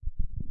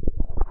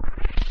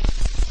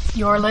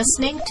You're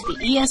listening to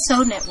the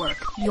ESO Network,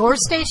 your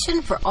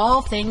station for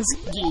all things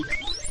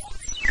geek.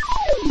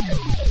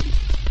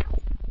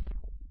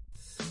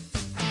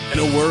 In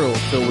a world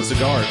filled with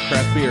cigars,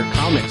 craft beer,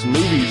 comics,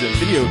 movies, and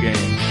video games,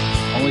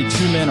 only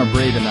two men are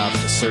brave enough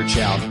to search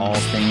out all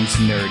things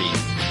nerdy.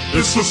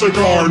 It's the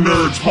Cigar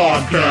Nerds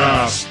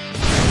Podcast!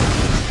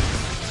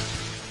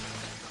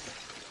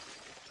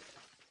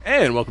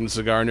 And welcome to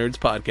Cigar Nerds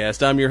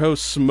Podcast. I'm your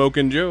host,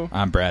 Smokin' Joe.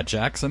 I'm Brad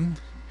Jackson.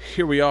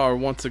 Here we are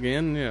once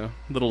again, a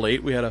little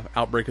late. We had an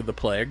outbreak of the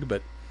plague,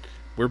 but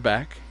we're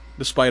back,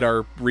 despite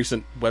our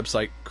recent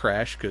website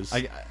crash, because...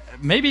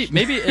 Maybe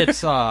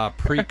it's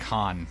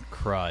pre-con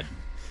crud.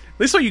 At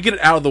least so you get it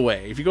out of the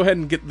way. If you go ahead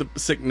and get the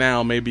sick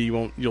now, maybe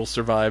you'll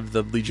survive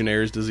the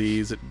Legionnaire's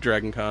disease at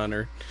DragonCon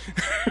or...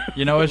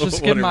 it's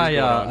just give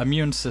my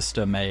immune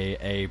system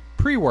a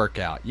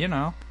pre-workout,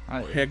 Yeah,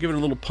 give it a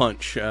little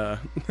punch.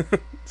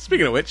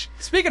 Speaking of which,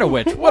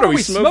 what are we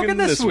smoking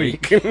this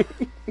week?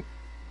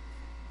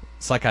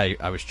 It's like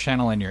I was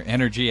channeling your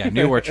energy. I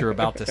knew what you were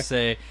about to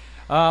say.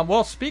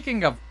 Well,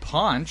 speaking of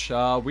punch,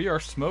 we are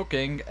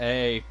smoking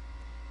a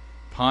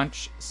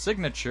Punch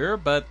signature,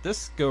 but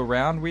this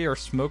go-round we are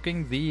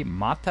smoking the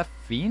Mata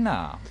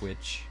Fina,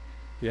 which...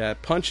 Yeah,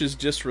 Punch has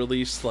just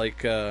released,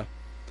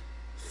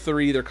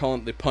 three, they're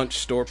calling it the Punch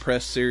Store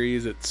Press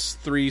series. It's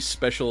 3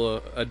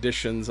 special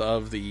editions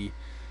of the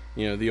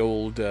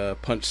old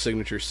Punch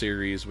Signature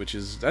series,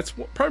 that's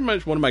pretty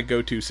much one of my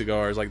go-to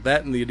cigars. Like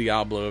that and the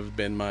Diablo have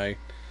been my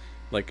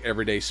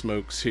everyday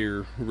smokes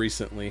here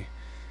recently.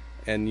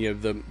 And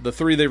the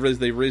 3 they're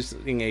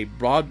releasing a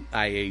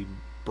broadleaf,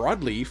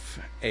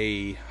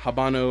 a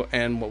Habano,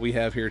 and what we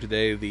have here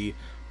today, the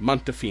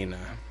Mata Fina.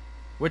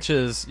 Which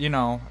is,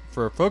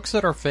 for folks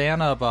that are a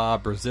fan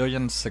of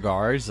Brazilian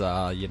cigars,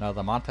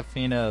 the Mata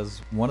Fina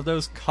is one of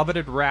those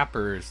coveted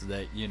wrappers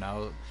that,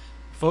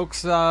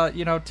 folks,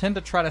 tend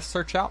to try to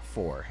search out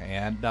for.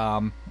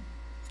 And,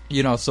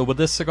 so with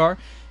this cigar,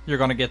 you're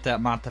going to get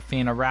that Mata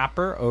Fina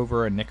wrapper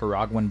over a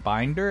Nicaraguan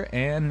binder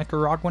and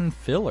Nicaraguan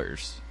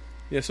fillers.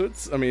 Yeah, so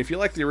if you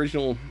like the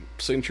original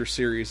Signature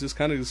series, this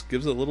kind of just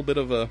gives it a little bit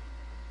of a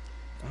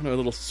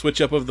little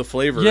switch up of the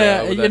flavor.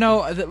 Yeah,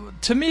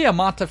 to me, a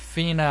Mata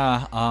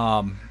Fina,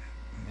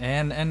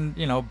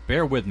 and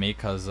bear with me,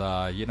 because,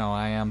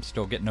 I am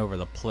still getting over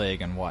the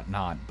plague and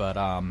whatnot, but,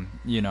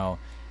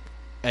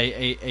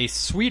 a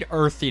sweet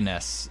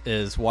earthiness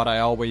is what I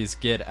always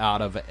get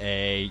out of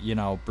a,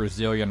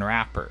 Brazilian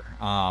wrapper.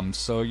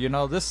 So,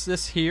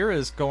 this here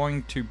is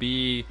going to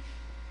be,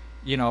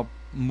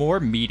 more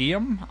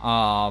medium,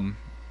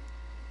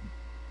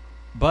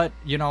 but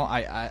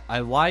I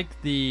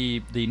like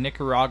the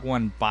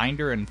Nicaraguan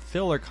binder and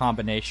filler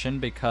combination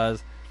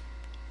because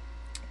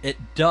it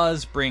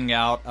does bring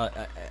out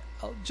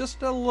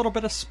just a little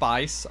bit of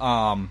spice,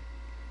 and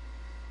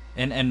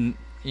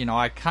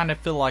I kind of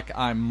feel like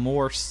I'm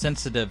more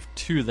sensitive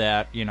to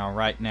that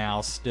right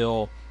now,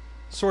 still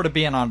sort of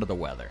being under the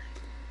weather.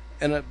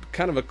 And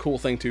kind of a cool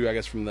thing too, I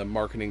guess, from the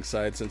marketing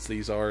side, since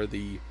these are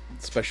the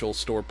special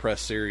store press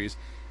series,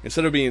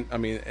 instead of being,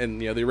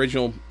 the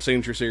original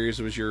Signature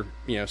series was your,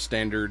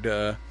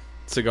 standard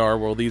cigar.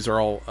 Well, these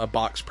are all a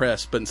box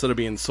press, but instead of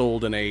being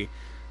sold in a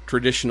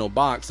traditional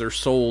box, they're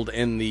sold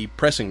in the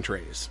pressing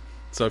trays.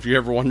 So if you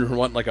ever wondering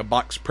what a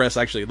box press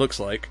actually looks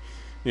like,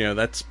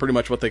 that's pretty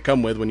much what they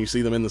come with when you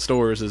see them in the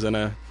stores, is in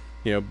a,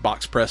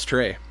 box press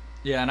tray.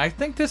 Yeah, and I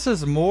think this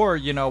is more,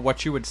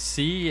 what you would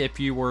see if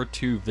you were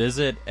to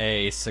visit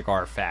a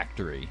cigar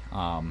factory,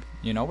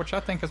 which I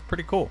think is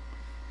pretty cool.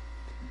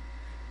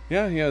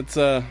 Yeah, it's,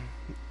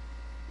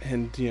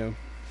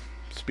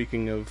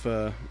 speaking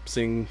of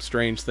seeing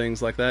strange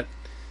things like that,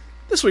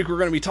 this week we're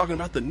going to be talking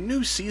about the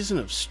new season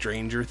of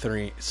Stranger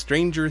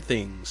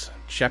Things,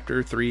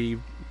 Chapter 3,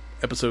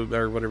 Episode,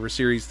 or whatever,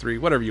 Series 3,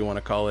 whatever you want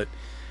to call it.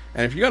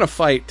 And if you're going to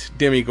fight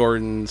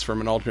demigorgons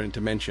from an alternate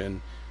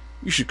dimension,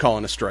 you should call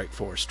in a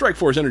Strikeforce.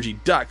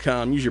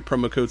 StrikeForceEnergy.com. Use your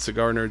promo code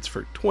CigarNerds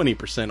for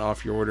 20%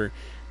 off your order.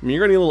 You're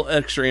going to need a little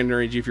extra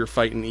energy if you're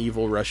fighting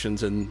evil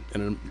Russians in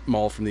a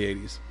mall from the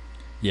 80s.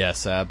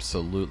 Yes,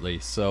 absolutely.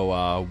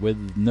 So,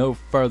 with no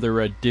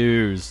further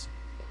ado,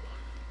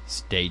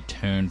 stay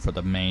tuned for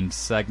the main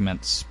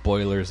segment.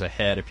 Spoilers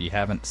ahead if you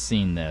haven't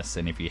seen this.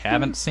 And if you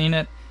haven't seen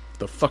it... What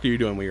the fuck are you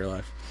doing with your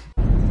life?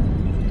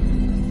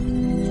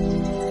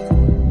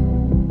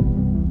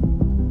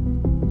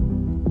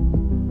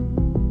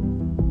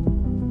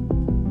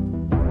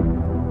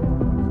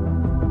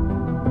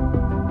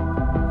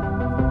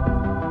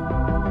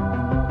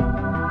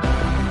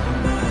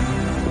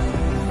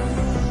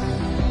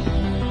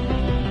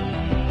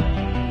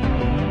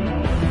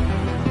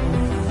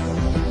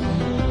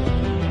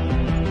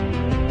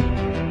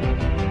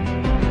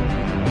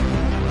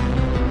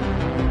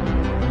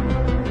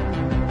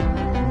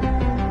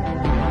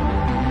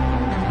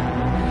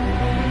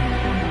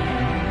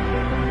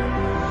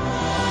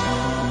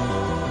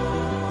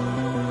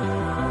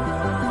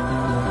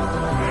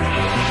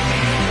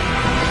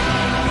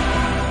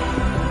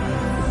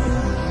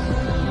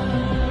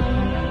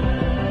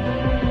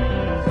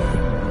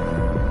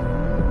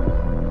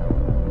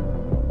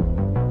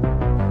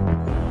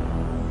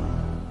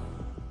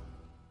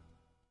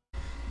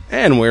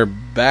 And we're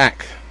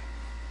back.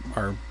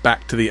 Are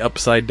back to the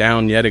upside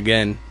down yet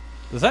again.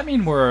 Does that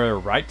mean we're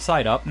right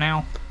side up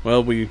now?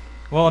 Well,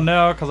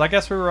 No, because I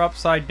guess we were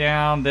upside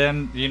down.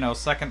 Then,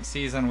 second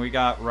season we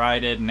got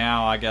righted.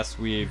 Now I guess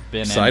we've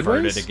been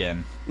sideways? inverted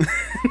again.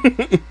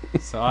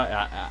 So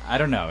I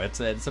don't know. It's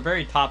a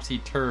very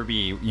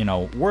topsy-turvy,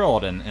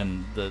 world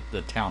in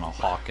the town of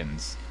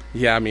Hawkins.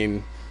 yeah, I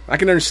mean, I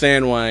can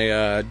understand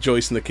why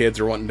Joyce and the kids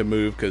are wanting to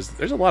move, because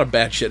there's a lot of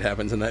bad shit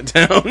happens in that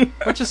town.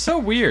 Which is so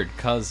weird,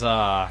 because,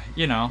 for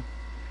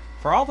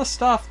all the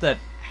stuff that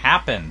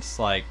happens,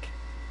 like,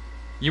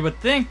 you would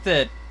think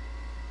that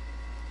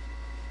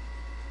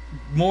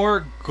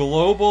more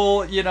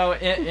global,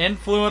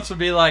 influence would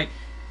be like,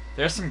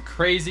 there's some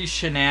crazy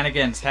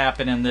shenanigans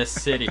happen in this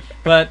city.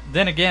 But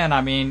then again,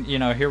 I mean,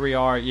 here we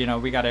are,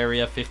 we got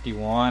Area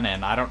 51,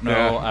 and I don't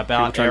know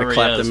about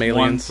areas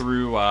 1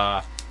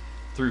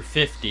 through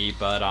 50,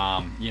 but,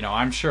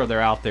 I'm sure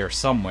they're out there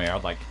somewhere.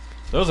 Like,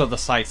 those are the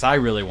sites I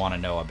really want to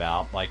know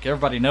about. Like,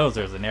 everybody knows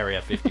there's an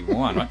Area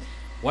 51.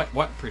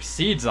 What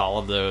precedes all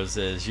of those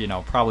is,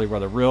 probably where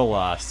the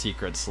real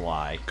secrets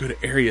lie. Go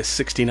to Area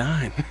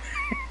 69.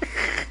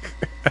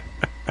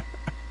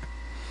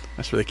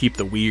 That's where they keep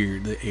the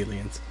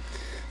aliens.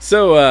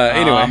 So,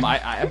 anyway.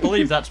 I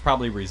believe that's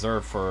probably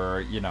reserved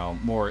for,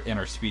 more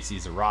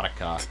interspecies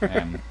erotica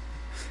and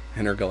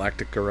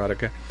intergalactic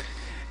erotica.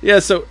 Yeah,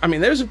 so, I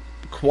mean, there's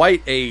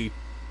quite a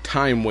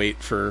time wait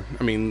for,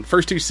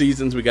 first 2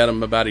 seasons we got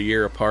them about a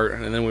year apart,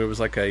 and then it was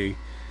like a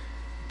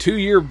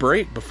 2-year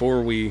break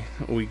before we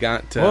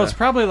got... well, it's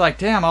probably like,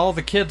 damn, all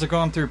the kids are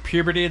going through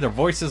puberty, their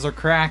voices are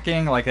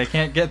cracking, like they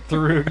can't get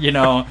through,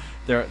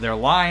 their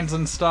lines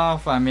and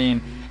stuff. I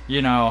mean,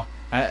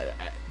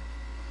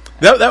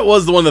 that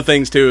was one of the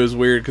things, too, is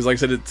weird, because like I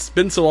said, it's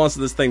been so long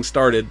since this thing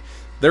started.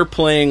 They're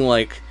playing,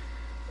 like...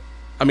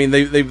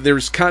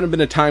 there's kind of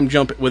been a time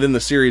jump within the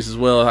series as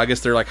well. I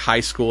guess they're, like,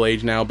 high school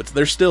age now, but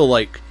they're still,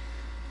 like,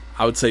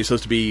 I would say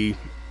supposed to be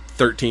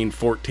 13,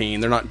 14.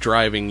 They're not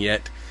driving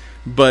yet.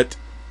 But...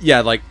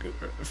 yeah, like,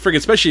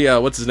 especially,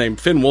 what's his name,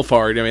 Finn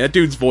Wolfhard. That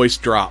dude's voice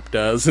dropped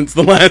since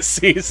the last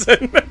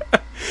season.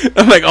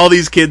 Like, all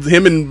these kids,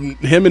 him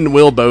and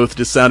Will both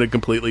just sounded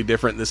completely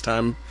different this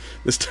time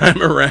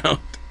around.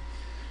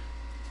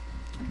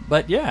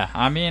 But yeah,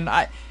 I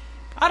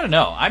don't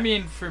know.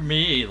 For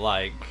me,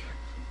 like,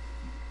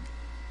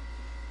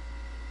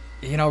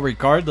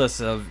 regardless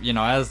of,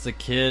 as the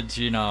kids,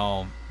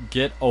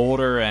 get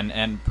older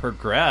and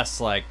progress,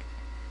 like,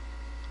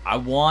 I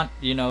want,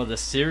 the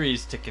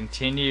series to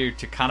continue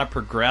to kind of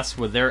progress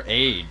with their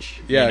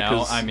age.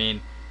 Yeah,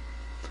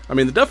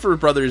 the Duffer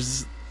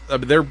Brothers,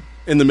 they're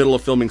in the middle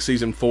of filming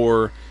season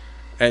 4,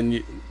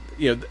 and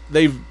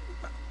they've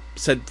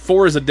said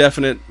 4 is a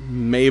definite,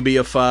 maybe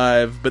a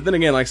 5. But then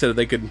again, like I said,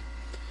 they could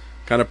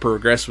kind of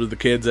progress with the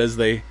kids as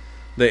they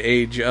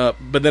age up.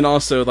 But then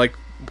also, like,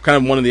 kind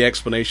of one of the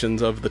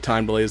explanations of the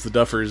time delay is the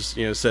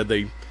Duffers, said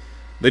they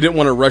didn't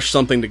want to rush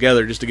something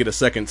together just to get a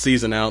second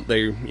season out.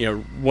 They,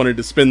 wanted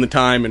to spend the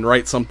time and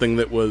write something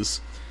that was,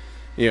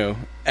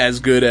 as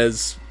good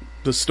as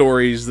the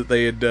stories that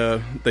they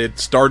had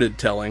started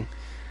telling.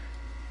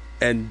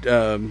 And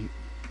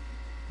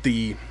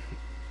the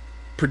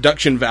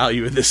production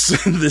value of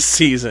this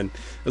season,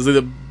 as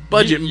the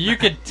budget, you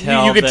could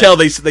tell you could tell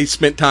they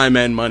spent time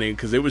and money,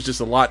 because it was just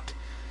a lot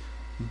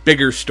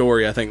bigger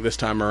story, I think, this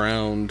time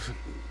around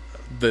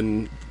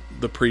than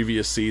the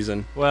previous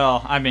season.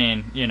 Well,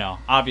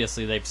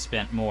 obviously they've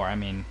spent more.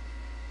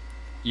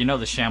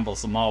 The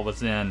shambles the mall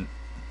was in,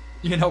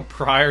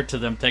 prior to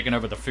them taking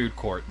over the food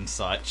court and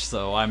such.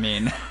 So,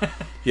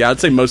 yeah, I'd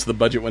say most of the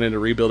budget went into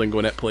rebuilding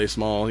Gwinnett Place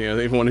Mall.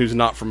 Everyone who's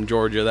not from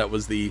Georgia, that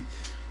was the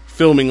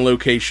filming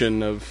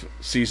location of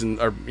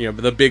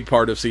the big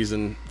part of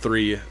season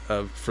 3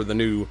 for the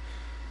new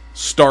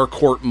Star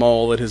Court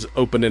Mall that has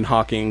opened in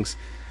Hawkins.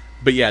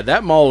 But yeah,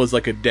 that mall was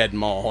like a dead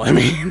mall.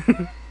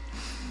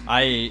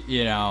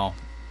 I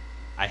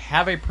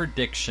have a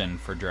prediction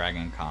for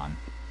Dragon Con.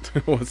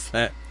 What's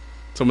that?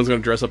 Someone's going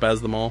to dress up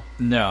as the mall?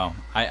 No.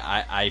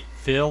 I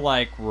feel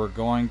like we're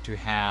going to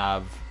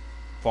have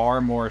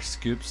far more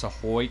Scoops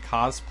Ahoy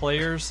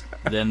cosplayers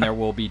than there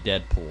will be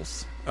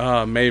Deadpools.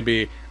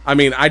 Maybe.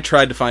 I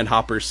tried to find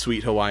Hopper's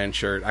sweet Hawaiian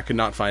shirt. I could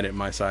not find it in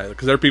my site.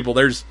 Because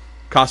there's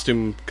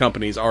costume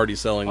companies already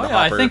selling the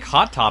Hopper. I think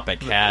Hot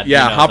Topic had.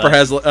 Yeah, Hopper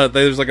has.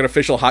 There's like an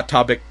official Hot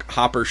Topic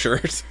Hopper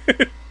shirt.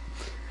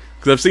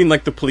 Because I've seen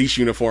like the police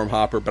uniform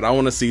Hopper, but I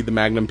want to see the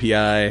Magnum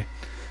PI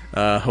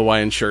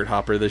Hawaiian shirt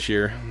Hopper this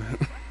year.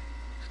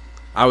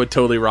 I would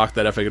totally rock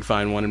that if I could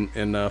find one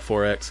in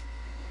 4X.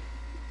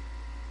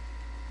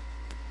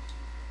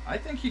 I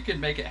think you could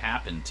make it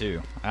happen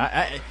too.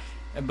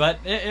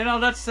 But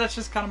that's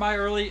just kind of my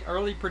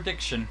early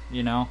prediction.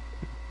 Kind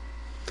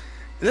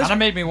of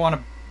made me want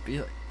to be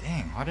like,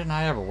 dang, why didn't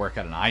I ever work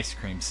at an ice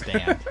cream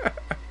stand?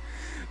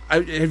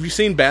 Have you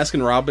seen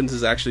Baskin Robbins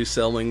is actually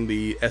selling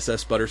the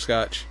SS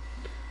Butterscotch?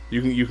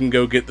 You can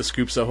go get the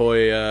Scoops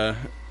Ahoy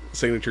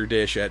signature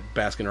dish at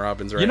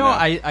Baskin-Robbins right You know, now.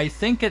 I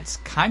think it's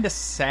kind of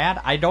sad.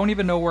 I don't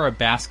even know where a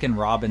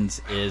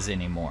Baskin-Robbins is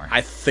anymore.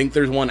 I think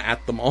there's one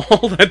at the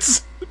mall.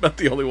 That's about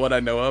the only one I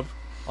know of.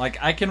 Like,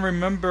 I can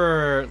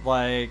remember,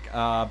 like,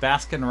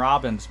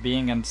 Baskin-Robbins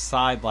being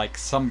inside, like,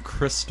 some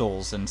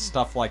crystals and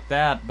stuff like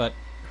that, but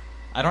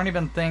I don't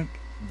even think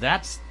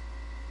that's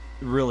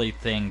really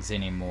things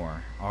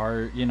anymore.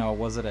 Or, you know,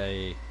 was it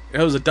a... It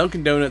was a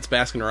Dunkin' Donuts.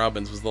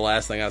 Baskin-Robbins was the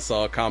last thing I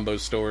saw, a combo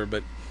store,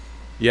 but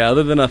yeah,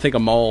 other than I think a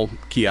mall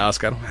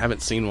kiosk, I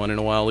haven't seen one in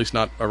a while, at least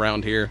not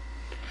around here.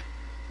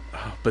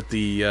 But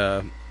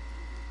the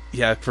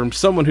from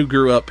someone who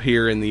grew up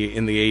here in the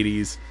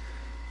 80s,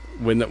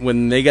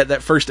 when they got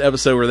that first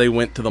episode where they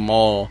went to the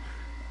mall,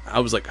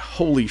 I was like,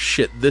 holy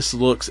shit, this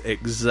looks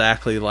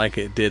exactly like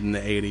it did in the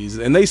 80s.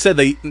 And they said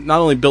they not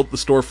only built the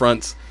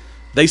storefronts,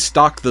 they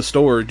stocked the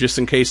store just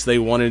in case they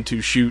wanted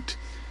to shoot,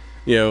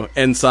 you know,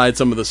 inside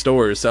some of the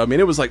stores. So I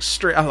mean, it was like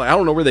straight. I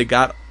don't know where they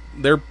got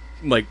their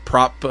like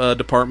prop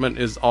department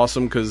is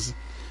awesome, because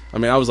I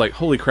mean, I was like,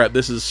 holy crap,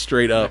 this is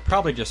straight up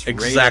probably just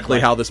exactly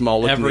raided, how this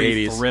mall looked in the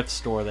every 80s. thrift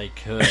store they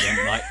could,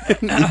 and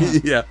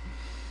like, Yeah,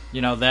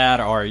 you know, that,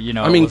 or, you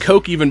know, I mean,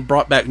 Coke even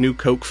brought back new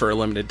Coke for a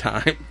limited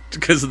time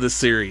because of this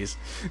series.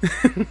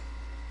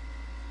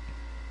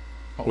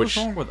 what was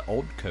wrong with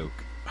old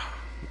Coke?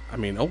 I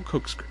mean, old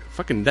Coke's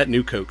fucking, that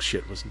new Coke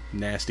shit was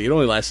nasty. It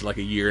only lasted like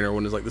a year, and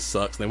everyone was like, this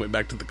sucks, and they went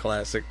back to the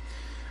classic.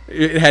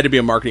 It had to be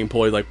a marketing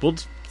ploy, like, we'll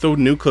throw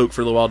new Coke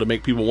for a little while to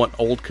make people want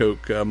old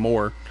Coke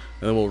more,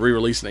 and then we'll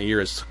re-release it in a year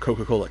as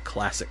Coca-Cola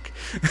Classic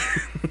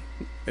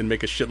and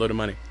make a shitload of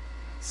money.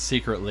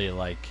 Secretly,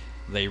 like,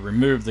 they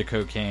removed the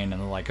cocaine,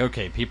 and they're like,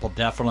 okay, people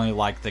definitely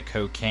like the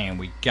cocaine.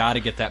 We got to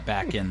get that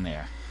back in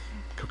there.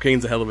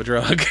 Cocaine's a hell of a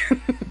drug.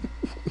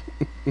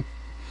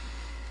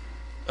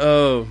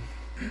 Oh.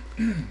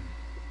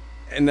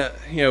 And,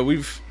 you know,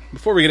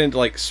 before we get into,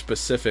 like,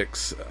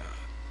 specifics,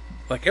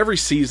 like, every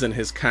season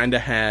has kind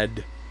of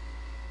had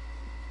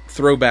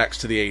throwbacks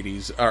to the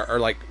 80s, or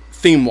like,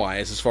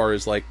 theme-wise, as far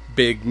as, like,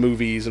 big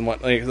movies and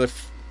what, like,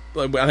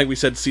 I think we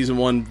said season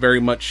 1 very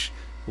much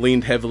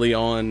leaned heavily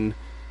on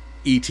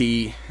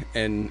E.T.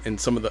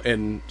 and some of the,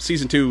 and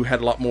season 2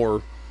 had a lot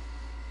more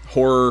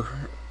horror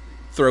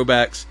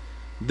throwbacks.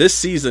 This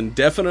season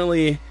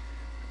definitely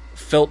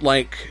felt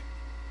like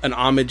an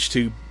homage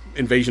to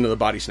Invasion of the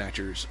Body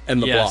Snatchers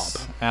and the Blob.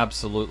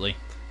 Absolutely.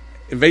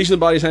 Invasion of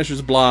the Body Snatchers,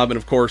 the Blob, and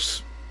of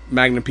course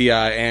Magnum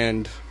P.I.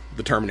 and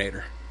the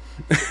Terminator.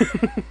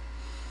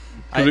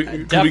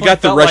 We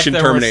got the Russian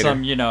like there Terminator.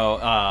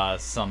 Were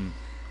some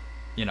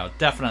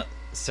definite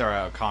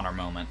Sarah O'Connor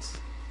moments.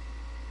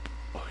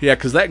 Yeah,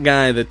 because that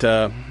guy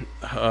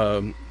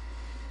that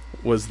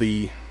was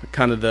the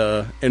kind of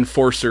the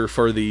enforcer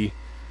for the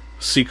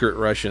secret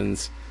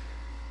Russians,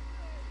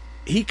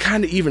 he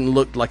kind of even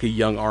looked like a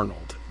young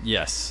Arnold.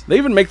 Yes. They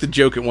even make the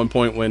joke at one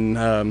point when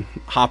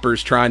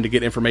Hopper's trying to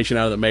get information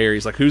out of the mayor.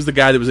 He's like, who's the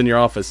guy that was in your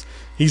office?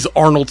 He's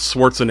Arnold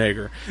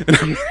Schwarzenegger.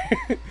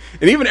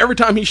 And even every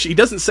time he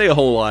doesn't say a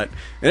whole lot,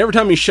 and every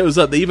time he shows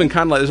up, they even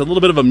kind of like, there's a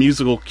little bit of a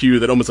musical cue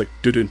that almost like,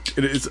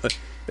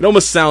 it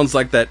almost sounds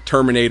like that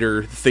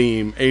Terminator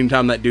theme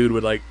anytime that dude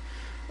would like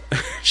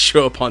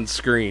show up on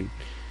screen.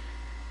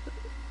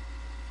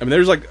 I mean,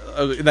 there's like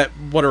that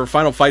whatever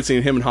final fight scene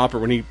of him and Hopper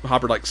when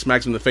Hopper like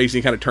smacks him in the face and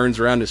he kind of turns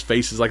around, his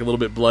face is like a little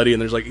bit bloody, and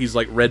there's like he's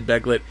like red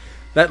backlit.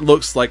 That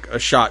looks like a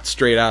shot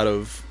straight out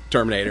of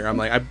Terminator. I'm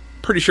like, I'm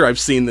pretty sure I've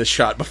seen this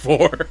shot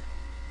before.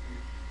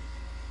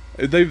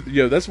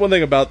 That's one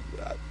thing about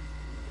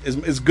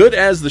as good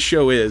as the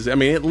show is. I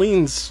mean, it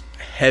leans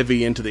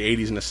heavy into the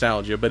 80s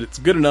nostalgia, but it's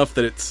good enough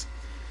that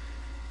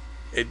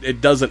it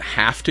doesn't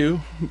have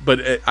to.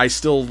 But I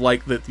still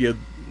like that the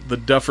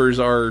Duffers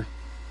are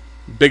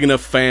big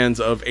enough fans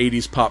of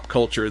 80s pop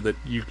culture that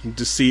you can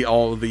just see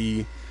all of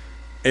the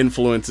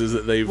influences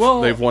that they've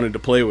wanted to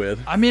play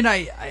with. I mean,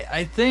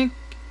 I think,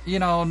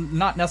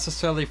 not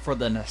necessarily for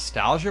the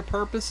nostalgia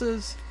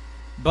purposes,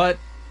 but,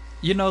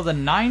 the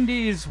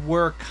 90s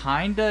were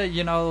kind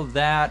of,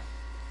 that,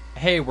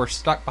 hey, we're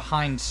stuck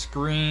behind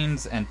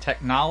screens and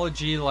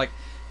technology. Like,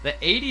 the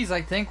 80s,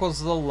 I think,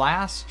 was the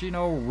last,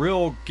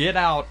 real get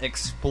out,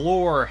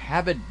 explore,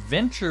 have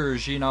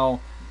adventures,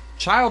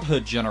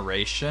 childhood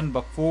generation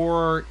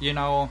before,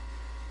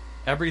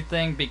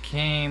 everything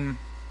became,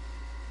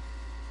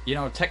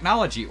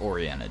 technology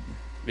oriented.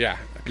 Yeah.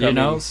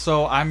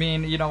 So, I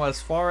mean,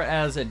 as far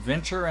as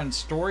adventure and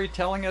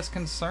storytelling is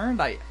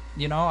concerned, I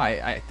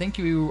think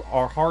you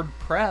are hard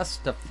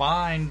pressed to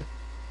find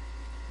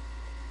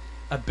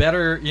a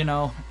better,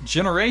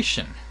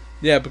 generation.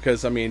 Yeah,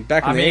 because, I mean,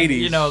 back in the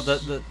 80s...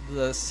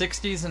 the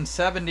 60s and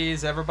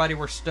 70s, everybody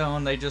were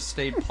stoned. They just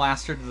stayed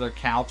plastered to their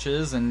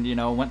couches and,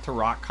 went to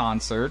rock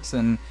concerts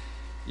and,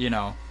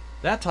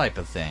 that type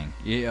of thing.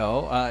 We've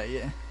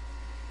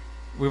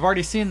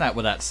already seen that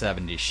with that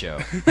 70s show.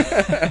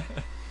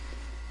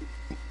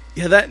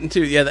 Yeah, that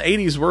too. Yeah, the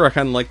 80s were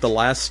kind of like the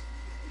last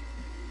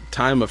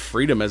time of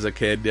freedom as a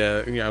kid.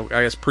 I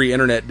guess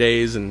pre-internet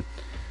days and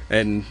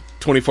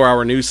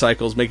 24-hour news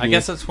cycles making. I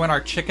guess that's when our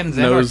chickens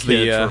and our kids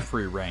were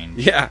free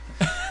range. Yeah,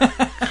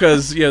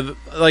 Because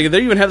like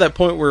they even have that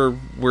point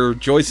where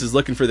Joyce is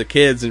looking for the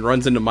kids and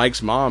runs into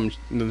Mike's mom,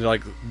 and they're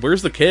like,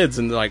 "Where's the kids?"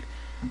 And they're like,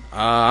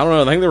 "I don't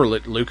know. I think they were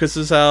at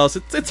Lucas's house."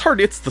 It's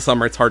hard. It's the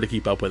summer. It's hard to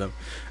keep up with them.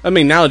 I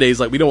mean, nowadays,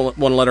 like we don't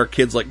want to let our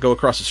kids like go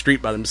across the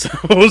street by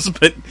themselves,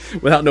 but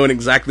without knowing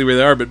exactly where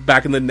they are. But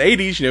back in the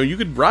 '80s, you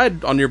could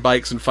ride on your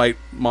bikes and fight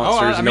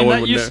monsters. I and mean, no one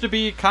that would used know. to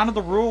be kind of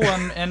the rule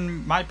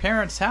in my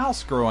parents'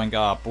 house growing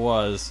up.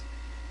 Was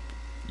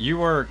you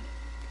were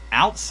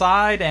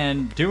outside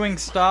and doing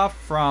stuff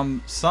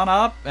from sun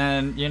up,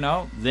 and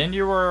then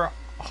you were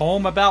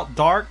home about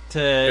dark to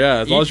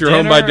As long eat as you're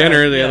home by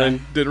dinner, and,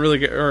 then didn't really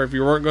get. Or if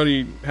you weren't going,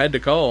 you had to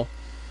call.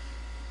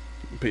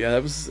 But yeah,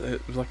 it was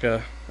like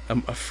a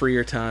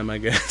freer time, I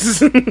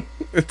guess.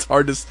 It's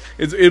hard to.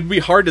 It'd be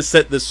hard to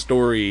set this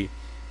story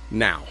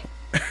now.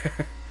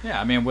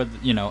 Yeah, I mean,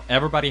 with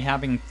everybody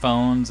having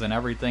phones and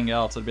everything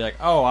else, it'd be like,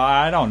 oh,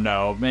 I don't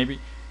know, maybe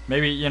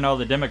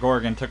the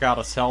Demogorgon took out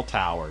a cell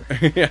tower.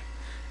 Yeah,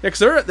 because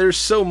there's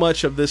so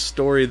much of this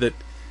story that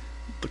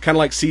kind of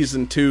like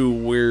season 2,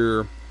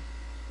 where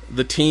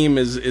the team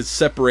is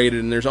separated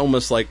and there's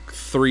almost like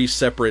 3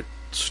 separate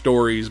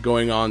stories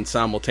going on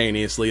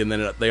simultaneously, and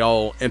then they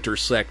all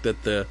intersect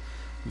at the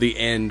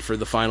end for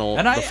the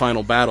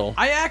final battle.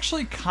 I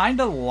actually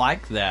kind of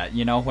like that.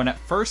 When it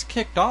first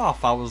kicked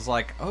off, I was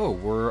like, oh,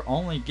 we're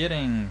only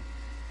getting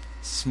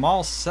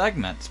small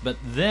segments, but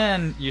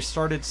then you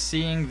started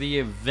seeing the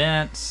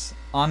events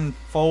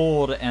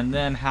unfold and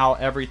then how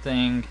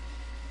everything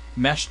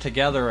meshed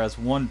together as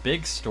one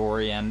big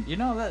story, and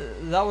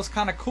that was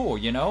kind of cool,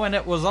 and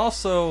it was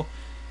also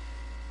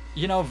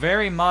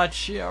very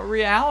much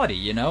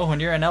reality, when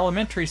you're in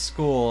elementary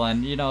school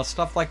and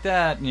stuff like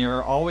that, and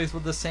you're always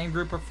with the same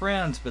group of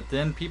friends, but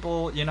then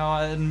people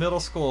in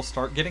middle school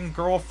start getting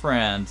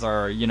girlfriends,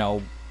 or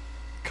a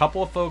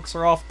couple of folks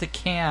are off to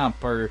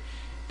camp or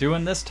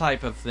doing this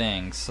type of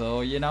thing.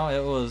 So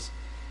it was,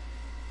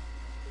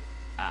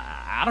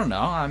 I don't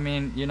know, I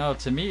mean,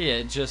 to me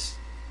it just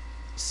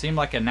seemed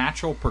like a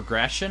natural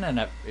progression, and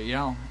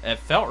it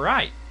felt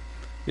right.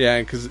 Yeah,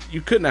 because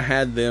you couldn't have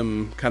had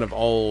them kind of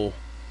all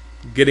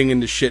getting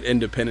into shit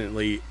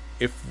independently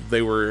if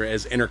they were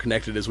as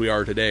interconnected as we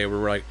are today. Where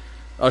we're like,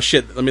 oh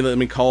shit, let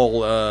me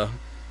call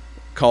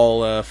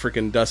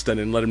freaking Dustin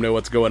and let him know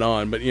what's going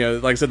on. But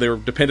like I said, they were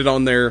dependent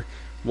on their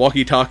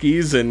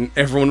walkie-talkies, and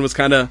everyone was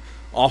kind of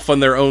off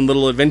on their own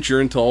little adventure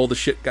until all the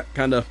shit got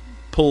kind of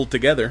pulled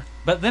together.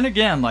 But then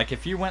again, like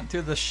if you went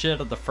through the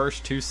shit of the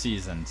first 2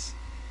 seasons,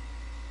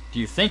 do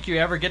you think you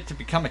ever get to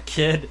become a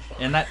kid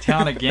in that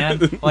town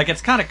again? Like,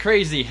 it's kind of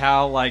crazy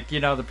how, like,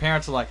 the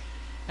parents are like,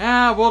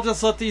 we'll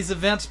just let these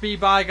events be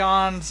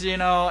bygones,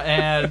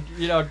 and,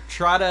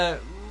 try to,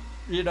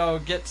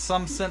 get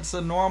some sense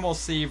of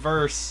normalcy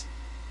versus,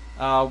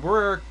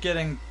 we're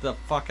getting the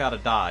fuck out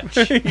of Dodge.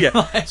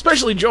 Yeah,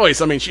 especially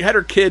Joyce. I mean, she had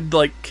her kid,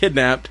 like,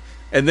 kidnapped,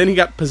 and then he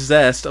got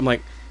possessed. I'm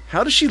like,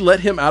 how does she let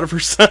him out of her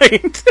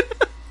sight?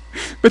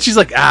 But she's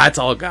like, it's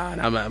all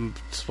gone. I'm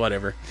just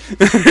whatever.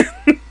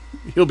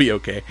 He'll be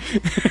okay.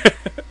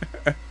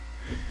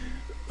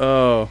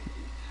 Oh,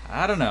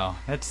 I don't know.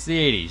 It's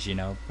the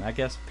 80s, I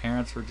guess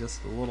parents were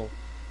just a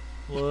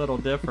little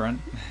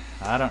different.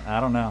 I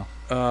don't know.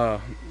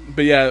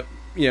 But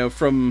yeah,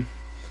 from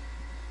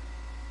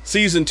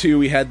season 2,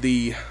 we had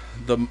the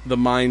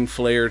Mind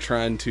Flayer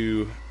trying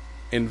to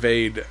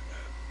invade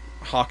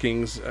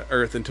Hawking's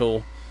Earth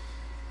until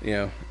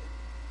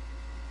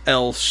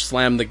El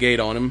slammed the gate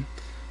on him.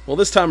 Well,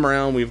 this time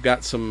around, we've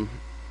got some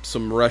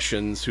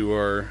Russians who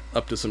are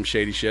up to some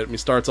shady shit. I mean, it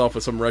starts off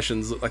with some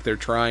Russians look like they're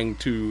trying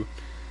to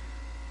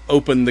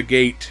open the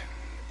gate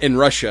in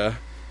Russia,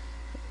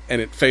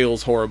 and it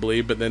fails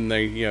horribly, but then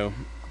they,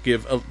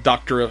 give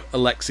Dr.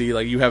 Alexei,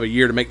 like, you have a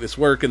year to make this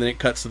work, and then it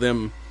cuts to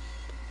them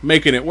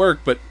making it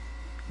work, but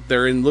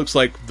they're in, looks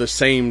like, the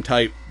same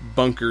type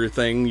bunker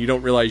thing. You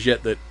don't realize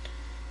yet that,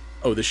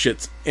 this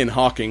shit's in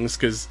Hawkins,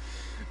 because...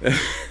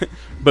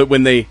 but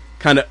when they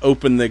kind of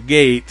open the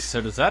gate...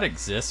 So does that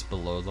exist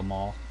below the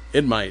mall?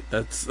 It might.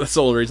 That's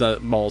the only reason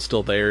that mall's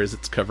still there, is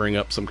it's covering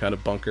up some kind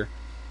of bunker.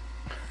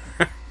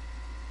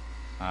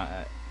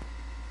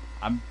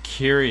 I'm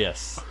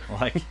curious.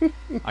 Like,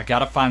 I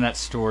gotta find that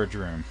storage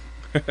room.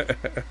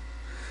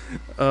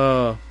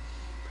 But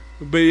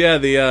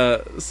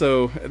yeah,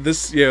 so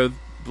this, the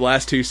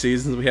last 2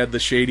 seasons we had the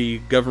shady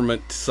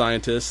government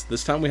scientists.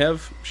 This time we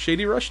have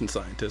shady Russian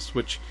scientists,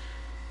 which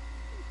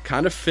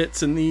kind of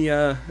fits in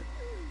the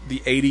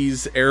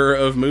 80s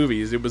era of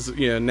movies. It was,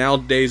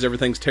 nowadays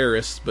everything's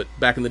terrorists, but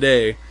back in the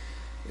day,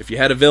 if you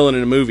had a villain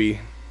in a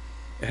movie,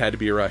 it had to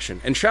be a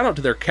Russian. And shout out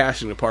to their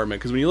casting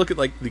department, because when you look at,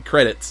 like, the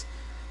credits,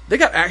 they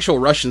got actual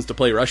Russians to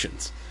play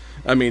Russians.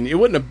 I mean, it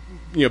wasn't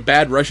a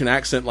bad Russian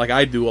accent like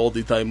I do all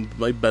the time.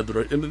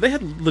 They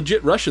had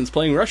legit Russians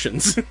playing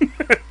Russians.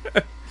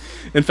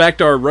 In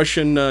fact, our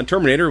Russian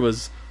Terminator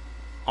was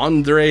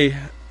Andrei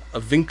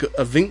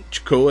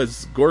Avinchko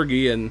as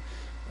Gorgy, and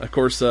of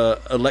course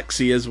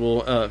Alexei as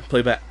will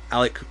play by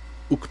Alec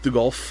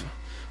Uktugov.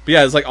 But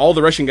yeah, it's like all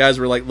the Russian guys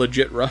were like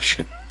legit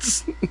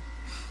Russians.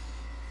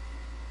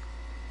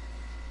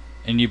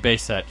 And you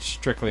base that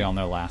strictly on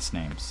their last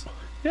names.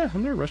 Yeah,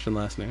 and they're Russian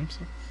last names.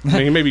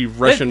 I mean, maybe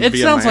Russian It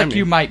via sounds Miami. like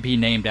you might be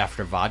named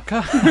after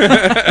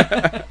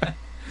vodka.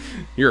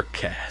 You're a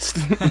cast.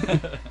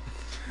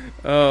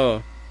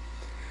 Oh.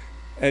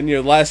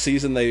 And, last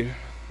season they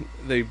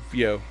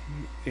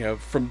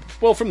from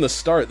the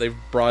start, they've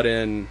brought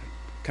in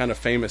kind of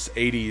famous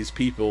 80s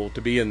people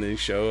to be in the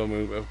show. I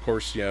mean, of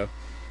course,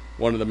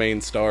 one of the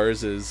main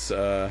stars is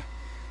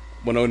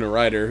Winona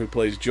Ryder, who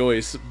plays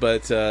Joyce,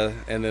 but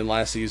and then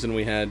last season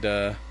we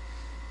had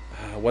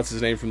what's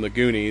his name from the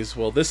Goonies.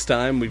 Well, this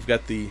time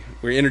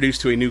we're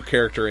introduced to a new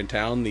character in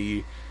town,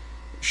 the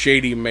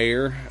shady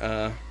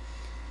mayor,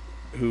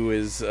 who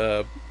is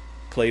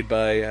played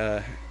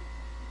by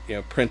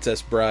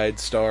Princess Bride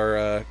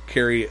star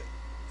Carrie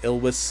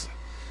Elwes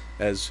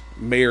as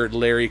Mayor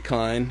Larry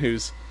Klein,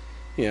 who's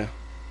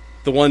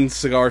the one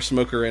cigar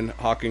smoker in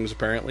Hawkins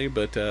apparently,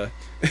 but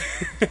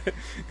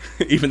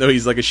even though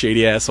he's like a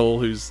shady asshole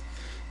who's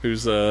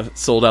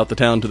sold out the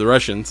town to the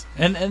Russians.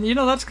 And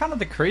that's kind of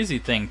the crazy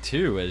thing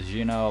too, is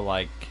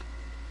like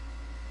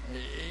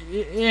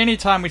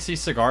anytime we see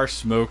cigar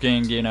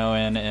smoking, in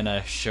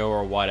a show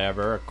or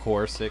whatever, of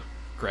course it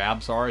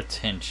grabs our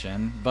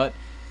attention. But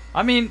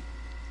I mean,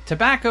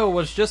 tobacco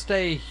was just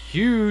a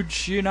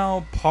huge,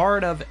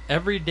 part of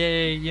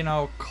everyday,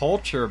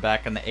 culture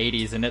back in the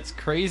 80s, and it's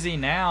crazy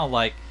now.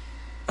 Like,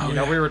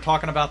 we were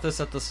talking about this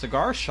at the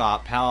cigar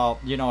shop, how,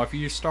 if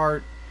you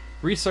start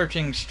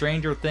researching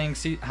Stranger Things,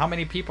 see how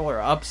many people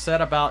are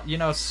upset about,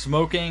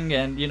 smoking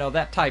and,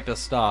 that type of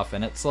stuff,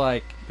 and it's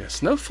like... Yeah,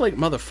 snowflake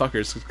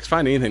motherfuckers could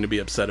find anything to be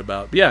upset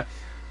about. But yeah,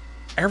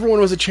 everyone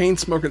was a chain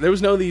smoker. There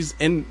was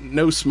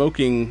no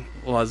smoking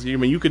laws. I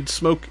mean, you could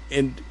smoke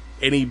in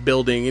any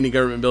building, any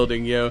government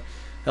building,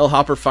 Hell,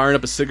 Hopper firing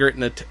up a cigarette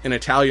in an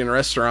Italian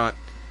restaurant.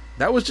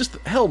 That was just,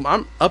 hell,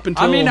 I'm up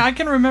until... I mean, I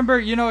can remember,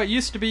 it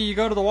used to be you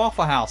go to the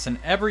Waffle House and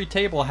every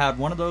table had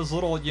one of those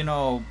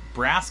little,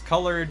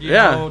 brass-colored,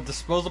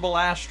 disposable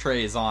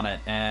ashtrays on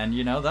it. And,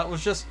 that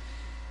was just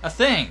a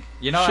thing,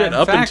 Shit,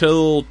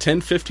 until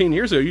 10, 15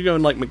 years ago, you go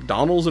in, like,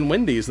 McDonald's and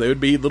Wendy's, they would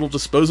be little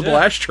disposable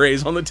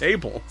ashtrays on the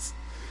tables.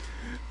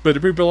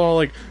 But people are all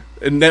like...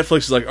 And Netflix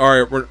is like, all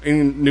right, we're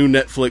in a new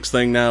Netflix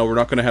thing now. We're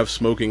not going to have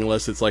smoking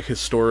unless it's like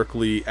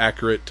historically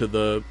accurate to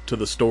the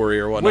story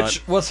or whatnot.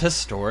 Which was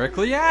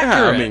historically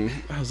accurate. Yeah, I mean,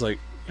 I was like,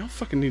 y'all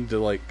fucking need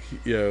to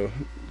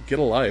get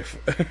a life.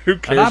 Who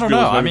cares? And I don't know.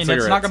 I mean,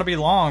 cigarettes? It's not going to be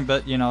long,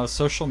 but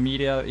social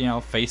media,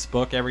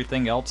 Facebook,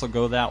 everything else will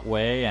go that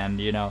way, and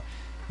they'll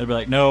be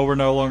like, no, we're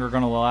no longer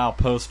going to allow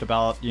posts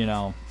about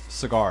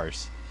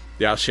cigars.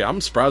 Yeah, shit. I'm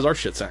surprised our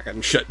shit's not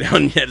getting shut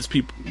down yet. As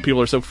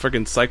people are so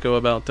freaking psycho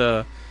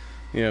about.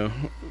 Tobacco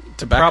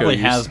probably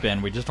use. has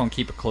been. We just don't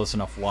keep a close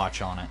enough watch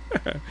on it.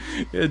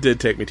 It did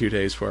take me 2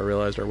 days before I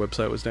realized our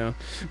website was down.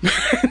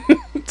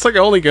 It's like I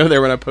only go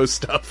there when I post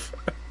stuff.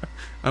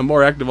 I'm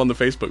more active on the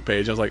Facebook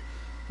page. I was like,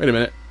 wait a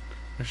minute.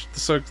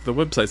 The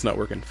website's not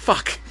working.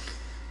 Fuck.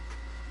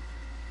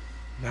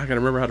 Now I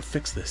gotta remember how to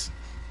fix this.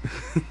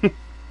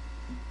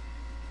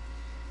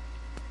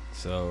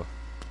 So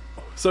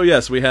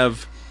yes, we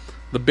have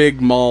the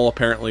big mall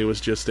apparently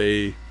was just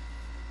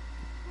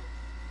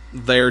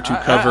there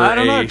to cover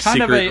a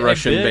secret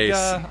Russian base.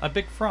 A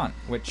big front,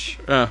 which...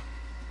 I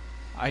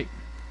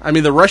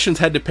mean, the Russians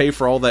had to pay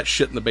for all that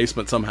shit in the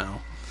basement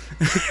somehow.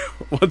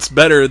 What's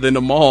better than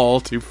a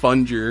mall to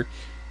fund your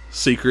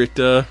secret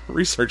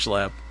research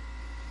lab?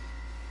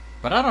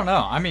 But I don't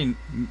know. I mean,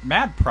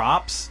 mad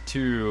props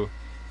to,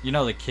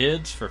 the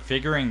kids for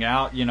figuring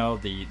out,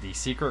 the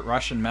secret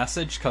Russian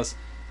message, because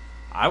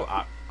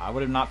I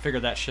would have not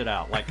figured that shit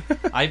out. Like,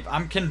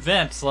 I'm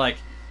convinced, like,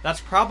 that's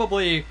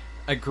probably...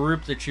 a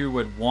group that you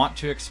would want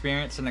to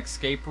experience an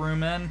escape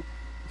room in.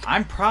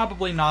 I'm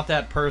probably not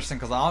that person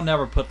because I'll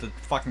never put the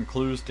fucking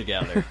clues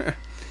together.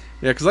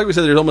 Yeah, because like we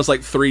said, there's almost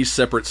like 3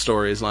 separate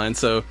stories lines.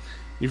 So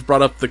you've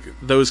brought up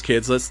those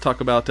kids. Let's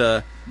talk about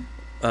the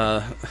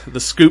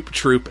Scoop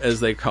Troop, as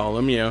they call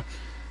them.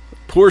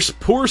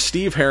 Poor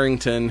Steve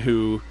Harrington,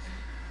 who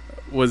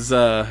was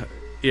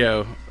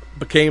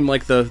became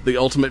like the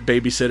ultimate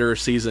babysitter of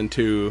season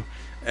 2,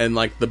 and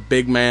like the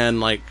big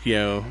man,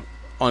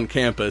 on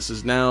campus,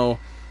 is now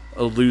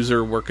a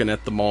loser working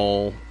at the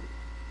mall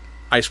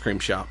ice cream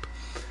shop.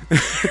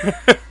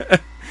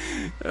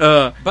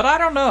 But I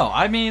don't know.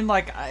 I mean,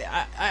 like,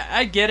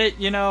 I get it,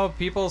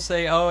 people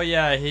say, oh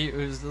yeah, he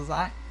was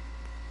designed.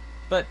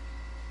 But,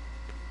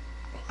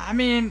 I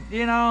mean,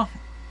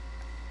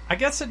 I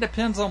guess it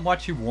depends on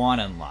what you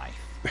want in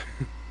life.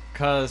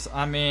 Because,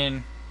 I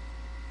mean,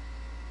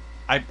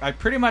 I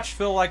pretty much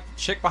feel like the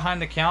chick behind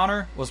the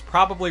counter was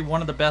probably one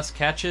of the best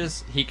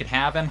catches he could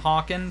have in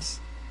Hawkins.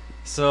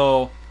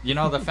 So,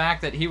 the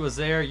fact that he was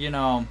there,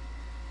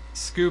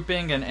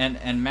 scooping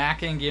and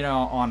macking,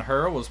 on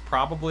her was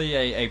probably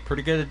a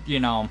pretty good,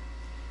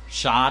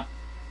 shot.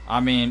 I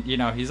mean,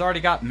 he's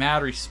already got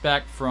mad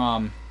respect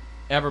from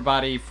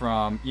everybody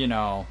from,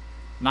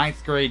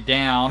 9th grade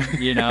down,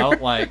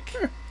 like...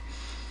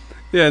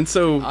 Yeah, and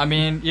so... I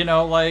mean,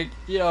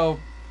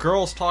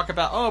 girls talk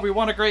about, oh, we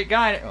want a great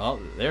guy. Well,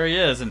 there he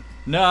is, and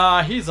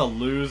nah, he's a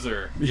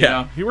loser. You Yeah,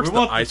 know? he works at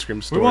the ice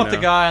cream store We want now.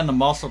 the guy in the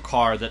muscle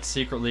car that's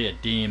secretly a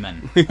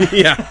demon.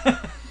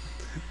 Yeah.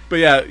 But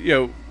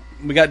yeah,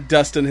 we got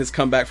Dustin has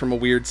come back from a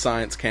weird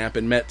science camp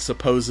and met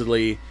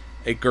supposedly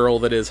a girl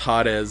that is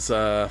hot as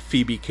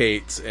Phoebe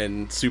Cates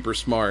and super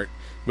smart,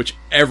 which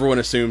everyone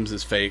assumes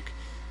is fake.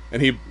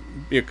 And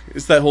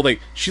it's that whole thing.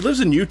 She lives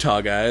in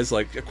Utah, guys.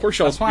 Like, of course,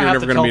 you're That's why I never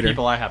have to going to tell meet her.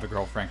 people I have a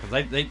girlfriend,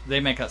 because they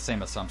make that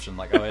same assumption,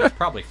 like, oh, it's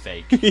probably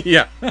fake.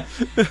 Yeah.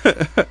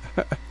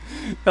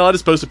 Hell, I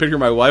just posted a picture of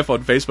my wife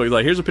on Facebook.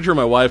 Like, here's a picture of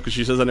my wife because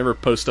she says I never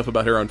post stuff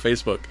about her on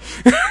Facebook.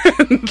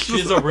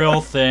 She's a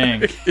real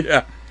thing.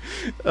 Yeah.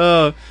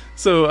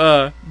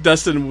 So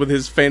Dustin, with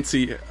his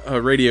fancy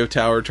radio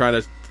tower,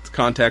 trying to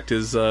contact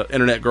his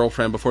internet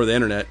girlfriend before the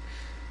internet,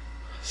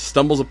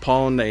 stumbles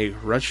upon a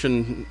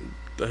Russian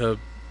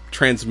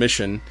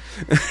transmission,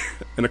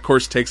 and of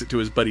course takes it to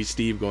his buddy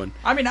Steve, going,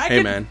 I mean, I "Hey,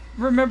 can man."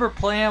 remember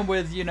playing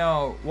with,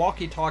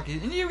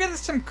 walkie-talkies, and you get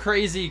some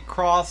crazy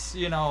cross,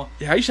 Yeah,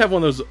 I used to have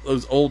one of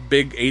those old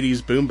big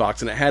 80s boombox,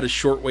 and it had a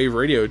shortwave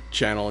radio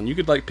channel, and you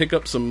could like pick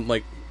up some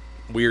like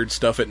weird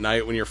stuff at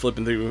night when you're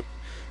flipping through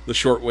the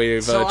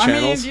shortwave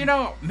channels. I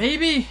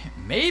mean,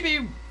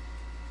 maybe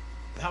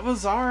that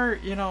was our,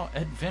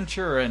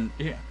 adventure, and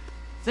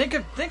think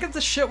of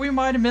the shit we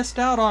might have missed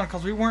out on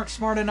because we weren't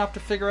smart enough to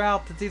figure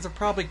out that these are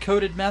probably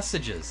coded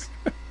messages.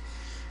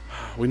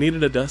 We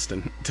needed a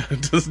Dustin to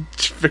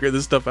figure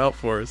this stuff out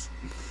for us.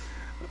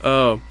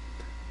 But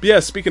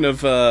yeah, speaking of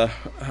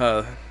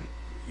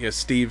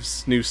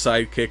Steve's new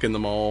sidekick in the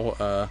mall,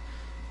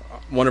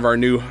 one of our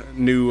new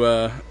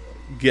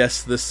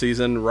guests this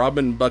season,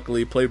 Robin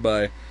Buckley, played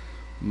by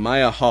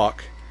Maya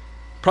Hawke,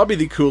 probably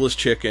the coolest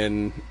chick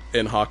in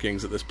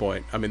Hawkins at this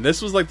point. I mean,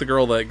 this was like the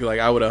girl that like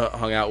I would have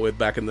hung out with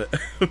back in the.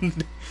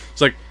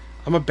 It's like,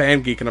 I'm a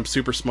band geek and I'm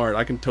super smart.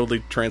 I can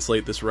totally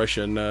translate this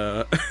Russian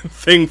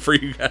thing for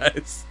you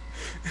guys.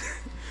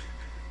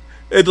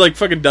 It's like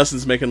fucking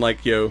Dustin's making like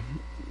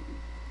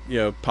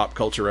pop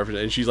culture reference,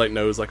 and she's like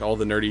knows like all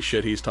the nerdy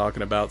shit he's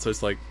talking about. So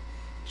it's like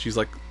she's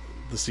like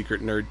the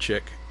secret nerd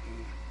chick.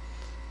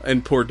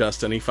 And poor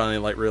Dustin, he finally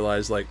like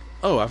realized like,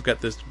 oh, I've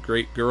got this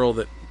great girl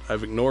that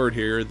I've ignored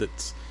here. And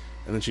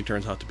then she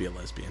turns out to be a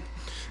lesbian.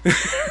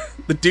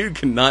 The dude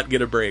cannot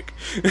get a break.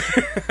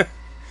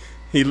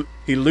 He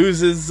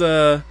loses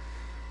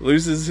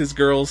his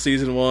girl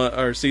season 1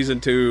 or season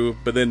 2,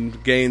 but then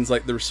gains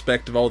like the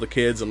respect of all the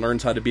kids and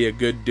learns how to be a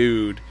good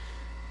dude.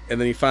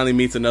 And then he finally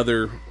meets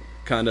another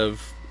kind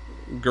of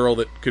girl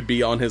that could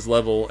be on his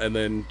level, and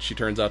then she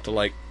turns out to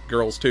like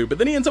girls too. But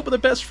then he ends up with a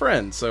best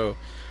friend, so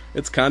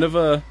it's kind of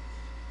a,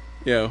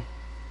 he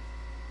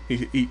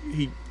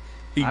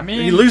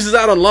loses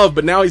out on love,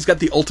 but now he's got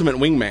the ultimate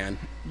wingman.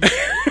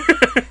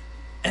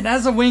 And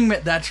as a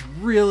wingman, that's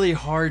really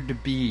hard to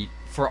beat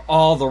for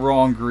all the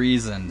wrong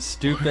reasons.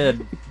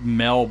 Stupid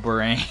male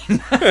brain.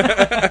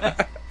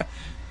 And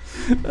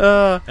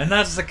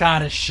that's the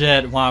kind of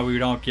shit why we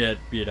don't get,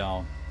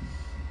 bigger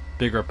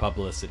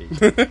publicity.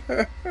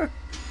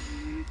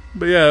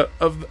 But yeah,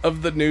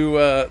 of the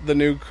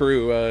new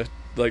crew,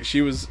 like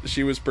she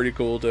was pretty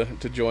cool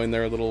to join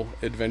their little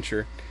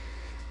adventure.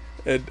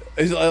 And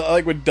I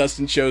like when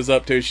Dustin shows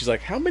up too. She's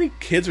like, "How many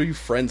kids are you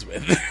friends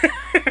with?"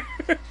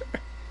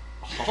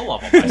 All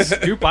of them. I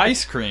scoop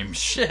ice cream.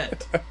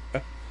 Shit.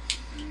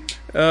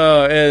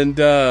 And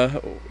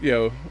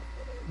the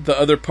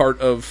other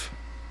part of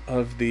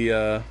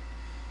the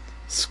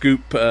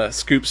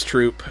Scoop's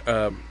troop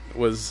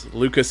was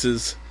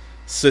Lucas's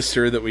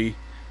sister that we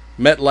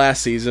met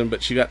last season,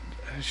 but she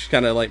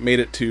kind of like made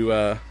it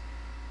to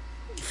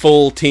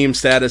full team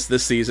status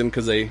this season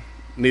because they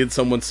needed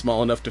someone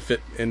small enough to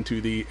fit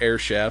into the air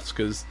shafts.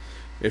 Because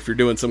if you're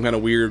doing some kind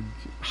of weird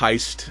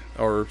heist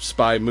or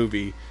spy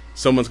movie,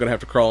 someone's going to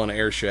have to crawl in an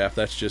air shaft.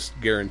 That's just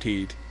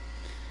guaranteed.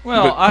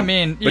 Well,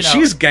 but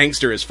she's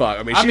gangster as fuck.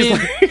 I mean, she's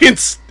like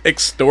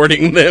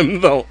extorting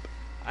them though.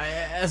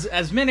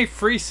 As many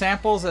free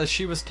samples as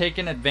she was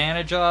taking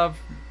advantage of,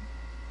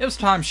 it was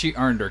time she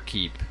earned her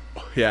keep.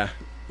 Yeah,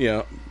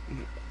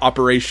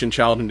 Operation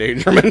Child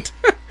Endangerment.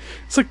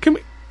 It's like, can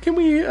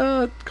we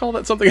call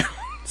that something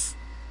else?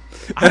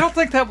 I don't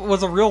think that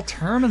was a real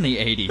term in the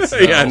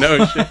 80s. Yeah,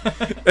 no shit.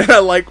 And I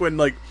like when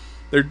like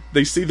they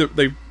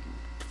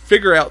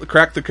figure out,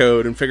 crack the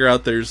code and figure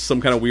out there's some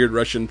kind of weird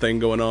Russian thing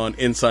going on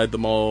inside the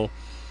mall,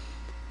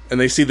 and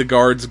they see the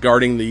guards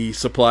guarding the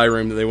supply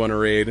room that they want to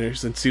raid, and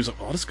Steve's like,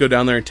 well, I'll just go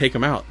down there and take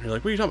him out. And you're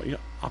like, what are you talking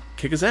about? I'll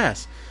kick his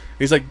ass. And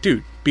he's like,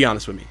 dude, be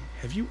honest with me.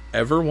 Have you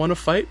ever won a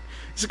fight?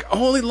 He's like, I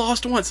only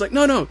lost once. Like,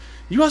 no,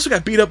 you also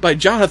got beat up by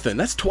Jonathan.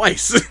 That's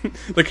twice.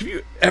 Like, have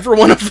you ever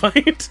won a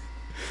fight?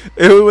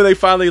 And when they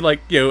finally,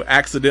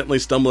 accidentally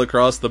stumble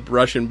across the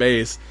Russian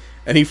base,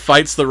 and he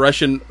fights the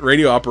Russian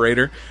radio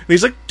operator, and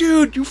he's like,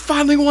 dude, you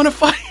finally won a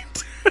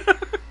fight!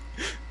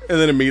 And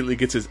then immediately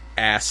gets his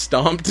ass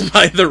stomped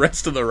by the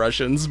rest of the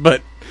Russians,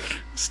 but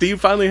Steve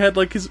finally had,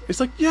 he's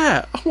like,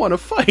 yeah, I want to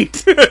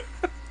fight!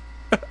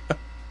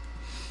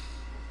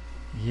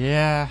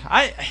 Yeah,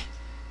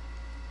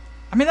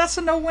 I mean, that's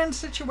a no-win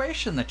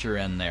situation that you're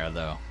in there,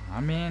 though. I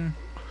mean,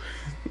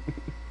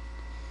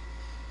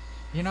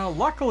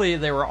 luckily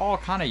they were all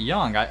kind of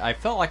young. I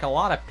felt like a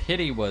lot of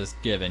pity was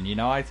given.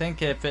 I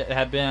think if it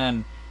had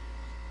been,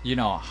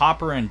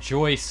 Hopper and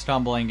Joyce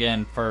stumbling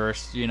in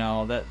first,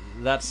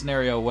 that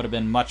scenario would have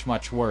been much,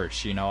 much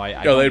worse.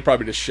 They'd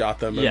probably just shot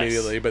them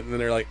immediately. But then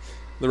they're like,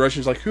 the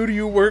Russian's like, who do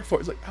you work for?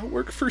 It's like, I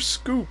work for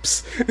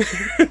Scoops.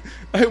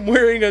 I'm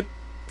wearing a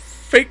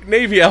fake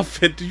Navy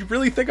outfit. Do you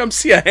really think I'm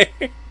CIA?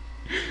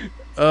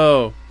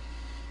 Oh.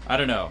 I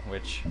don't know,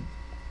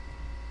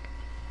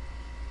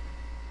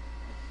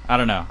 I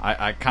don't know.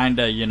 I kind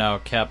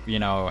of, kept,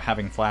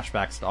 having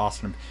flashbacks to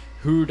Austin.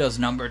 Who does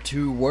number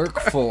 2 work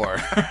for?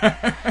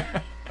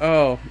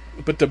 Oh,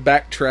 but to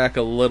backtrack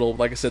a little,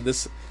 like I said,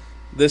 this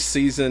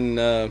season,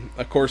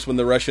 of course, when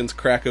the Russians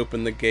crack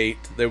open the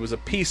gate, there was a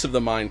piece of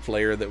the Mind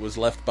Flayer that was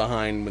left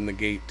behind when the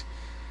gate,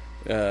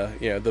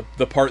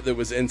 the part that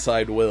was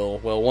inside Will.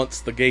 Well, once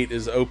the gate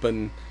is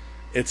open,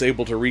 it's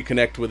able to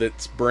reconnect with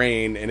its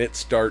brain, and it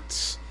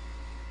starts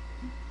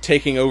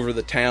taking over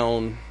the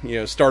town,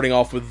 starting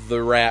off with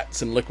the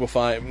rats and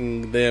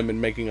liquefying them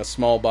and making a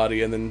small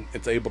body, and then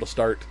it's able to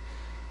start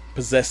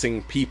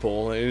possessing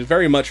people. And it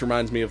very much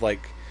reminds me of,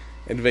 like,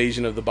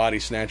 Invasion of the Body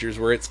Snatchers,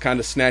 where it's kind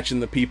of snatching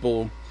the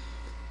people,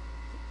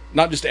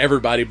 not just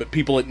everybody, but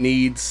people it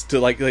needs to,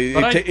 like,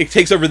 it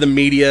takes over the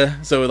media,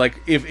 so,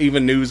 like, if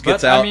even news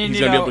gets out, he's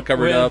going to be able to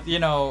cover it up.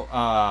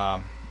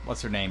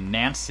 What's her name?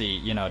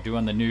 Nancy,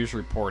 doing the news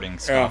reporting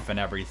stuff and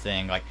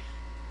everything, like,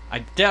 I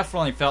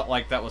definitely felt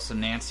like that was some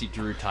Nancy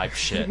Drew type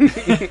shit.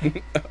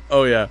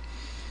 Oh, yeah.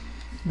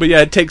 But,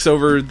 yeah, it takes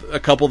over a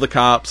couple of the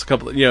cops,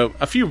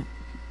 a few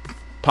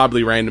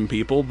probably random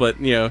people, but,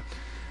 a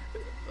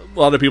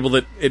lot of people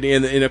that,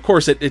 and of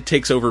course, it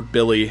takes over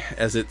Billy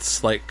as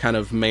its, like, kind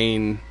of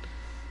main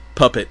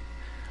puppet.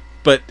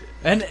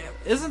 And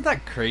isn't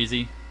that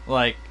crazy?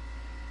 Like,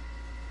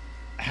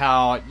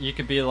 how you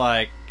could be,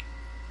 like,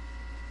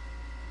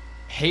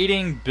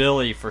 hating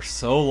Billy for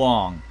so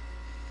long,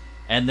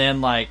 and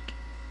then, like,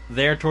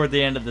 there toward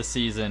the end of the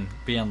season,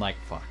 being like,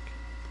 fuck.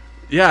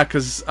 Yeah,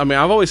 because, I mean,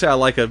 I've always said I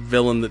like a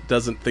villain that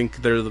doesn't think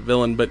they're the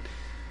villain, but,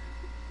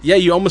 yeah,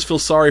 you almost feel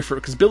sorry for,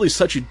 because Billy's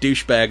such a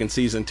douchebag in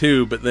Season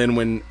 2, but then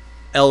when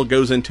Elle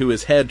goes into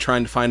his head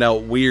trying to find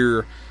out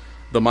where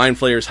the Mind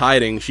Flayer's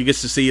hiding, she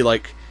gets to see,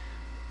 like,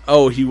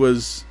 oh, he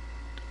was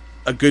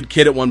a good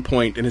kid at one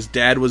point, and his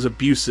dad was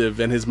abusive,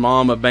 and his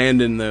mom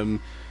abandoned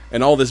them,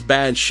 and all this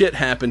bad shit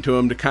happened to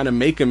him to kind of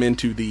make him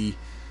into the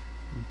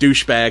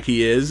douchebag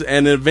he is,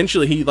 and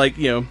eventually he, like,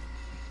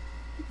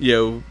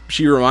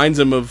 she reminds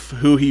him of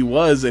who he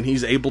was, and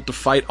he's able to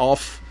fight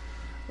off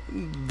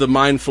the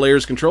Mind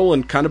Flayer's control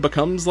and kind of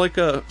becomes like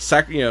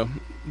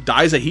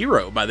dies a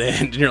hero by the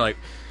end. And you're like,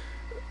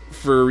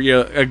 for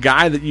a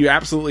guy that you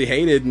absolutely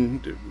hated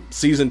in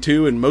Season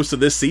 2 and most of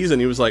this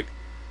season, he was like,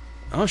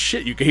 oh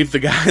shit, you gave the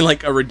guy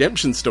like a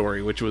redemption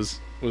story, which was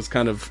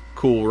kind of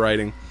cool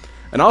writing.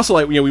 And also,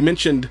 like, we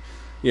mentioned,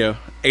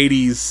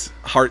 80s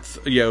hearts,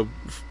 the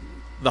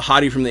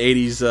hottie from the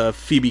 80s,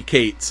 Phoebe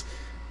Cates.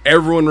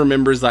 Everyone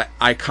remembers that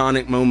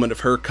iconic moment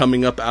of her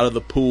coming up out of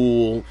the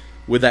pool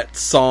with that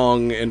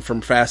song and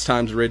from Fast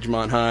Times at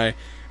Ridgemont High,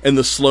 and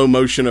the slow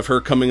motion of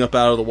her coming up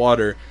out of the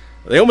water.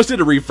 They almost did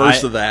a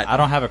reverse of that. I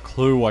don't have a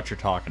clue what you're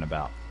talking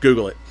about.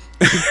 Google it.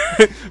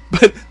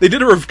 But they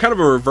did kind of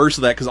a reverse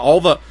of that, because all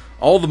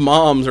the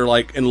moms are,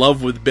 like, in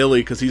love with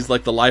Billy because he's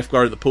like the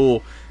lifeguard of the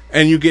pool,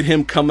 and you get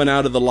him coming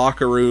out of the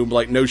locker room,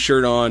 like, no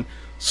shirt on,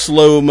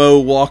 slow-mo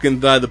walking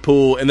by the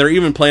pool, and they're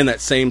even playing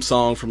that same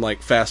song from,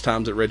 like, Fast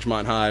Times at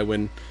Ridgemont High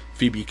when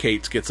Phoebe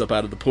Cates gets up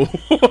out of the pool.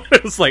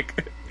 It was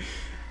like,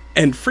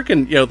 and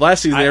freaking,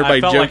 last season everybody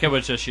I felt joked, like it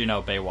was just,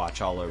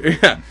 Baywatch all over.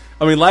 Yeah,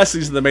 I mean, last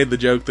season they made the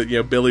joke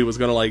that, Billy was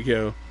gonna, like,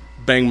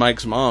 bang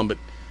Mike's mom, but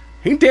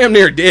he damn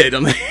near did. I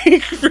mean,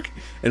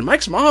 and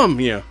Mike's mom,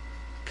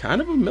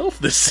 kind of a MILF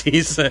this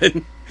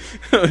season.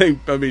 I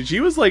mean, she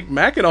was, like,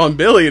 macking on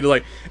Billy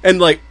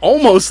and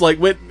almost, like,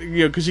 went,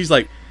 because she's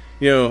like,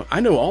 I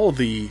know all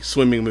the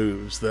swimming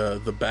moves, the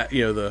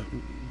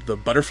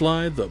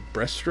butterfly, the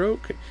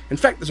breaststroke. In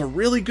fact, there's a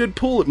really good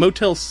pool at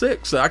Motel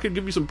 6, so I could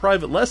give you some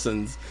private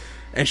lessons.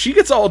 And she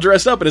gets all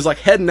dressed up and is, like,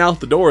 heading out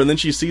the door, and then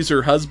she sees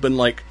her husband,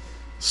 like,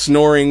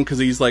 snoring because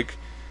he's, like,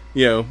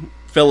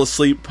 fell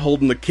asleep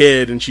holding the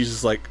kid, and she's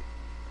just like,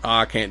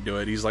 I can't do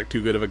it. He's, like,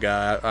 too good of a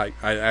guy.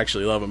 I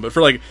actually love him. But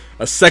for, like,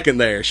 a second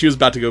there, she was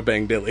about to go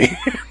bang Billy.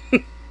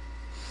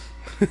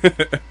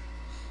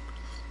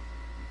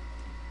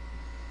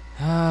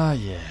 Ah,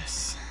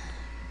 yes.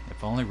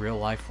 If only real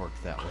life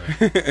worked that way.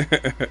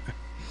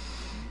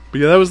 But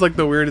yeah, that was, like,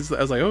 the weirdest.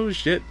 I was like, oh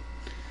shit.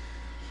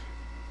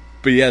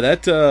 But yeah,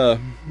 that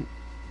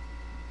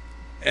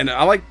and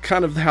I like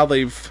kind of how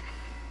the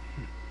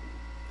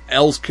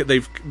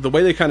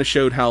way they kind of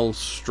showed how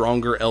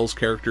stronger Elle's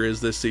character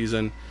is this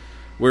season,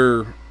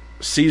 where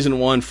Season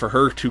 1, for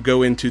her to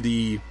go into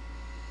the,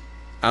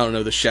 I don't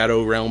know, the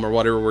shadow realm or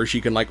whatever, where she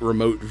can, like,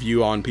 remote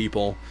view on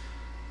people,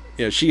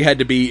 she had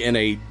to be in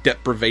a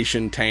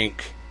deprivation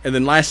tank. And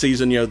then last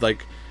season,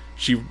 like,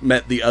 she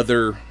met the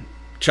other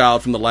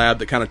child from the lab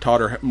that kind of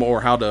taught her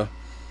more how to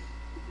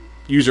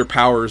use her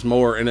powers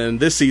more. And then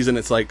this season,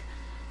 it's like,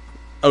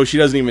 oh, she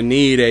doesn't even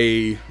need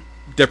a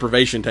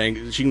deprivation tank.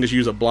 She can just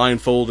use a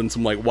blindfold and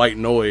some like white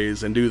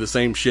noise and do the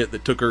same shit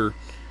that took her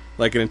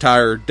like an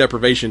entire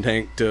deprivation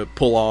tank to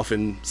pull off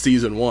in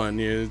season 1.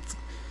 You know, it's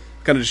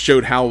kind of just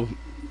showed how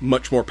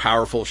much more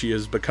powerful she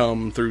has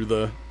become through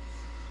the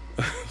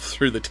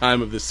through the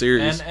time of this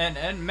series.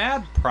 And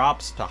mad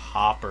props to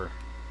Hopper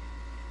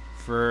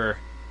for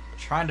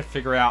trying to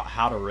figure out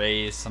how to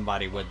raise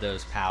somebody with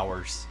those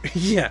powers.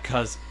 Yeah,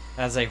 because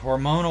as a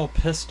hormonal,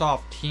 pissed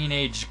off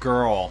teenage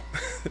girl,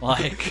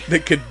 like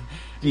that could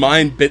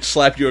mind bitch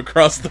slap you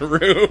across the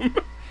room.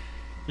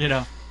 You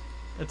know,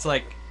 it's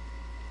like,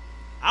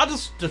 I'll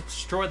just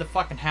destroy the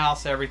fucking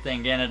house,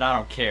 everything in it. I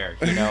don't care.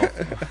 You know,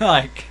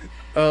 like.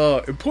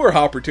 And poor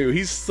Hopper too.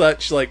 He's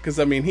such like, because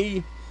I mean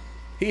he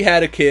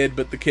had a kid,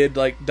 but the kid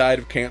like died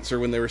of cancer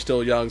when they were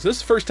still young. So this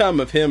is the first time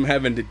of him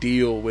having to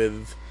deal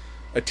with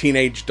a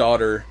teenage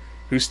daughter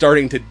who's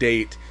starting to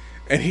date,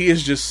 and he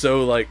is just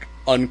so like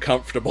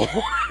uncomfortable.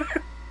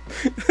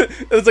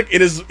 It's like in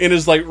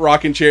his like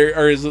rocking chair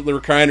or the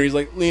recliner, he's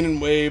like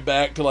leaning way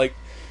back to like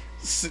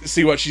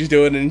see what she's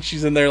doing, and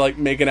she's in there like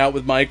making out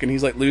with Mike, and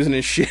he's like losing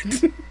his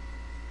shit.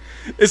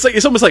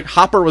 It's almost like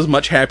Hopper was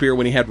much happier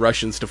when he had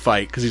Russians to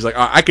fight, because he's like,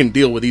 I can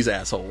deal with these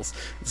assholes.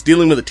 It's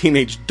dealing with a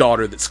teenage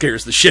daughter that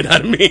scares the shit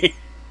out of me.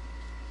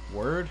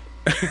 Word.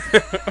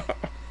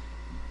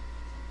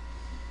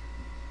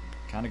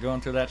 Kind of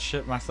going through that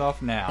shit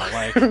myself now.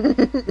 Like,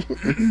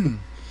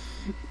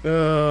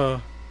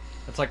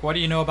 it's like, what do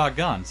you know about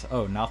guns?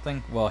 Oh,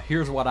 nothing? Well,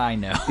 here's what I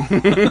know.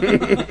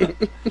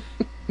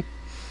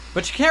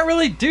 But you can't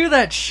really do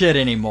that shit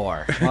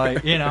anymore.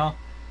 Like, you know.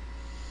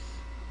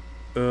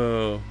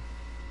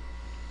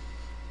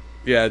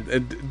 Yeah,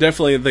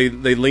 definitely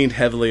they leaned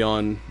heavily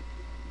on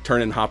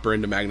turning Hopper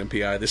into Magnum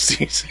P.I. this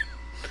season.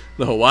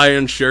 The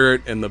Hawaiian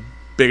shirt and the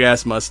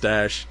big-ass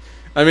mustache.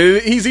 I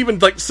mean, he's even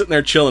like sitting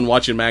there chilling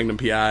watching Magnum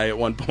P.I. at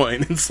one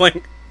point. It's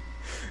like...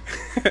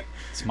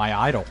 It's my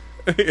idol.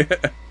 Yeah.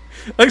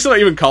 Like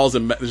somebody even calls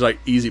him like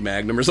Easy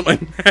Magnum or something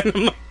like that.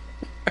 I'm like,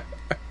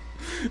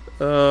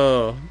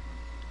 oh...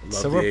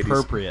 So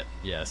appropriate,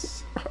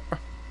 yes.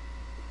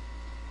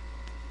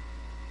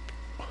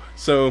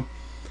 So,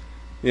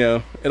 you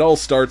know, it all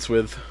starts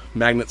with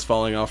magnets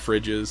falling off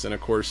fridges, and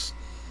of course,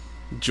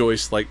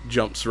 Joyce, like,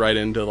 jumps right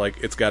into,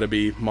 like, it's gotta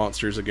be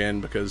monsters again,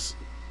 because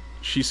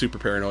she's super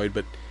paranoid,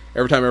 but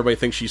every time everybody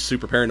thinks she's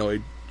super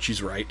paranoid,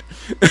 she's right.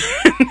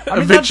 I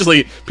mean,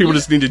 eventually, people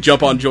just need to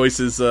jump on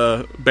Joyce's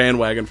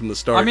bandwagon from the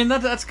start. I mean,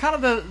 that's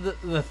kind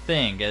of the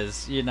thing,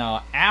 is, you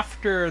know,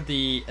 after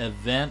the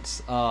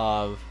events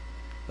of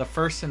the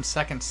first and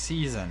second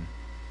season,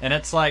 and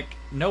it's like,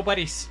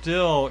 nobody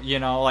still, you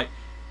know, like,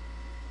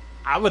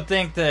 I would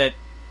think that,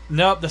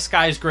 nope, the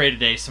sky's gray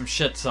today, some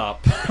shit's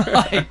up.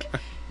 Like,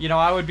 you know,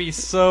 I would be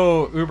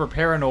so uber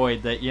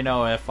paranoid that, you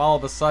know, if all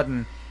of a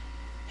sudden,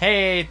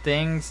 hey,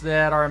 things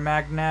that are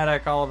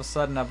magnetic all of a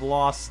sudden have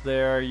lost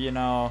their, you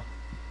know,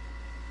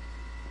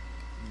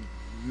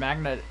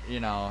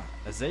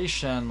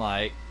 magnetization,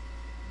 like,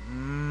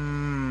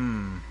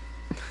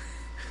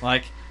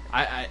 like,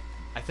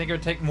 I think it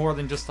would take more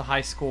than just a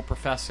high school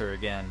professor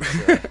again.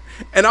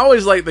 And I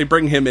always like they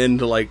bring him in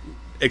to like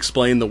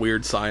explain the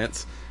weird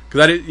science,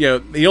 because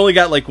he only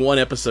got like one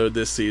episode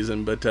this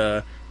season,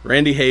 but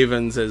Randy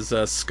Havens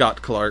as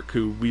Scott Clark,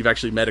 who we've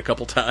actually met a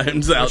couple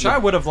times. Which I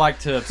would have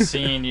liked to have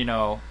seen. You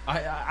know,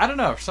 I don't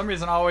know, for some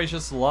reason I always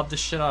just loved the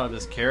shit out of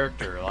this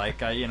character.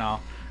 Like, you know.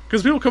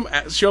 Because people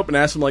show up and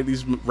ask him like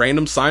these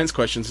random science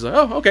questions. He's like,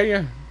 "Oh, okay,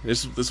 yeah,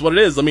 this is what it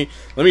is. Let me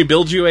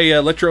build you a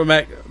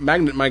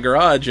electromagnet in my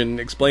garage and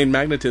explain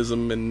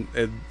magnetism and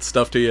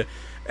stuff to you."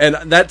 And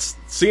that's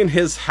seeing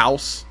his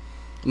house,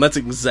 and that's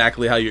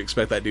exactly how you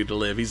expect that dude to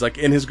live. He's like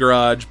in his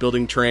garage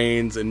building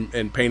trains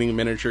and painting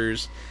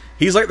miniatures.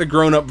 He's like the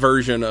grown-up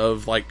version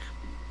of like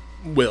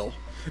Will.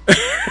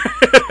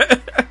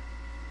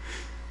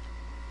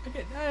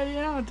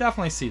 Yeah, I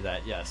definitely see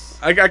that, yes.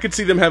 I could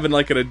see them having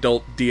like an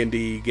adult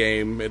D&D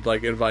game and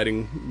like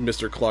inviting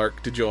Mr.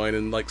 Clark to join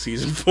in like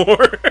season 4.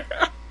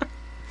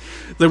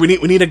 Like we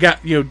need a guy,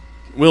 you know,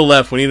 Will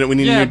left, we need a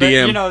new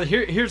DM. You know,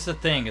 here's the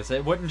thing, is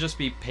it wouldn't just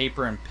be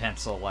paper and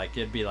pencil. Like,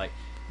 it'd be like,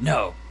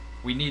 no,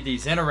 we need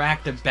these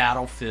interactive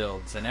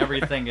battlefields and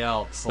everything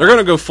else. They're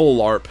gonna go full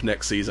LARP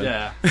next season.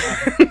 Yeah.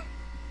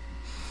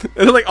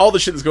 And like all the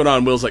shit that's going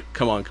on, Will's like,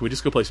 come on, can we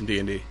just go play some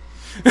D&D?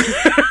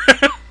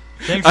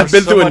 I've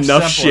been through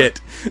enough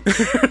shit.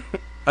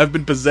 I've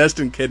been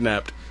possessed and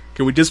kidnapped.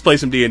 Can we just play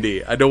some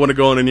D&D? I don't want to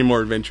go on any more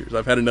adventures.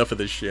 I've had enough of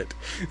this shit.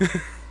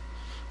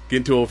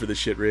 Getting too old for this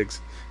shit, Riggs.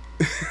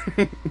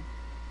 And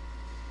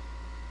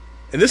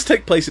this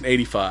takes place in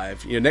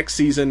 85. You know, next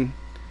season,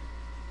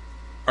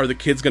 are the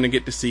kids going to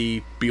get to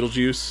see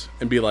Beetlejuice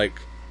and be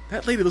like,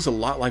 that lady looks a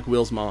lot like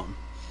Will's mom?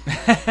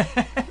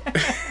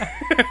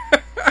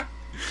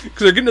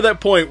 Because they're getting to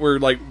that point where,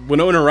 like,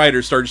 Winona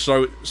Ryder started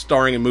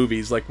starring in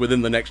movies, like,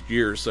 within the next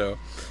year or so.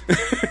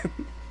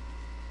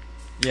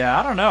 Yeah,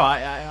 I don't know.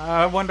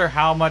 I wonder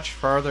how much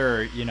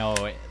further,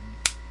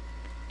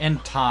 in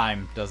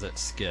time does it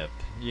skip,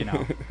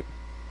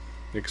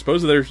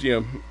 Suppose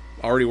they're,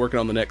 already working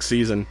on the next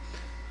season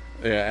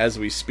as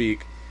we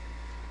speak.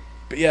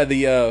 But yeah,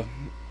 the,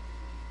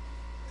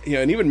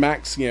 and even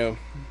Max,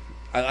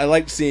 I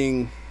liked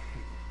seeing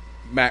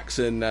Max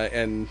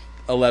and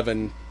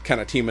 11 kind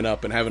of teaming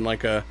up and having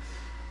like a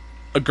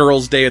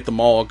girl's day at the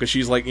mall, because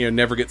she's like,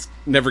 never get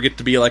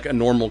to be like a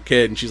normal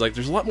kid, and she's like,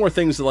 there's a lot more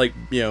things to like,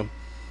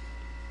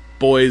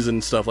 boys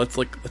and stuff. Let's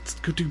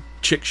go do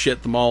chick shit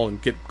at the mall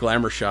and get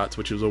glamour shots,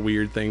 which was a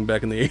weird thing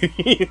back in the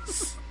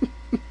 80s.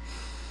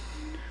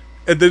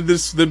 And then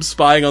them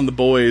spying on the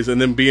boys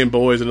and them being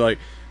boys, and like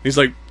he's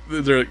like,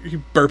 they're like,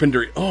 burping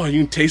Doritos. Oh,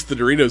 you can taste the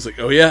Doritos. Like,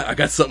 oh yeah, I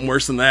got something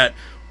worse than that.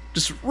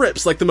 Just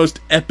rips like the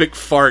most epic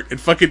fart, and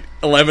fucking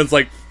 11's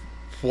like,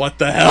 what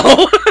the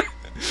hell?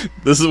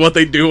 This is what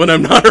they do when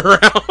I'm not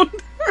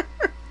around.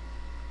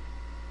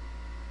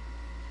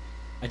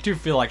 I do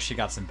feel like she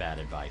got some bad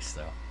advice,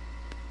 though.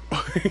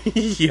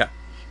 Yeah.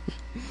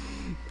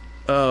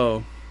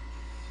 Oh.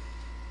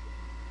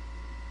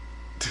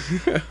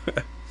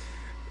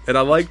 And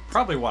I like...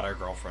 Probably what our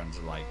girlfriends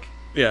are like.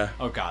 Yeah.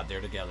 Oh god,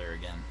 they're together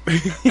again.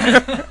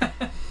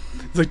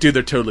 It's like, dude,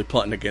 they're totally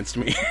plotting against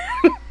me.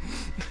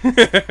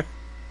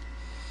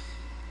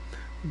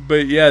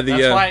 But yeah,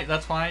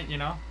 That's why,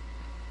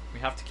 we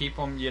have to keep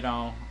them,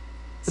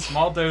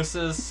 small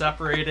doses,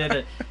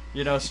 separated,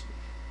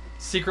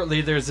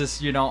 secretly there's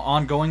this,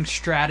 ongoing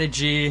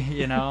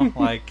strategy,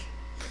 like...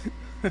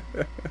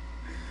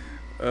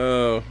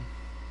 Oh.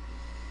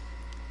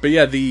 But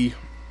yeah, the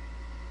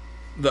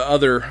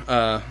other,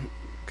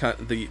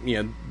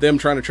 them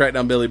trying to track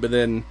down Billy, but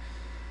then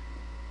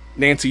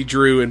Nancy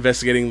Drew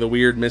investigating the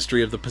weird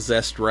mystery of the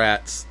possessed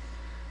rats.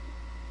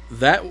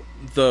 When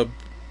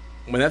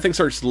that thing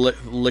starts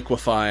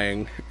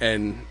liquefying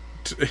and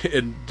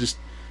just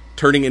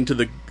turning into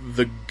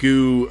the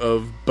goo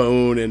of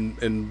bone,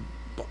 and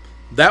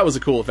that was a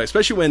cool effect,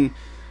 especially when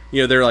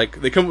they're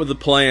like, they come up with a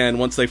plan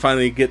once they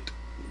finally get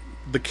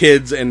the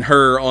kids and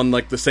her on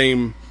like the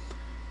same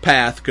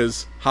path,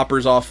 because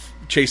Hopper's off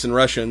chasing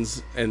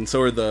Russians and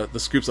so are the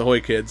Scoops Ahoy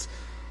kids.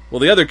 Well,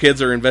 the other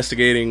kids are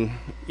investigating,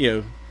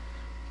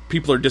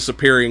 people are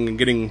disappearing and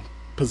getting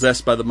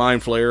possessed by the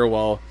mind flayer,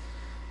 while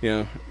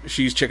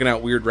she's checking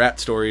out weird rat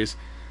stories.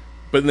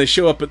 But then they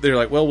show up, but they're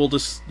like, well, we'll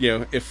just,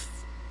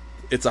 if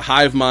it's a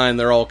hive mind,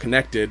 they're all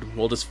connected,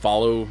 we'll just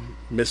follow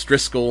Miss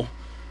Driscoll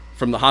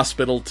from the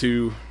hospital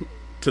to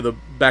the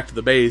back to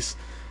the base,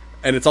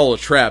 and it's all a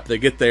trap. They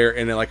get there,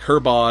 and like her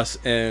boss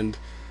and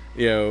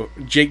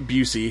Jake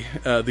Busey,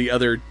 the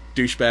other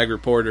douchebag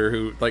reporter,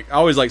 who like, I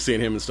always like seeing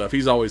him and stuff.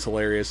 He's always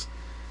hilarious.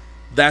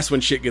 That's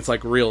when shit gets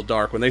like real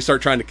dark, when they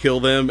start trying to kill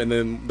them, and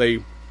then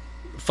they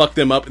fuck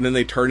them up, and then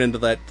they turn into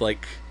that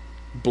like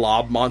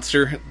blob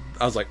monster.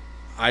 I was like,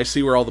 I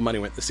see where all the money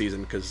went this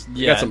season, because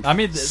got some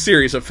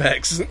serious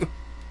effects.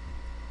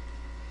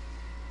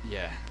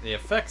 Yeah, the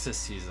effects this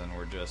season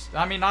were just...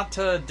 not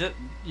to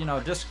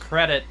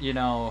discredit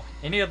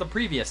any of the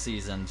previous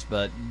seasons,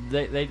 but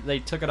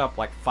they took it up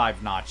like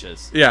 5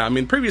 notches. Yeah,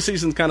 previous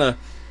seasons kind of,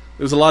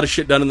 there was a lot of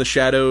shit done in the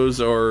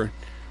shadows, or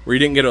where you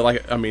didn't get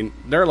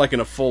they're like in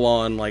a full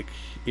on like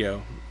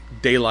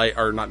daylight,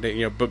 or not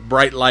day, but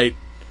bright light.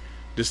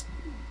 Just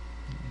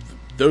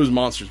those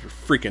monsters were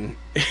freaking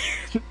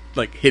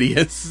like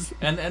hideous.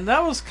 And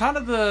that was kind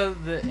of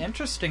the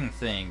interesting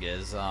thing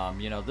is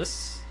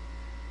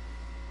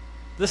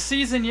this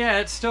season,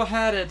 it still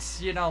had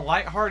its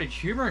lighthearted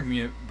humor,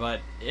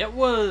 but it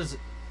was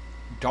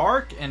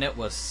dark and it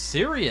was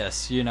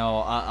serious.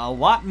 A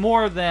lot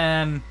more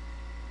than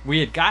we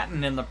had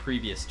gotten in the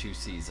previous 2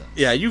 seasons.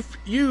 Yeah,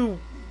 you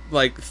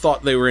like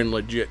thought they were in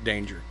legit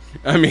danger.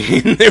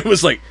 It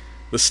was like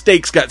the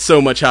stakes got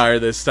so much higher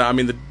this time.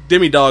 The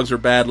demi-dogs were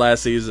bad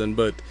last season,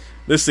 but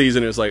this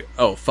season it was like,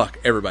 oh fuck,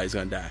 everybody's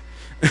gonna die.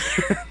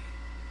 If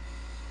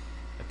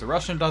the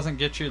Russian doesn't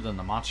get you, then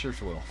the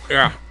monsters will.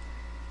 Yeah.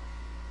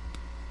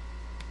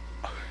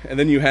 And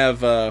then you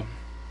have, and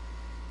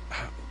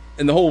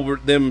the whole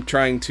them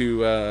trying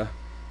to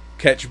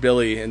catch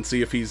Billy and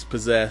see if he's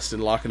possessed,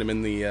 and locking him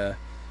in the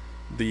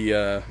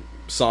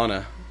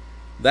sauna.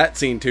 That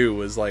scene too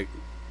was like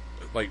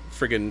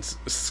friggin'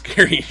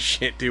 scary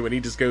shit too, when he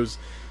just goes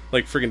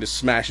like friggin' just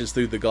smashes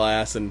through the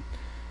glass and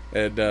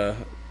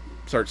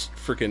starts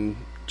friggin'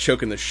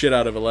 choking the shit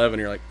out of 11.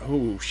 You're like,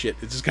 oh shit,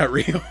 it just got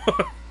real.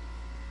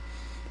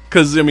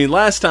 Because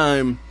last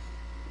time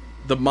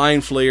the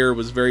mind flayer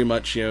was very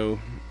much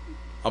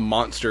a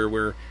monster,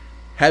 where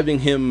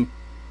having him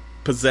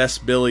possess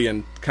Billy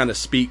and kind of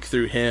speak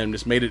through him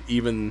just made it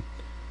even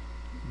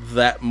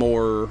that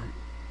much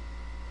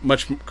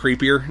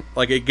creepier.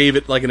 Like, it gave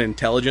it like an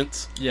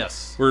intelligence.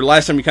 Yes. Where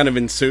last time you kind of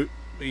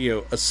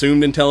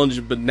assumed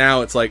intelligence, but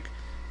now it's like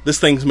this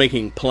thing's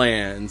making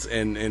plans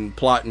and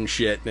plotting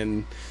shit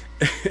and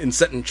and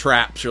setting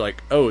traps. You're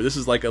like, oh, this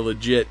is like a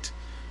legit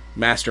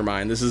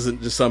mastermind. This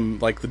isn't just some,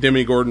 like, the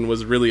Demogorgon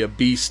was really a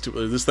beast.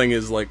 This thing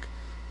is like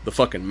the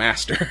fucking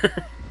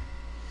master.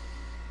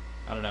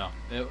 I don't know.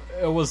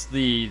 It was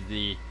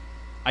the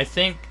I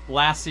think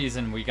last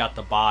season we got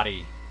the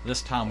body.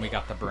 This time we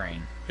got the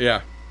brain.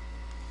 Yeah.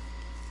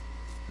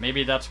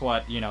 Maybe that's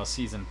what,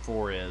 season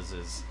 4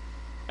 is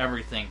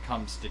everything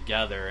comes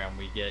together and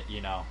we get,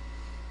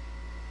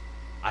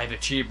 I've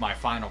achieved my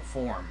final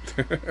form.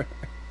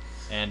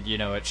 And,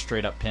 it's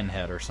straight up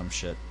Pinhead or some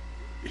shit.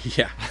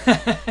 Yeah.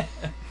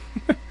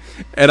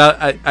 And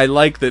I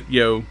like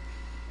that,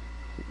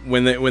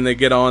 when they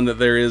get on that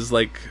there is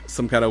like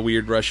some kind of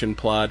weird Russian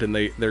plot and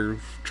they're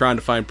trying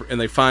to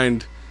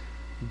find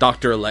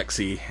Dr.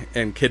 Alexei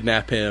and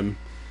kidnap him,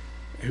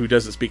 who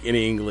doesn't speak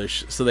any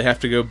English, so they have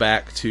to go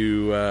back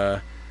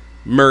to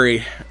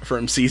Murray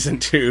from season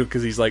 2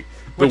 because he's like,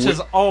 which is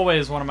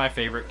always one of my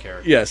favorite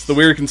characters. Yes, the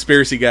weird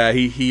conspiracy guy.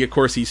 He of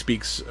course he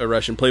speaks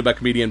Russian, played by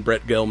comedian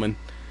Brett Gelman.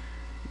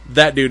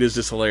 That dude is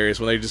just hilarious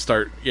when they just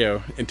start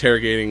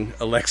interrogating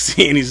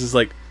Alexei, and he's just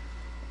like,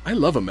 I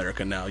love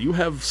America now. You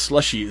have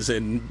slushies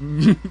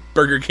and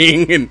Burger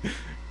King, and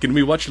can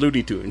we watch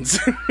Looney Tunes?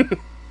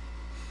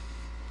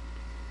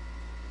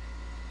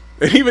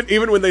 And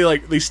even when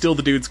they steal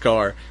the dude's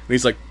car, and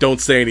he's like, don't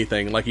say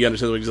anything, like he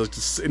understands what he's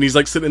like, and he's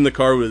like sitting in the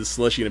car with his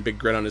slushie and a big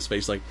grin on his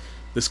face, like,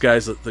 this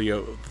guy's like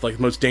the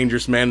most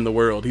dangerous man in the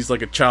world. He's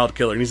like a child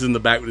killer, and he's in the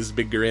back with his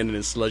big grin and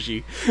his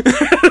slushie.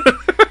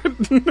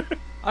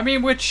 I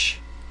mean, which,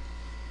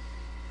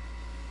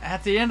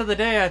 at the end of the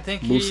day, I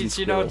think he's,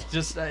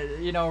 just,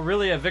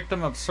 really a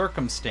victim of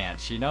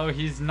circumstance.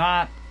 He's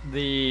not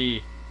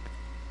the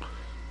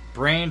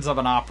brains of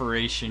an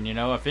operation,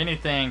 If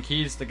anything,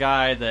 he's the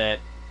guy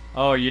that,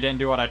 oh, you didn't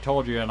do what I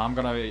told you, and I'm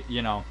gonna,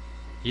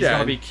 he's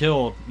gonna be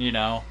killed, Like,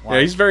 yeah,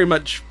 he's very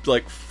much,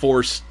 like,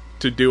 forced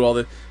to do all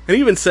this. And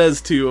he even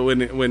says, too,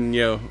 when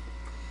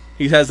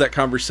he has that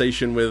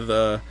conversation with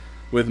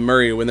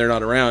Murray when they're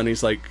not around,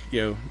 he's like,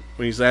 when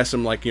he's asked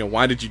him, like,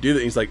 why did you do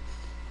that? He's like,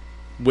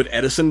 would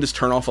Edison just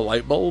turn off a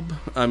light bulb?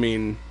 I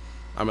mean,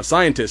 I'm a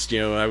scientist,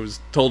 I was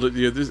told it,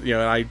 it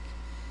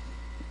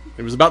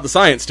was about the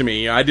science to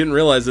me. I didn't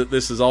realize that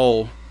this is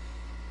all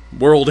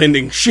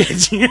world-ending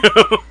shit,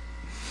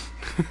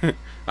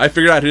 I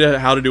figured out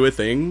how to do a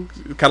thing,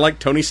 kind of like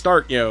Tony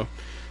Stark,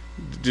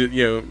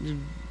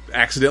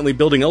 accidentally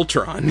building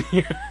Ultron.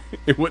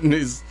 It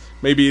wasn't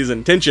maybe his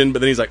intention, but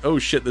then he's like, oh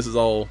shit, this is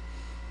all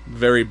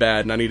very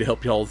bad, and I need to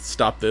help y'all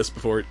stop this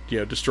before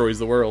it, destroys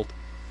the world.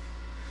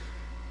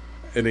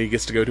 And then he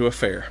gets to go to a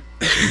fair.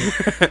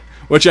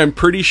 Which I'm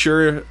pretty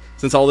sure,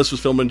 since all this was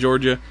filmed in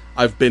Georgia,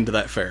 I've been to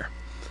that fair.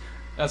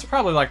 That's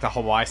probably like the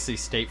Hawaii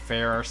State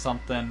Fair or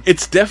something.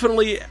 It's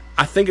definitely,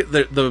 I think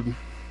the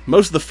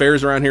most of the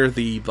fairs around here,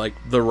 the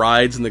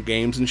rides and the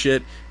games and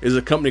shit, is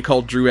a company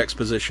called Drew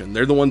Exposition.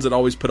 They're the ones that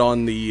always put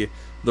on the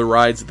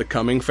rides at the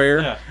Cumming Fair.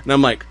 Yeah. And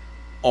I'm like,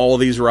 all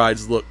these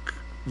rides look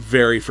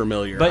very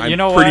familiar. But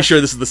I'm pretty sure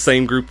this is the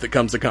same group that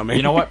comes to Cumming.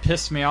 You know what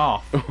pissed me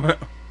off?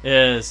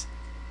 Is,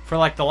 for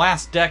like the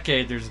last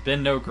decade, there's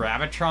been no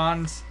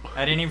Gravitrons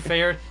at any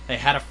fair. They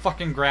had a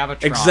fucking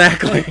Gravitron.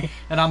 Exactly.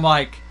 And I'm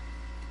like,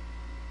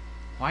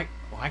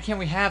 why can't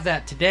we have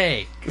that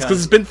today? It's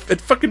because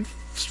it's fucking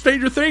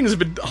Stranger Things has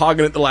been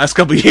hogging it the last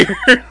couple of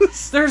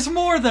years. There's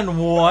more than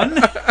one.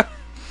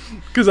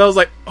 Because I was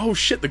like, oh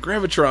shit, the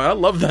Gravitron. I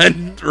love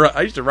that.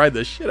 I used to ride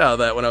the shit out of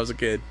that when I was a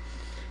kid.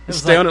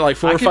 Stay on it like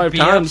 4 or 5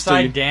 times.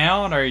 Upside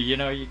down, or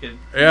you could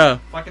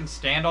fucking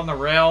stand on the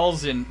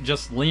rails and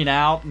just lean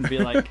out and be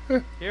like,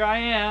 here I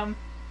am.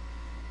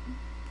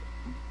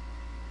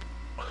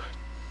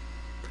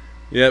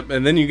 Yep,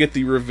 and then you get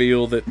the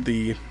reveal that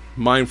the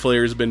Mind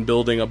Flayer has been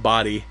building a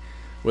body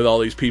with all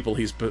these people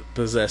he's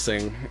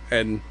possessing,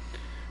 and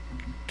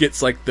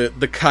gets like the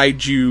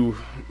kaiju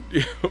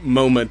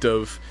moment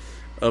of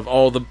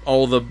all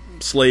the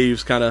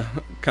slaves kind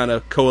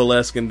of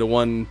coalesce into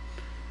one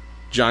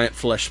giant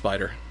flesh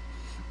spider.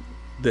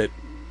 That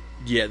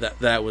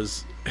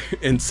was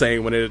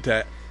insane when it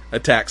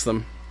attacks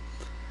them.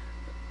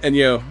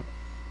 And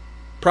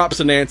props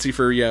to Nancy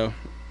for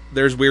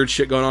there's weird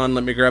shit going on,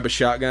 let me grab a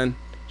shotgun.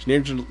 She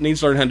needs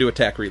to learn how to do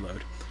attack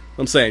reload.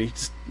 I'm saying,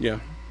 just,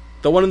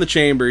 the one in the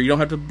chamber, you don't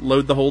have to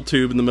load the whole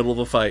tube in the middle of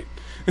the fight.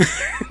 You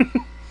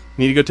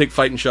need to go take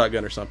fighting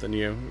shotgun or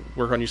something,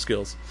 work on your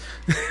skills.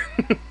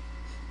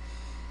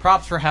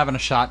 Props for having a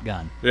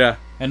shotgun. Yeah.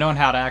 And knowing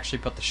how to actually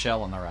put the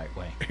shell in the right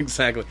way.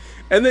 Exactly.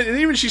 And then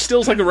even she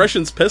steals like a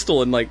Russian's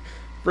pistol and like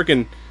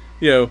freaking,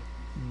 the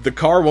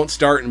car won't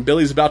start and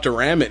Billy's about to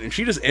ram it and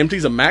she just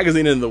empties a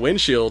magazine into the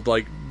windshield,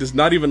 like does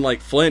not even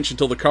like flinch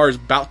until the car is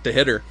about to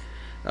hit her.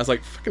 I was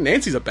like, fucking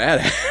Nancy's a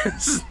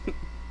badass.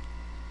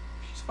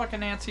 She's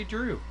fucking Nancy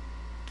Drew.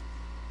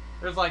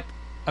 There's like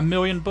 1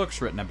 million books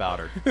written about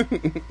her.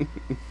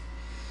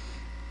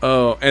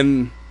 Oh,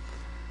 and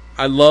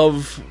I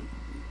love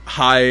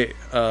Hi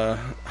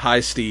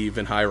Steve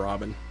and Hi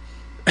Robin.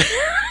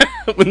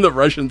 When the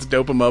Russians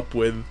dope him up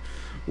with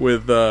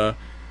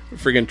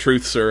friggin'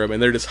 truth serum,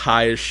 and they're just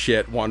high as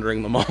shit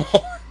wandering the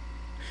mall.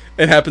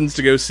 It happens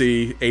to go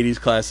see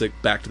 80s classic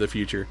Back to the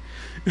Future.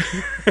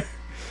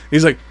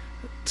 He's like,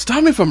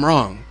 stop me if I'm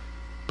wrong,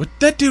 but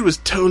that dude was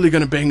totally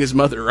gonna bang his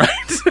mother,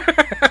 right?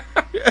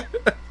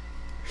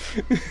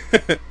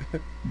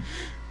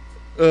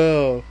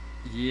 Oh.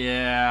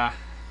 Yeah.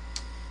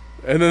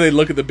 And then they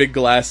look at the big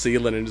glass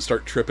ceiling and just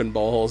start tripping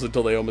ball holes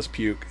until they almost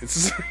puke.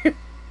 It's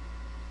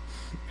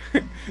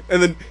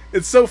and then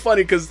it's so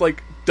funny because,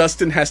 like,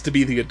 Dustin has to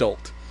be the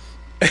adult.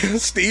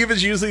 Steve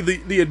is usually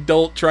the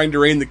adult trying to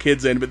rein the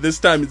kids in, but this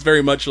time it's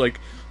very much like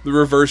the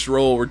reverse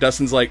role where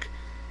Dustin's like,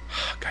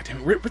 oh, God damn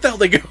it, where the hell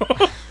they go?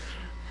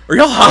 Are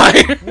y'all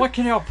high? What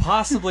can y'all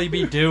possibly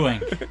be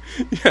doing?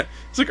 Yeah.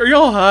 It's like, are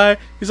y'all high?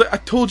 He's like, I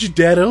told you,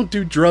 Dad, I don't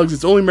do drugs.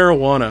 It's only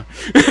marijuana.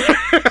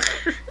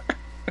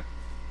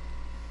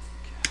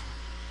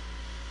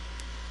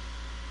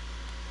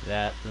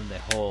 That and the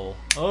whole,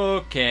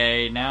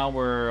 okay, now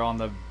we're on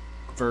the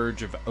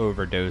verge of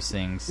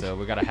overdosing, so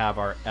we gotta have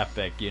our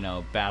epic,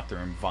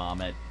 bathroom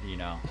vomit,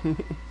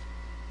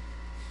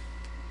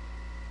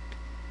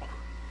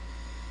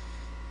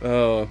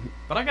 Oh.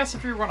 But I guess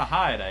if you're gonna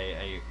hide,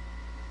 a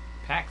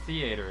packed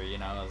theater, is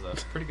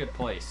a pretty good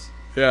place.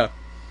 Yeah.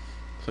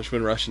 Especially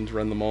when Russians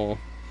run the mall.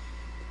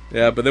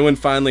 Yeah, but then when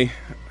finally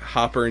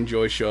Hopper and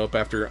Joyce show up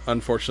after,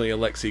 unfortunately,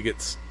 Alexei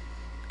gets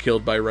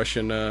killed by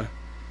Russian Arnold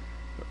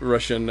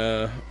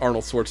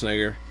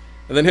Schwarzenegger,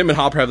 and then him and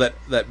Hopper have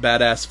that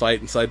badass fight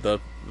inside the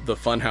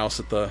fun house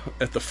at the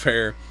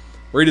fair,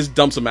 where he just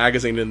dumps a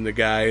magazine in the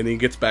guy and he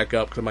gets back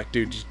up because I'm like,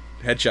 dude, just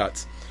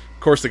headshots. Of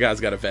course the guy's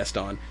got a vest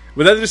on,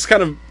 but that just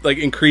kind of like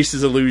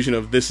increases illusion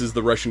of this is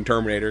the Russian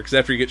Terminator, because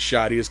after he gets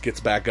shot he just gets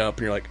back up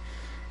and you're like,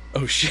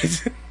 oh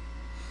shit.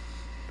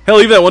 Hell,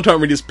 even that one time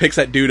where he just picks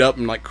that dude up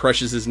and like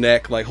crushes his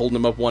neck, like holding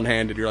him up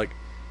one-handed, you're like,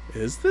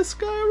 is this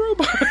guy a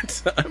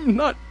robot? I'm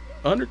not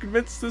 100%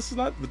 convinced this is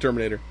not the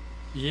Terminator.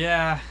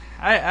 Yeah,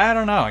 I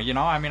don't know.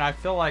 I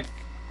feel like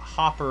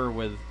Hopper,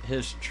 with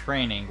his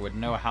training, would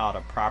know how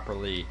to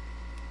properly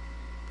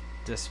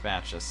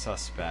dispatch a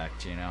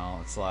suspect.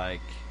 It's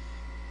like,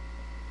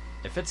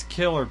 if it's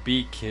kill or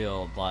be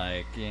killed,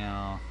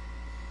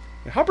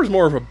 Hopper's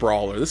more of a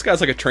brawler. This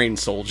guy's like a trained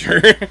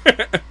soldier.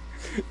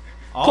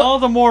 All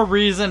the more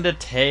reason to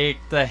take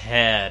the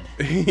head.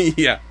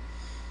 Yeah.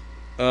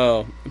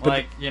 Oh,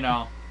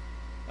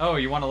 oh,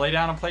 you want to lay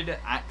down and play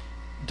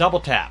double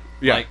tap.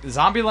 Yeah. Like,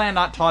 Zombieland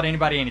not taught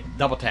anybody any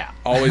double tap.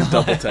 Always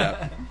double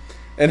tap.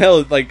 And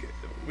hell, like,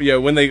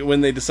 when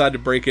they decide to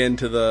break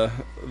into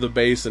the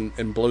base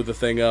and blow the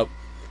thing up,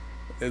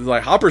 it's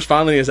like Hopper's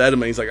finally his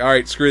enemy. He's like, all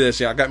right, screw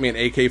this. I got me an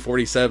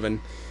AK-47.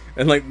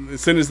 And like,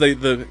 as soon as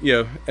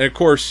and of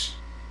course,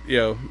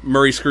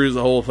 Murray screws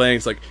the whole thing.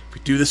 It's like, if we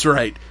do this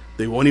right,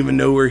 they won't even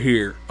know we're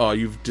here. Oh,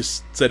 you've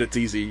just said it's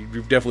easy.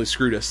 You've definitely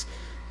screwed us.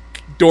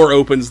 Door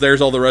opens.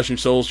 There's all the Russian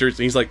soldiers.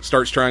 And he's like,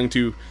 starts trying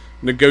to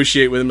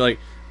negotiate with him. Like,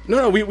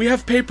 no, we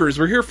have papers.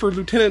 We're here for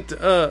Lieutenant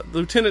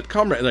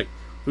Comrade. Like,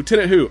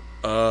 Lieutenant who?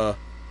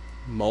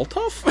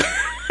 Molotov?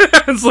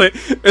 It's like,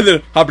 and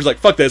then Hopper's like,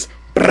 fuck this.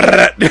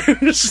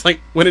 Just like,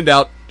 when in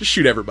doubt, just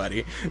shoot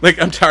everybody.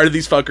 Like, I'm tired of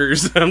these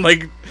fuckers. I'm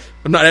like,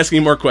 I'm not asking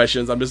any more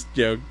questions. I'm just,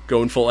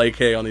 going full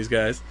AK on these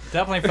guys.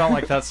 Definitely felt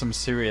like that's some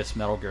serious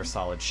Metal Gear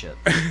Solid shit.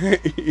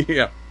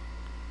 Yeah.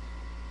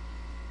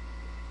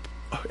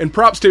 And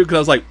props too, because I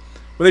was like,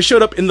 when they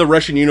showed up in the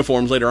Russian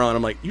uniforms later on,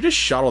 I'm like, you just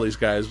shot all these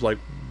guys. Like,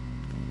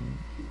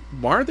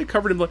 why aren't they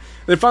covered in blood?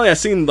 And then finally I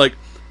seen, like,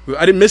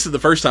 I didn't miss it the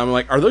first time. I'm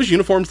like, are those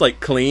uniforms, like,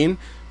 clean?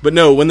 But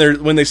no, when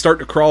they start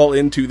to crawl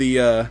into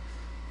the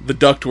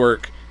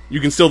ductwork,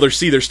 you can still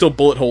see there's still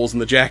bullet holes in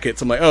the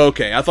jackets. I'm like, oh,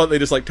 okay. I thought they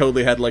just like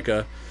totally had like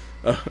a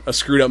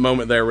screwed up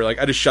moment there where like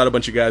I just shot a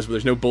bunch of guys but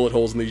there's no bullet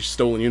holes in these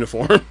stolen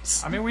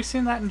uniforms. I mean, we've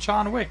seen that in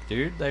John Wick,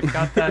 dude. They've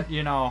got that,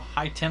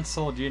 high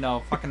tensile,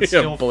 fucking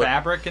steel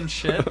fabric and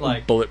shit,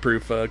 like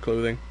bulletproof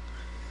clothing.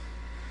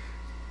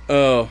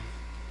 Oh,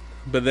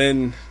 but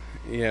then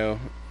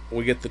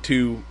we get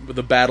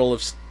the Battle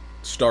of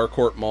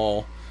Starcourt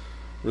Mall,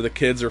 where the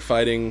kids are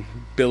fighting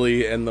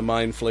Billy and the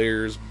Mind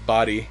Flayer's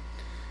body,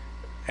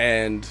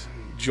 and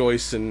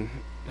Joyce and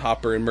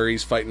Hopper and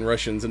Murray's fighting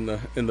Russians in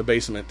the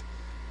basement,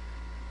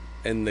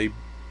 and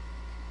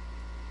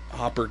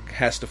Hopper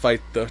has to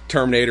fight the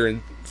Terminator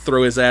and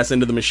throw his ass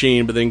into the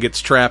machine, but then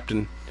gets trapped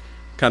and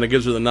kind of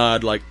gives her the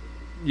nod, like,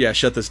 yeah,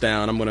 shut this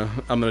down. I'm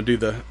gonna do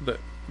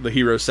the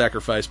hero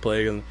sacrifice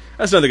play, and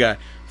that's another guy,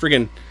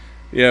 friggin',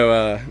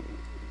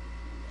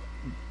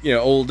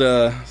 old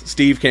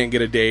Steve can't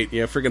get a date.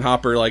 Friggin'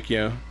 Hopper, like,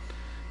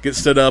 gets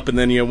stood up, and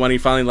then, when he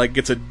finally, like,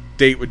 gets a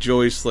date with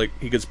Joyce, like,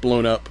 he gets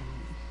blown up.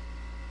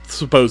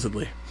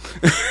 Supposedly.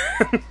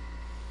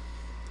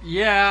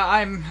 Yeah,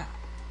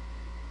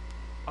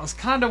 I was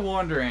kind of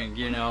wondering,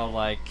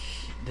 like,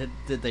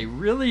 did they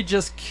really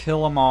just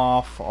kill him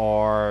off,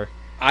 or...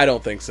 I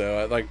don't think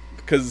so. Like,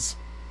 because,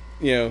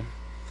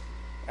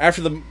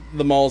 after the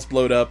mall's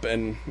blowed up,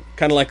 and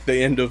kind of like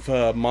the end of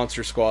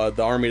Monster Squad,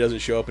 the army doesn't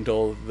show up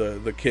until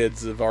the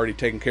kids have already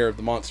taken care of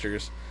the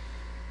monsters.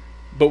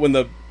 But when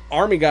the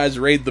army guys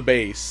raid the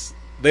base,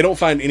 they don't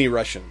find any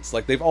Russians.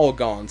 Like, they've all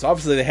gone. So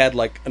obviously they had,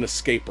 like, an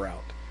escape route.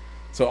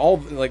 So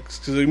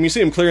cause when you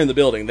see them clearing the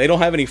building, they don't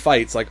have any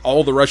fights. Like,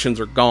 all the Russians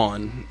are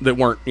gone that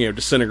weren't,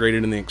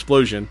 disintegrated in the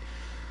explosion.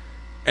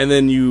 And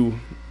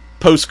then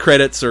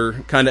post-credits,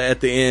 or kind of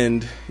at the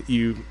end,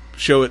 you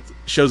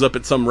shows up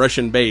at some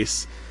Russian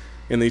base,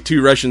 and the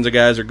two Russians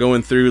guys are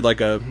going through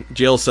like a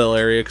jail cell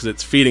area because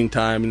it's feeding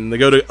time, and they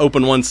go to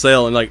open one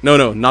cell and like,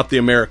 no, not the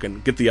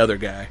American, get the other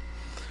guy.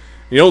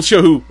 You don't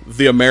show who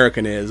the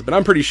American is, but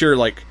I'm pretty sure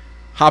like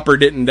Hopper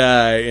didn't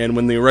die, and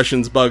when the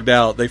Russians bugged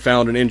out, they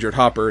found an injured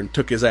Hopper and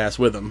took his ass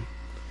with them.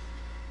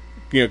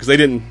 Because they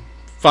didn't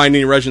find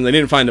any Russians, they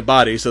didn't find a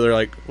body, so they're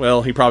like,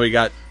 well, he probably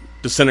got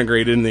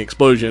disintegrated in the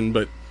explosion,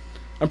 but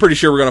I'm pretty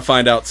sure we're going to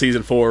find out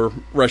season 4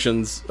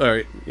 Russians,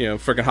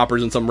 frickin'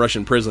 Hopper's in some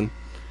Russian prison.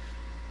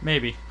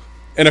 Maybe.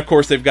 And of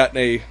course they've got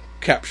a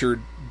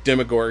captured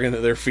Demogorgon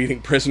that they're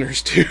feeding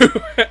prisoners to.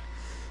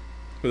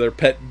 With their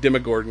pet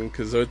Demogorgon,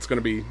 because there's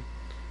going to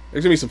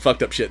be some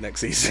fucked up shit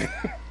next season.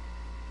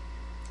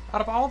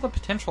 Out of all the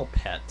potential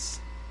pets,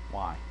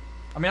 why?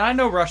 I mean, I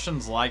know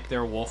Russians like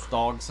their wolf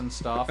dogs and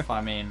stuff. I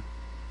mean,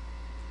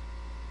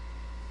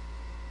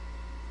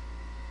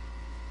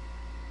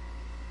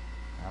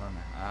 I don't know.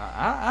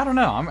 I don't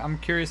know. I'm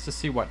curious to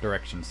see what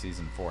direction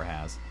season 4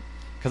 has.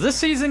 Because this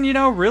season,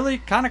 really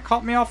kind of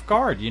caught me off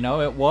guard.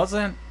 It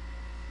wasn't,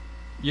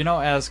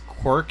 as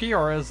quirky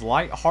or as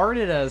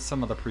lighthearted as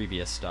some of the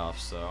previous stuff,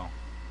 so.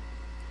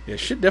 Yeah,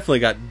 shit definitely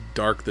got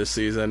dark this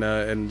season,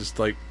 and just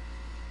like,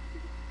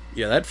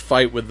 yeah, that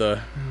fight with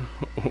that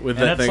thing.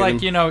 And it's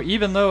like,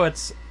 even though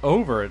it's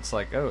over, it's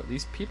like, oh,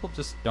 these people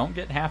just don't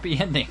get happy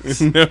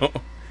endings. No.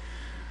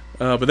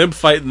 But them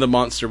fighting the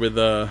monster with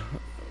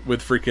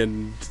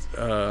freaking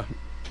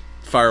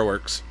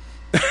fireworks.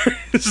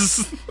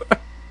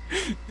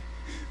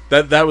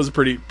 That was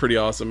pretty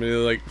awesome.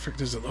 And like,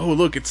 oh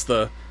look, it's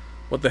the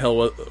what the hell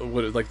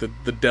what like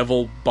the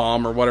devil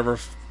bomb or whatever.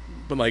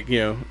 But like,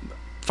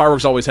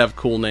 fireworks always have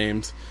cool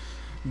names.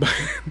 But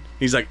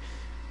he's like,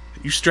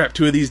 you strap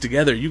 2 of these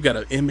together, you got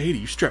an M80.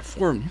 You strap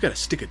 4 of them, you got a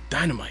stick of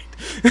dynamite.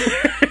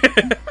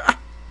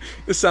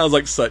 This sounds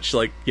like such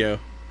like kid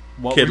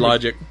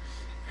logic.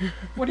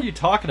 What are you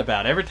talking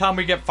about? Every time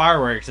we get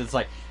fireworks, it's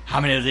like, how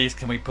many of these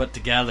can we put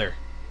together?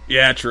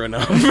 Yeah, true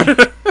enough.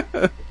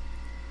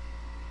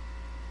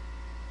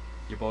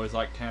 You boys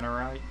like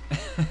Tannerite?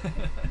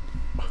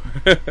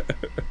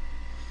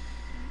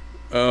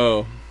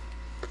 Oh.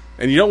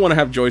 And you don't want to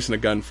have Joyce in a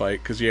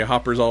gunfight, because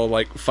Hopper's all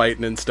like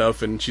fighting and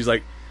stuff, and she's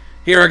like,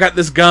 here, I got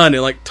this gun,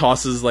 and like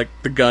tosses like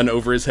the gun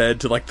over his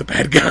head to like the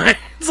bad guy.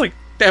 It's like,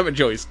 damn it,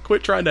 Joyce,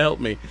 quit trying to help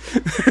me.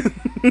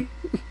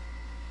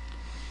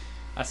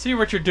 I see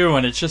what you're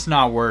doing, it's just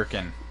not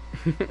working.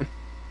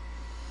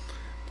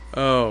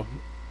 Oh.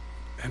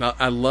 And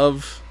I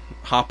love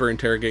Hopper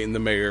interrogating the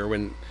mayor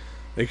when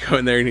they go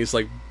in there and he's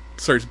like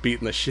starts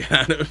beating the shit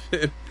out of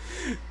it.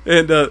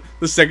 And the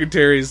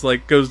secretary's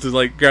like goes to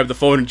like grab the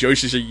phone, and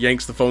Joyce just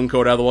yanks the phone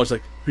cord out of the wall. She's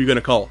like, who are you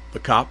gonna call? The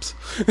cops?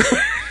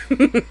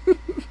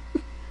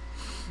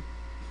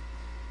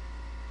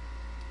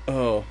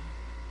 Oh.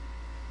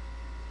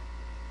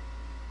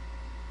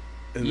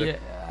 And yeah,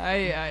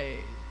 I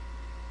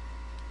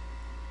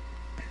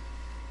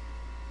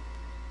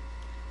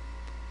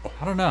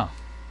don't know.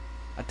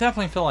 I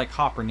definitely feel like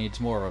Hopper needs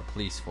more of a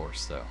police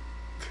force, though.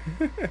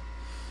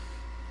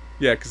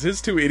 Yeah, because his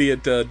 2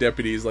 idiot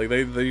deputies, like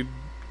they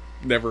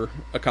never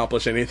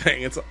accomplish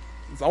anything. It's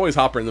always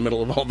Hopper in the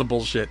middle of all the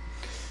bullshit.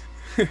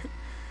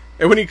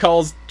 And when he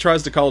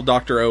tries to call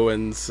Dr.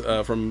 Owens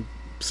from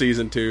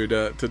season 2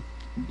 to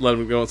let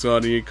him go what's going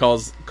on, and he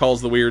calls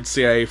the weird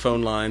CIA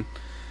phone line,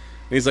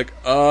 and he's like,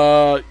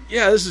 yeah,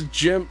 this is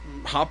Jim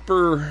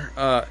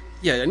Hopper.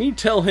 Yeah, I need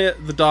to tell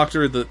the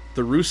doctor that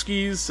the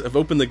Ruskies have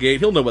opened the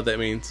gate. He'll know what that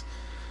means.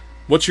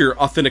 What's your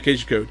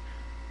authentication code?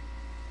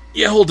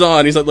 Yeah, hold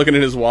on. He's like looking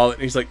in his wallet,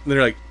 and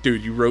they're like,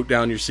 dude, you wrote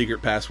down your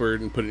secret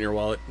password and put it in your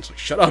wallet. And it's like,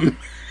 shut up.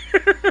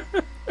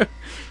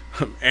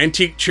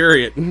 Antique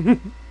chariot.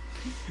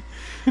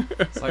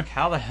 It's like,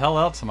 how the hell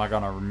else am I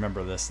gonna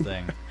remember this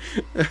thing?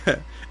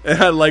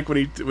 And I like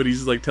when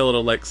he's like telling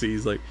Alexi,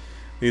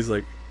 he's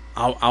like,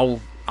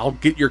 I'll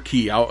get your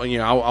key.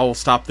 I'll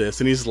stop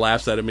this. And he just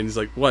laughs at him, and he's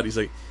like, what? He's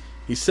like,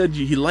 he said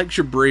he likes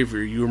your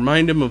bravery. You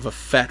remind him of a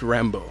fat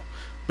Rambo,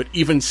 but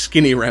even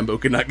skinny Rambo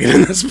could not get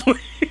in this place.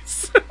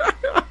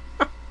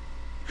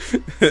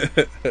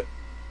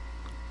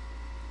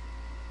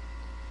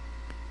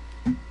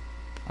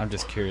 I'm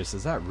just curious,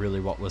 is that really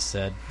what was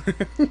said?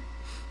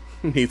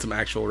 Need some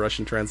actual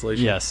Russian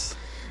translation. Yes.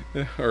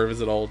 Or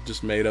is it all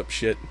just made up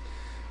shit?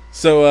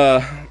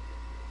 So,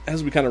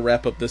 as we kind of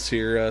wrap up this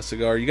here,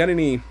 Cigar, you got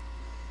any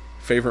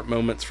favorite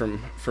moments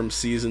from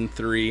season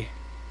 3?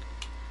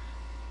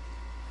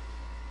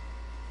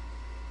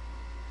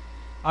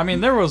 I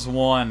mean, there was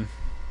one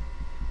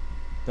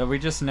that we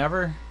just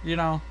never, we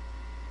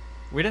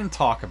didn't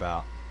talk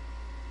about,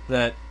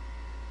 that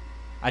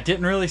I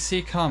didn't really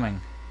see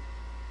coming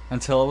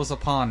until it was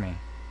upon me.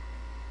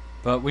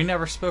 But we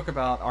never spoke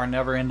about our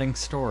never-ending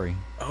story.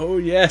 Oh,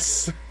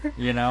 yes.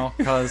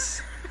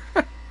 Because,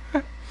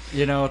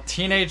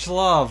 teenage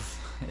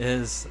love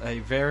is a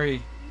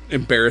very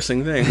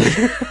embarrassing thing.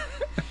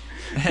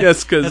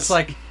 Yes, because it's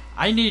like,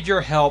 I need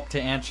your help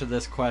to answer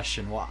this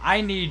question. Well,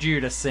 I need you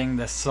to sing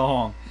this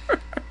song.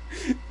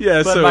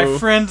 Yeah, but my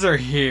friends are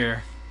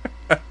here.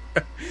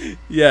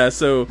 Yeah,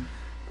 so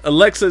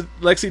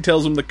Lexi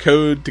tells him the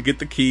code to get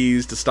the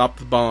keys to stop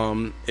the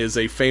bomb is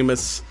a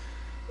famous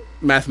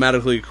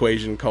mathematical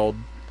equation called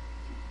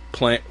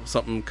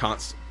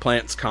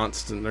Planck's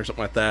constant or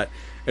something like that.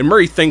 And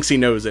Murray thinks he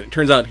knows it. It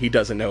turns out he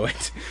doesn't know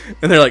it.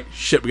 And they're like,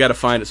 shit, we gotta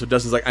find it. So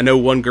Dustin's like, I know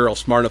one girl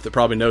smart enough that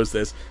probably knows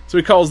this. So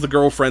he calls the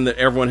girlfriend that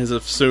everyone has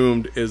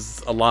assumed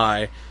is a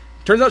lie.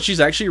 Turns out she's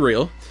actually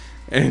real.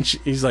 And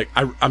he's like,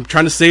 I'm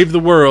trying to save the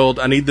world.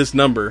 I need this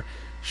number.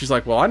 She's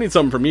like, well, I need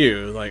something from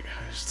you. Like,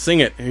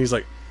 sing it. And he's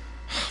like,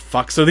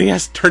 fuck. So then he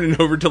has to turn it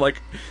over to,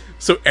 like,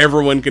 so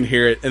everyone can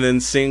hear it, and then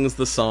sings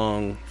the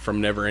song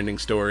from Neverending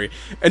Story.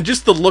 And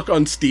just the look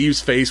on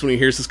Steve's face when he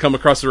hears this come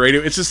across the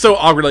radio, it's just so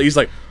awkward. Like, he's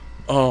like,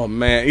 oh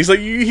man. He's like,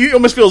 he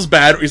almost feels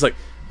bad. He's like,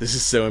 this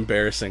is so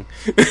embarrassing.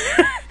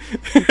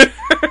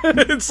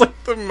 It's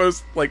like the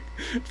most, like,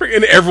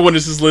 and everyone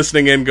is just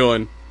listening in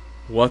going,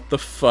 what the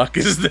fuck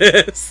is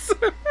this?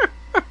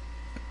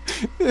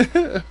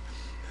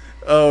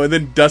 Oh, and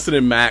then Dustin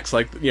and Max,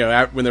 like, you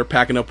know, when they're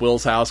packing up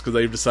Will's house because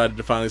they've decided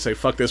to finally say,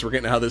 fuck this, we're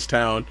getting out of this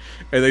town,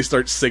 and they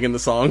start singing the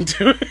song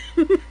to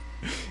him.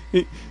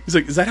 He's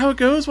like, is that how it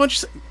goes? Why don't you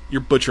sing?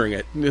 You're butchering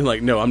it. And he's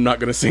like, no, I'm not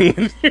going to sing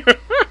with you.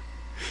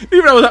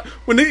 Even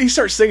when he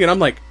starts singing, I'm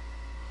like,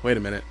 wait a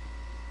minute.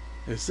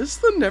 Is this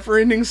the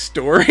Neverending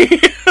Story?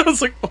 I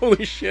was like,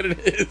 holy shit, it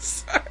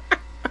is.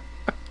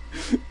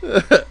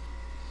 The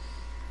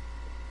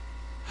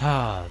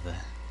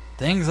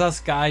things us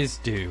guys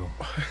do.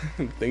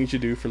 Things you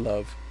do for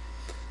love.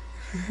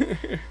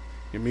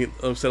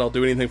 Meatloaf said, I'll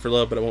do anything for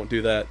love, but I won't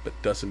do that. But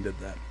Dustin did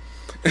that.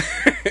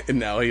 And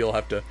now he'll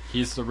have to...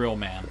 He's the real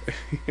man.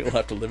 He'll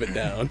have to live it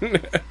down.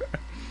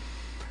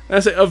 I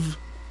say, of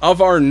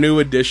our new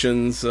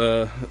additions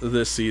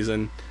this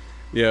season,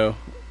 you know,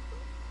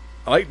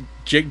 I like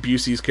Jake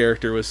Busey's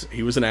character.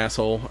 He was an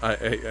asshole.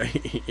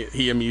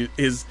 He amused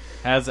his...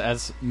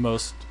 As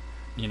most...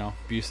 you know,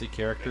 Busey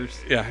characters.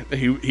 Yeah,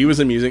 he was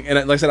amusing.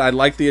 And like I said, I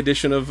like the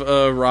addition of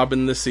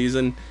Robin this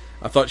season.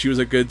 I thought she was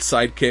a good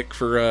sidekick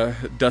for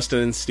Dustin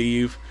and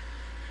Steve.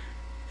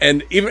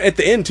 And even at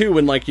the end, too,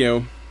 when, like, you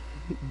know,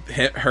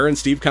 her and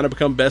Steve kind of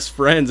become best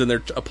friends and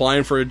they're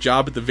applying for a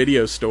job at the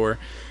video store.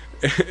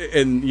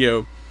 And, you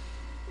know,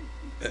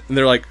 and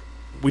they're like,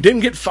 we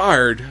didn't get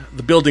fired.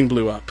 The building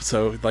blew up.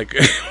 So, like,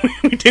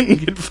 we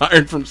didn't get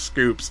fired from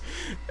Scoops.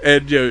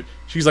 And, you know,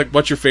 she's like,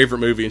 what's your favorite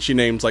movie? And she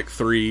names, like,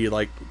 3,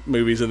 like,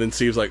 movies. And then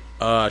Steve's like,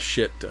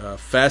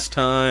 Fast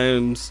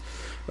Times.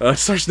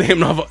 Starts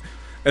naming off.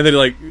 And then,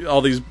 like, all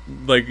these,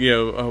 like, you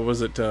know,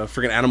 was it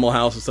freaking Animal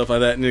House and stuff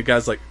like that. And the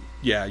guy's like,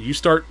 yeah, you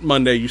start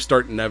Monday, you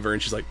start never.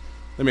 And she's like,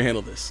 let me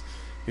handle this.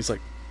 He's like,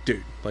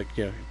 dude, like,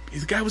 you know,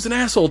 the guy was an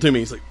asshole to me.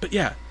 He's like, but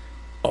yeah.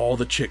 All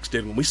the chicks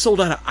did when we sold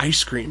out of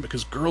ice cream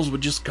because girls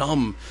would just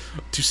come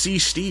to see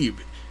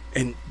Steve,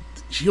 and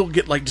she'll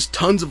get like just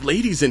tons of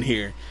ladies in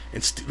here.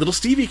 And little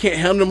Stevie can't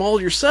handle them all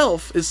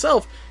himself.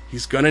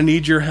 He's gonna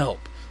need your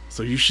help,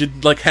 so you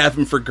should like have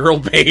him for girl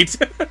bait.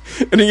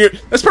 And then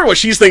that's probably what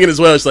she's thinking as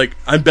well. It's like,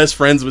 I'm best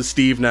friends with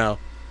Steve now.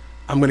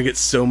 I'm gonna get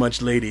so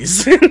much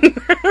ladies.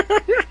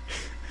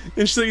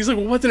 And he's like,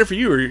 well, what's in it for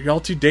you? Are y'all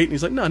two dating?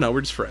 He's like, no,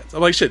 we're just friends.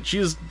 I'm like, shit,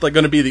 she's like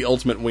going to be the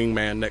ultimate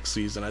wingman next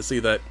season. I see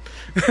that.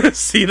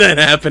 See that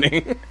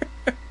happening.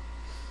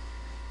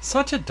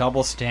 Such a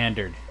double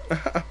standard.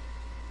 A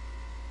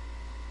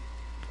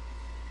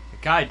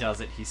guy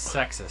does it, he's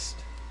sexist.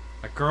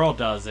 A girl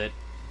does it,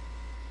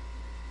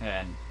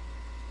 and,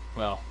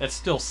 well, it's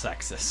still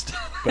sexist.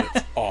 But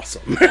it's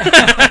awesome.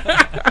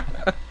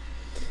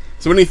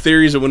 So any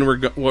theories of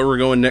where we're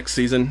going next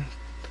season?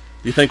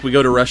 Do you think we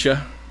go to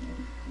Russia?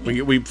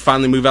 We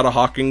finally move out of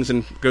Hawkins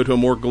and go to a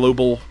more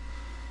global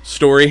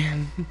story?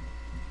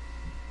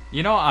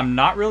 You know, I'm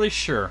not really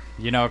sure.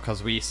 You know,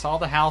 because we saw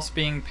the house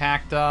being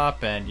packed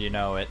up, and, you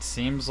know, it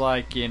seems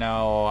like, you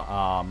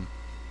know,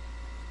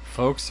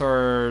 folks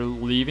are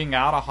leaving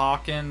out of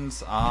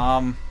Hawkins.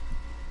 I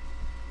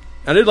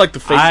did like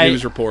the fake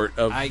news report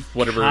of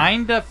whatever. I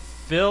kind of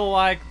feel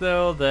like,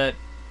 though, that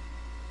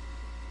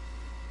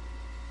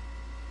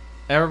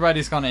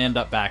everybody's going to end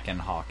up back in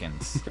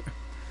Hawkins.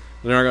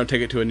 They're not going to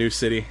take it to a new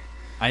city.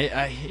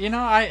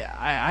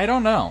 I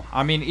don't know.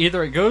 I mean,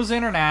 either it goes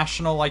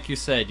international, like you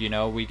said, you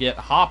know, we get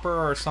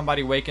Hopper or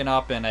somebody waking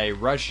up in a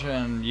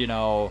Russian, you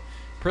know,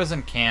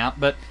 prison camp.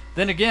 But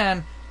then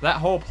again, that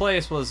whole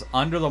place was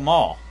under the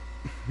mall.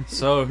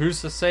 So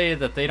who's to say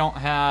that they don't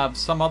have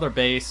some other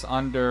base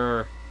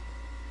under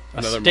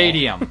another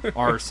stadium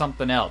or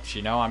something else,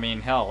 you know? I mean,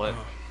 hell,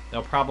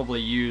 they'll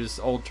probably use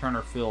Old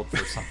Turner Field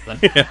for something.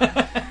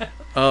 Yeah.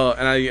 Oh,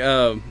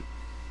 and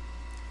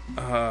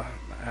I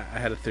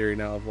had a theory,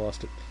 now I've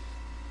lost it.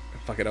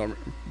 Fuck, I don't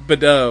remember.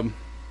 But,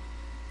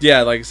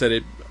 yeah, like I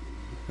said,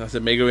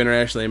 may go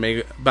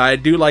internationally, but I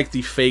do like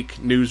the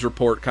fake news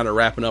report kind of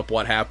wrapping up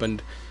what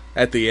happened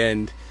at the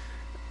end.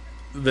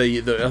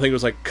 I think it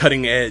was like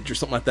Cutting Edge or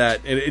something like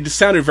that. And it just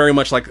sounded very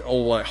much like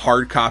old like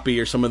hard copy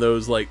or some of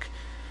those, like,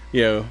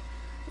 you know,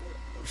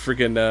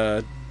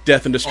 freaking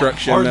Death and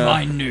Destruction.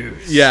 Hardline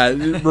news. Yeah,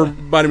 it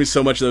reminded me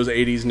so much of those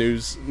 80s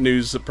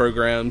news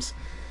programs.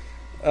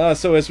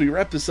 So as we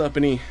wrap this up,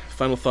 any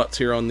final thoughts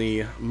here on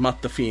the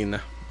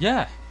Matafine?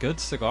 Yeah, good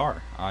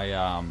cigar.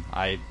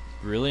 I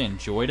really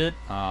enjoyed it.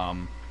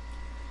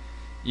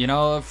 You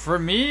know, for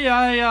me,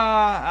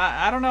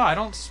 I don't know. I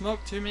don't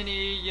smoke too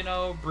many,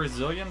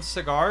 Brazilian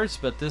cigars,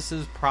 but this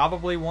is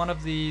probably one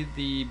of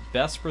the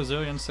best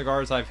Brazilian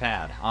cigars I've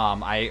had.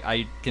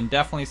 I can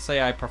definitely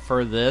say I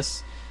prefer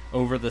this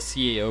over the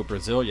CAO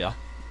Brasilia.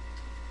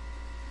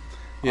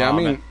 Yeah, I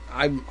mean,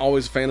 I'm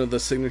always a fan of the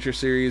Signature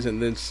series,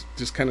 and then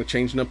just kind of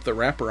changing up the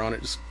wrapper on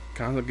it just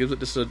kind of gives it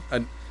just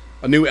a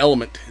new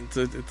element.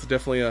 It's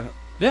definitely a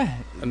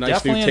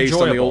nice new taste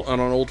on an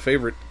old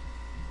favorite.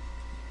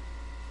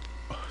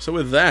 So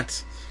with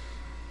that,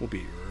 we'll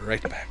be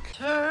right back.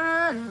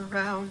 Turn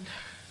around,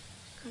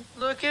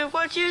 look at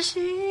what you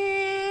see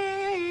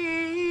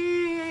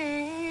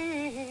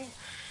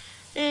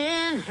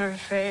in her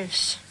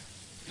face,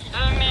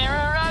 the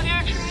mirror of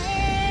your dreams.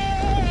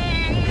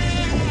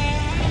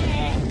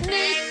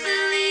 Make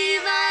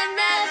believe I'm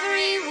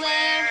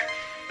everywhere,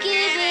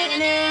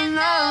 giving in the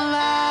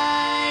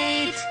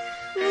light.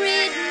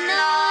 Written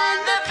on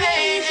the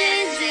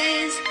pages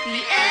is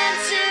the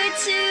answer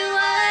to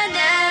a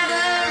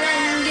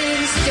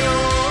never-ending story.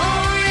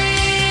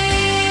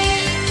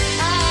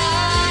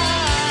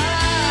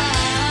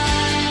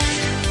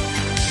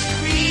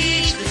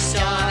 Reach the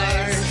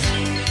stars,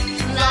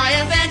 fly a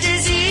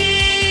fantasy.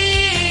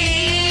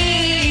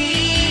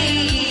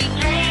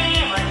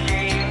 Dream a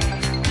dream,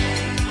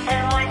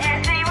 and what you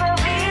see will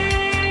be.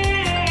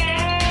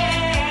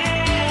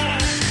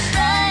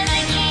 Run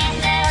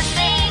against our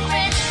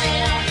sacred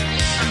trail,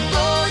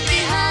 both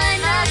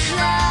behind the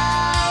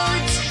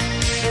clouds,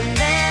 and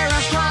there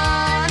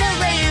upon a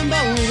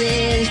rainbow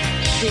is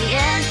the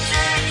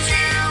answer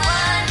to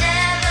a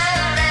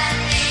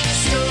never-ending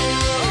story.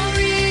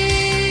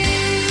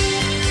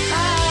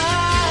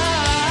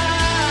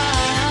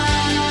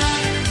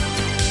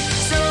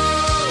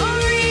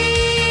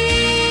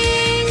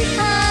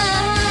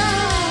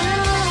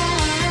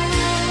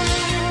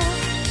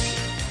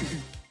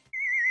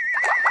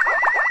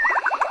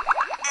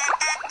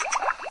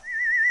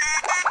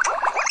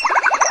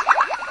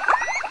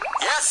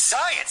 Yes,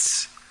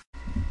 science!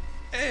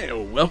 Hey,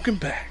 welcome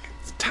back.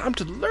 It's time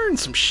to learn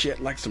some shit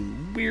like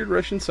some weird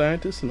Russian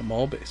scientists in a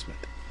mall basement.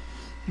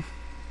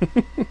 I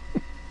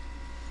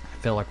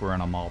feel like we're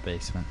in a mall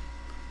basement.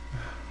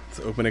 Let's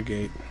open a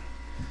gate.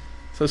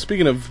 So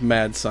speaking of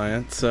mad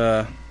science,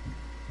 our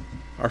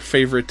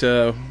favorite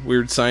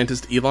weird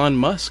scientist Elon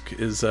Musk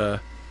is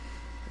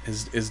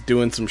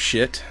doing some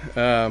shit.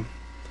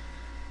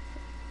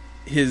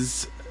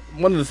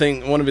 One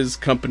of his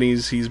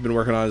companies he's been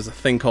working on is a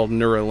thing called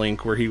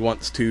Neuralink, where he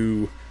wants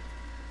to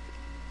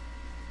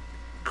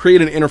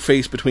create an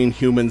interface between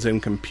humans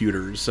and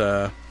computers,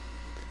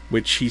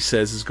 which he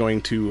says is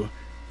going to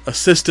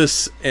assist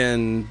us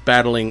in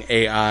battling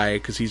AI,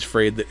 because he's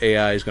afraid that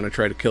AI is going to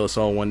try to kill us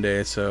all one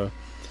day. So,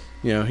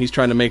 he's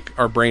trying to make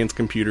our brains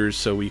computers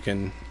so we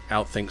can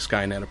outthink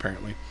Skynet,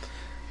 apparently.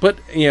 But,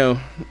 the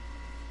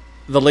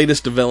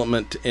latest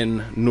development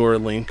in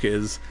Neuralink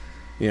is,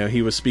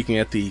 he was speaking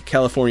at the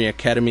California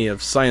Academy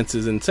of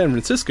Sciences in San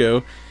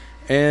Francisco,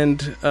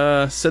 and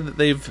said that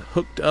they've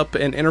hooked up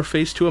an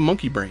interface to a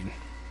monkey brain.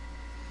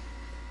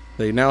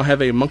 They now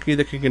have a monkey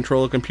that can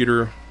control a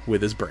computer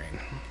with his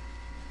brain.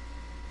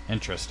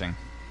 Interesting.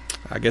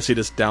 I guess he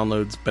just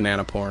downloads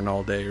banana porn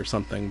all day or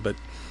something, but...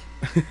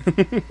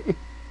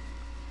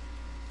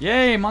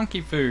 Yay,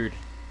 monkey food.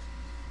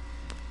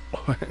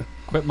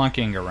 Quit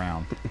monkeying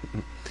around.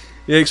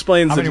 He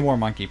explains How many more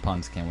monkey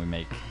puns can we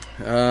make?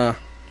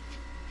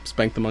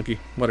 Spank the monkey,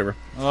 whatever.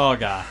 Oh,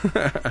 God.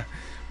 But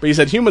he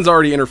said humans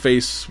already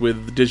interface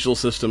with digital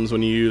systems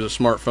when you use a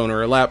smartphone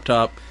or a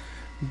laptop,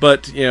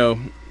 but,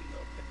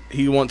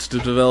 he wants to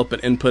develop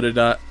an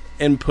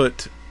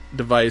input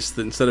device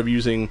that instead of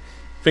using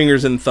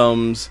fingers and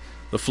thumbs,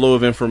 the flow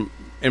of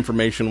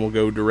information will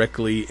go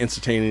directly,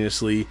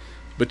 instantaneously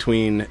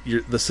between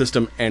the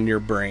system and your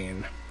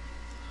brain,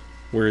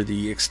 where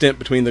the extent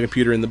between the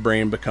computer and the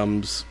brain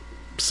becomes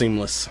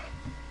seamless.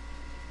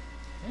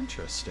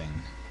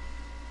 Interesting.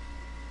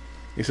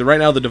 He said right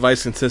now the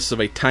device consists of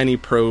a tiny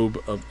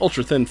probe of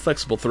ultra-thin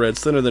flexible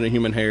threads thinner than a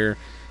human hair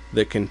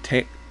that can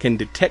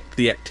detect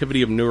the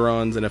activity of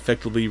neurons and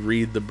effectively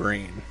read the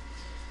brain.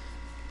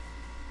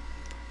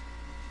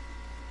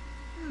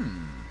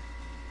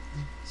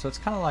 So it's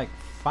kind of like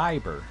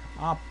fiber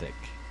optic,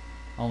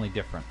 only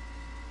different.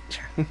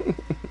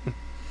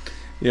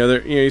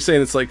 He's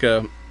saying it's like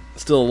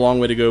still a long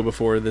way to go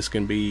before this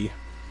can be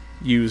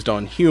used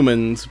on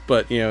humans,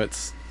 but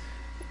it's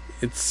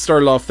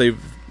started off.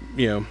 They've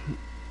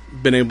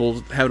been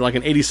able to have like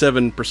an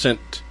 87%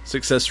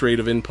 success rate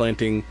of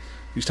implanting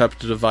these types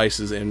of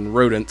devices in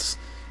rodents,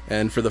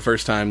 and for the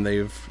first time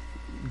they've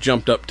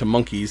jumped up to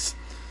monkeys.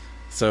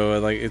 So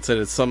like it said,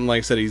 it's something like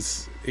I said.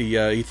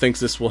 He thinks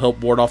this will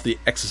help ward off the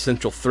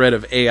existential threat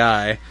of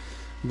AI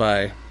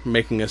by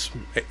making us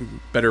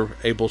better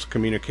able to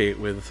communicate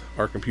with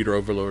our computer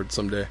overlord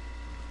someday.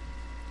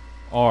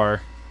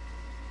 Or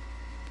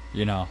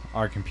you know,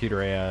 our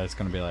computer AI is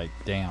going to be like,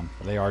 damn,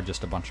 they are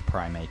just a bunch of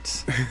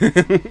primates.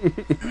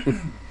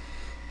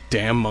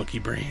 Damn monkey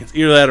brains.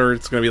 Either that or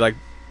it's going to be like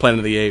Planet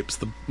of the Apes.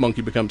 The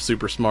monkey becomes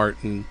super smart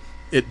and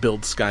it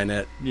builds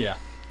Skynet. Yeah.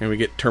 And we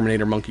get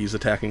Terminator monkeys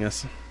attacking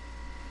us.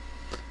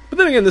 But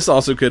then again, this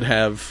also could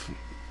have,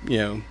 you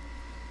know,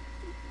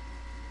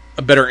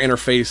 a better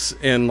interface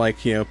in,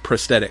 like, you know,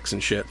 prosthetics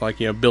and shit.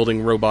 Like, you know,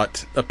 building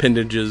robot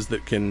appendages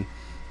that can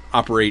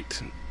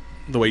operate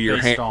the way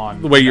your Based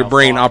on, the way you your know,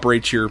 brain thought.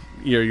 operates your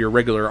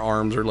regular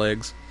arms or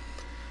legs.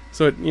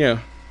 So it, you know,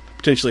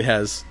 potentially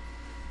has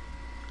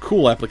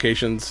cool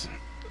applications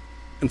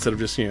instead of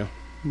just, you know,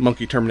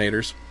 monkey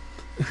Terminators.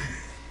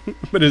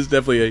 But it's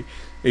definitely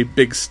a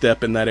big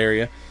step in that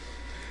area.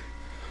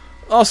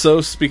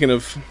 Also, speaking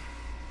of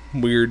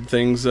weird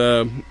things,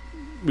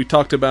 we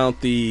talked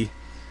about the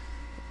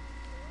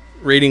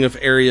rating of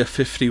Area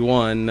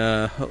 51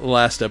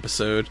 last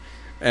episode,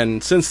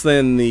 and since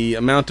then the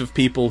amount of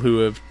people who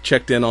have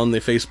checked in on the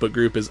Facebook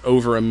group is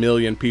over 1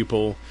 million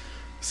people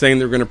saying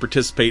they're going to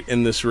participate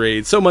in this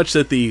raid, so much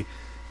that the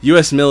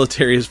U.S.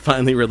 military has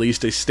finally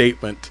released a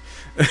statement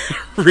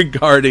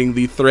regarding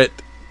the threat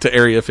to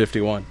Area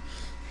 51.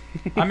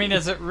 I mean,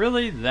 is it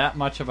really that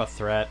much of a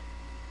threat?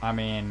 I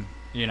mean,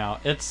 you know,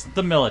 it's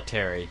the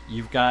military.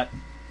 You've got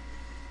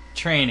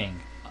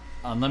training,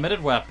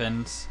 unlimited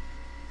weapons,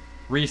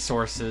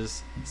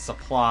 resources,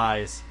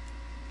 supplies,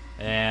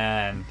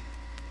 and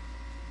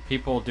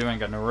people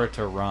doing a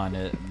Naruto run.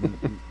 It,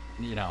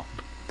 you know,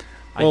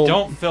 Well, I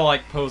don't feel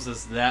like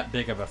poses that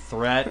big of a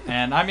threat.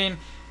 And I mean,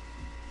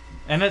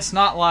 and it's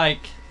not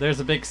like there's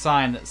a big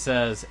sign that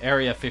says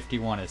Area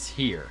 51 is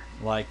here.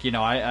 Like, you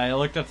know, I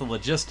looked at the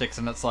logistics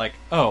and it's like,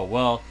 oh,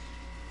 well,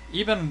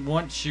 even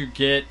once you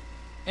get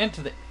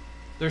into the...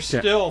 There's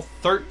Yeah. still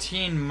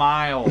 13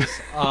 miles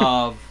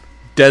of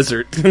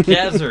Desert.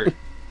 desert.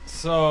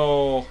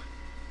 So,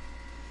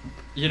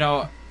 you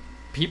know,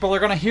 people are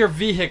going to hear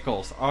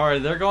vehicles, or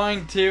they're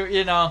going to,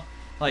 you know,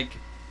 like,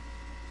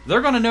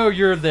 they're going to know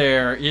you're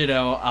there, you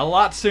know, a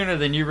lot sooner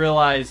than you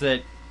realize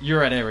that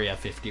you're at Area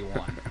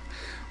 51.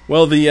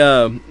 Well, the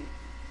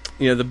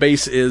you know, the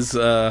base is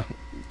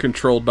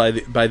controlled by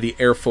the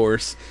Air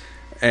Force,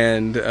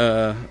 and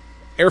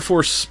Air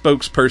Force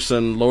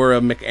spokesperson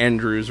Laura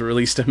McAndrews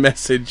released a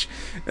message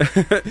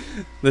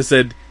that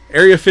said,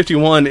 Area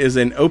 51 is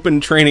an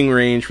open training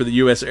range for the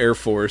U.S. Air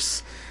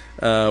Force.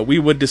 We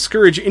would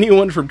discourage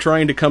anyone from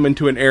trying to come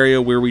into an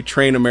area where we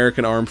train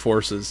American armed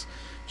forces.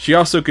 She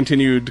also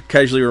continued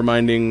casually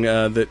reminding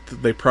that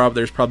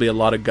there's probably a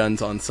lot of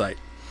guns on site.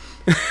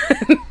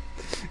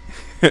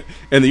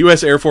 And the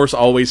U.S. Air Force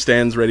always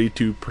stands ready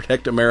to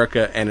protect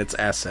America and its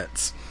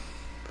assets.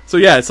 So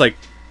yeah, it's like,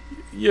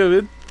 you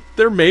know,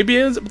 there maybe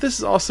is, but this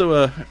is also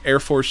a Air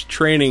Force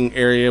training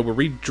area where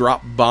we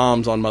drop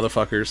bombs on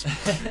motherfuckers.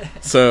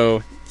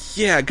 So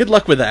yeah, good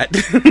luck with that.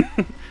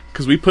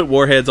 Because we put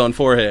warheads on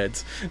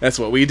foreheads. That's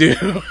what we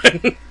do.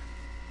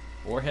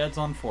 Warheads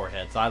on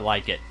foreheads. I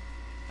like it.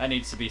 That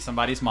needs to be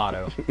somebody's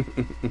motto.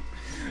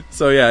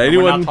 So yeah, And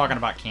anyone... we're not talking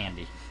about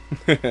candy.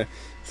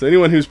 So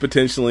anyone who's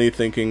potentially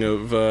thinking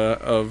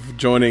of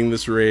joining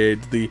this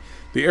raid, the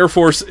Air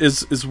Force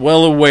is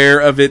well aware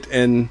of it,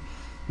 and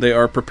they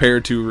are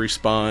prepared to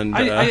respond.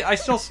 I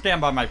still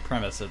stand by my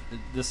premise that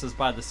this is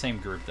by the same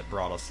group that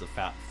brought us the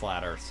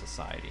Flat Earth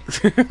Society.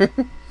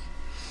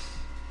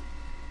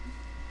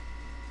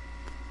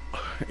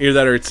 Either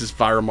that or it's just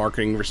viral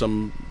marketing for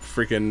some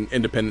freaking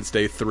Independence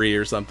Day 3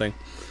 or something.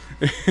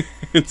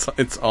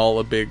 It's all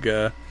a big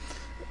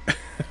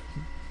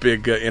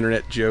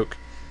internet joke.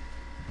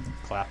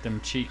 Clap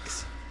them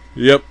cheeks.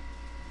 Yep.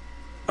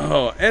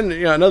 Oh, and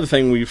yeah, another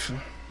thing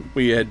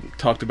we had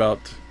talked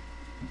about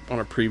on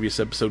a previous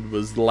episode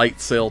was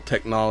light sail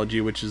technology,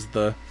 which is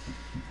the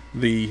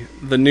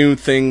new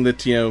thing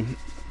that, you know,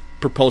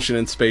 propulsion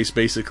in space,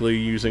 basically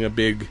using a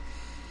big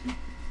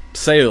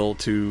sail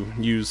to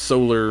use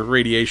solar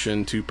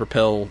radiation to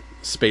propel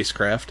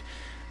spacecraft.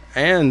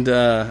 And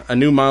a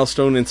new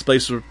milestone in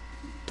space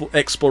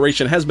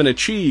exploration has been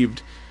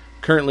achieved.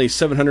 Currently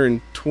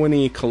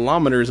 720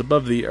 kilometers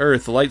above the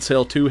Earth,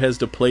 LightSail 2 has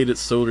deployed its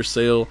solar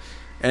sail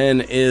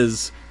and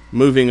is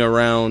moving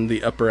around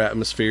the upper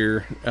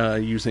atmosphere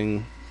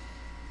using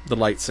the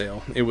light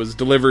sail. It was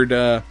developed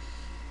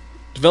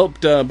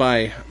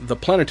by the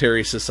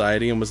Planetary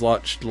Society and was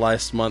launched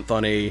last month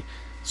on a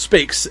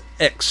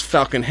SpaceX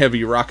Falcon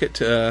Heavy rocket.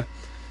 And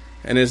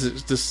is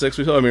it just 6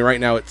 weeks old? I mean, right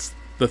now it's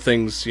the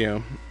thing's, you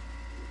know,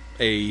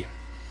 a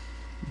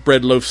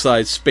bread loaf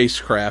sized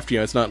spacecraft. You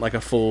know, it's not like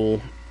a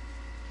full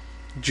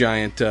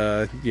giant,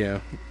 you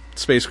know,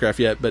 spacecraft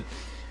yet, but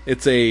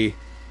it's a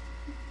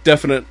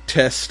definite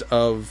test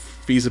of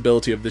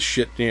feasibility of this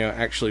shit, you know,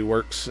 actually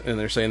works. And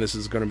they're saying this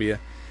is going to be a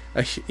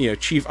you know,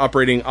 Chief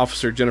Operating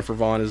Officer Jennifer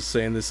Vaughn is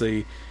saying this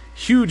is a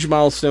huge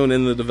milestone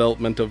in the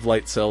development of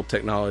light sail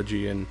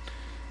technology, and,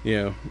 you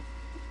know,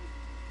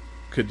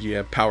 could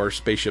power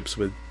spaceships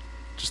with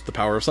just the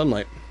power of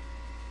sunlight.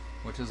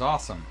 Which is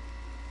awesome.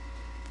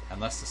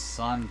 Unless the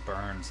sun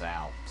burns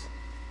out.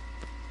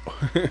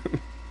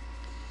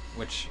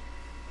 Which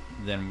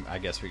then I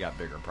guess we got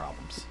bigger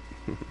problems.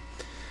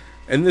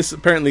 And this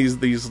apparently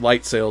these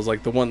light sails,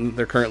 like the one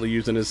they're currently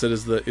using, it's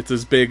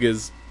as big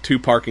as 2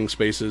 parking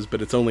spaces,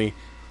 but it's only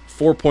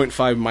 4.5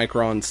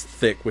 microns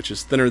thick, which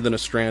is thinner than a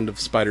strand of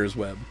spider's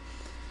web.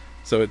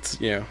 So it's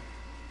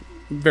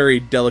very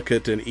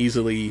delicate and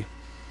easily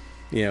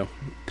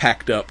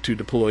packed up to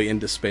deploy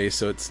into space.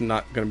 So it's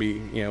not going to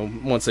be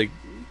once they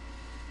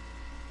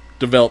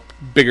develop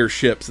bigger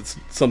ships, it's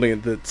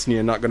something that's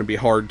not going to be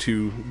hard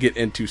to get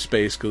into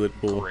space because it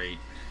will. Great.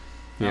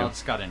 Now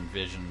it's got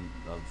envision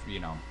of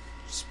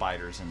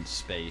spiders in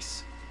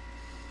space.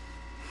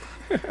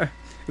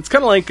 It's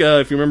kind of like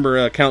if you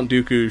remember Count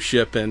Dooku's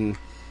ship and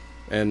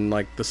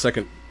like the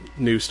second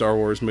new Star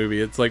Wars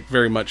movie. It's like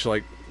very much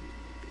like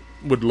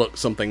would look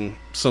something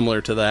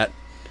similar to that.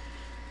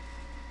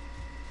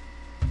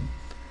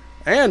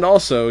 And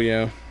also,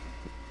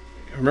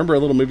 remember a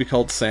little movie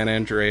called San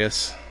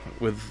Andreas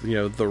with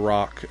The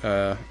Rock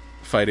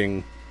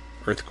fighting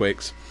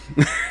earthquakes,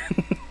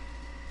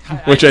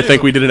 which I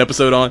think we did an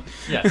episode on.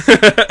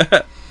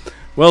 Yes.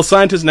 Well,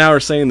 scientists now are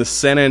saying the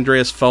San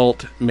Andreas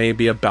fault may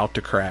be about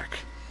to crack.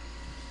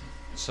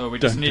 So we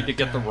just need to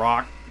get The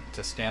Rock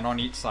to stand on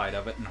each side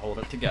of it and hold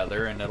it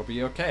together, and it'll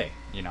be okay.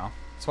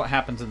 That's what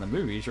happens in the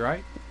movies,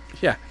 right?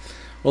 Yeah.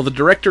 Well, the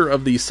director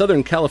of the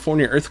Southern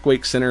California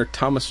Earthquake Center,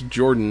 Thomas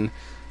Jordan,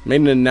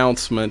 made an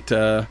announcement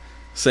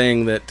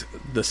saying that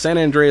the San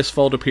Andreas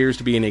fault appears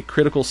to be in a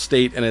critical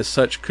state and as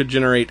such could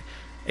generate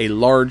a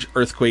large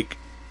earthquake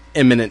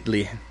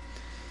imminently.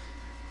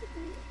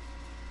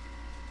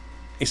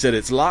 He said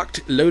it's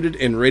locked, loaded,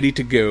 and ready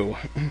to go.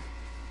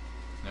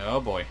 Oh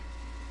boy.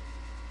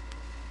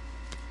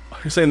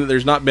 He's saying that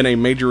there's not been a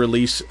major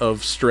release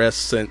of stress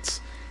since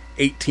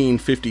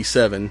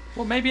 1857.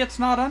 Well, maybe it's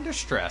not under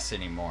stress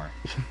anymore.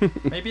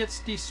 Maybe it's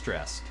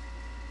de-stressed.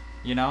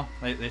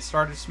 They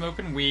started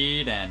smoking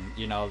weed, and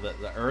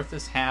the earth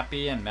is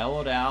happy and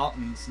mellowed out,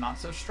 and it's not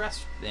so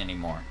stressed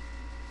anymore.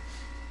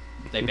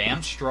 They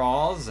banned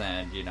straws,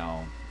 and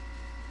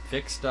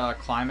fixed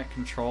climate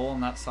control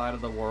on that side of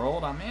the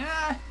world. I mean,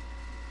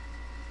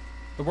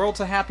 the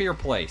world's a happier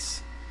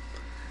place.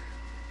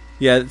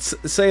 Yeah, it's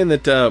saying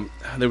that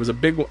there was a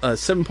big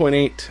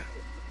 7.8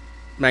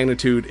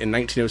 magnitude in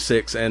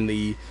 1906 and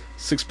the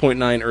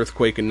 6.9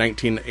 earthquake in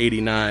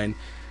 1989. And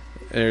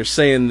they're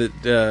saying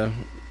that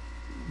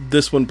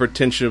this one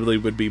potentially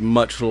would be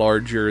much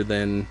larger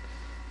than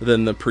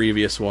the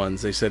previous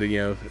ones. They said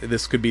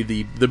this could be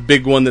the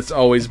big one that's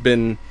always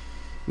been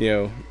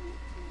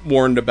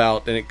warned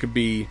about, and it could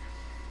be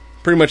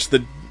pretty much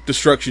the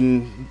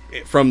destruction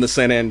from the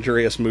San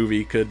Andreas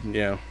movie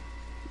could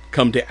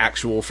come to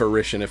actual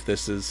fruition if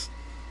this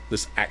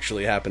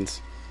actually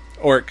happens,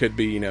 or it could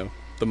be the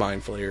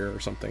Mind Flayer or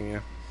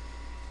something.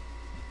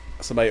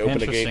 Somebody open a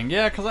gate. Interesting.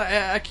 Yeah, because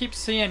I keep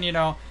seeing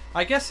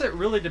I guess it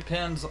really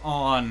depends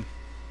on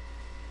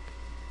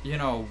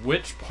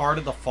which part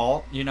of the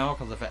fault,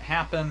 because if it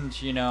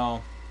happens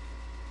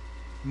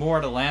more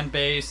at a land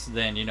base,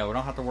 then we don't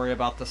have to worry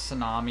about the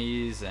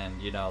tsunamis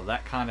and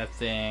that kind of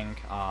thing.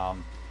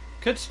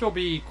 Could still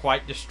be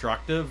quite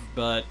destructive,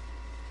 but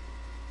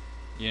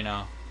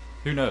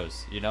who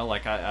knows?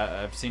 Like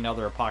I've seen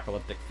other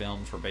apocalyptic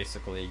films where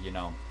basically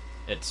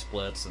it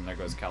splits and there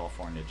goes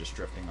California just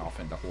drifting off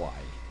into Hawaii.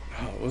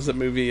 Oh, what was that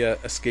movie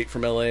Escape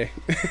from L.A.?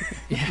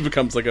 Yeah. It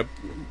becomes like a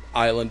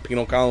island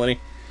penal colony.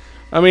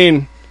 I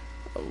mean,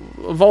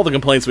 of all the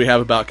complaints we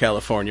have about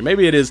California,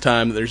 maybe it is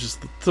time that there's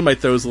just somebody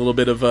throws a little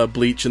bit of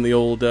bleach in the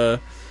old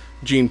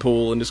gene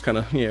pool and just kind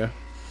of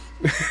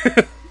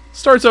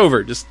starts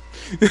over. Just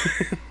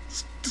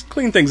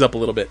clean things up a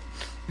little bit.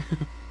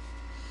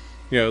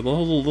 The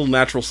little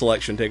natural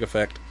selection take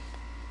effect.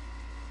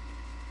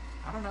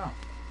 I don't know.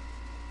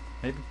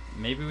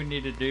 Maybe we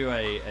need to do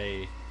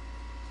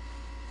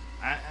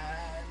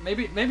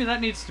maybe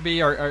that needs to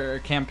be our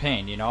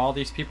campaign. All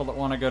these people that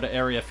want to go to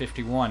Area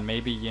 51.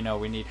 Maybe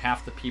we need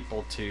half the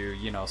people to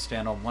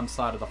stand on one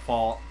side of the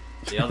fault,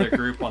 the other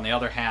group on the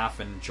other half,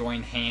 and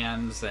join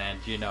hands and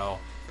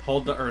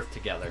hold the Earth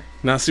together.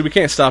 Now, see, we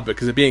can't stop it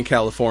because it being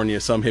California,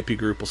 some hippie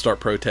group will start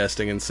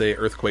protesting and say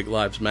earthquake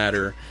lives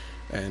matter.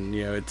 And,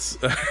 it's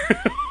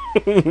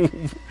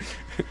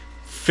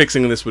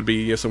fixing this would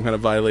be some kind of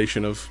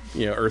violation of,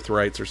 Earth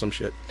rights or some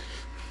shit.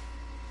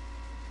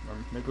 Or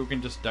maybe we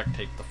can just duct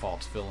tape the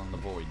faults, fill in the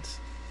voids.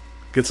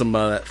 Get some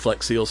that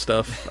Flex Seal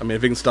stuff. I mean,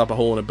 if you can stop a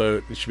hole in a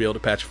boat, you should be able to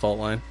patch a fault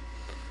line.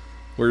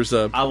 Where's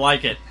I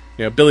like it.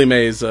 Billy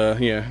Mays?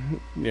 He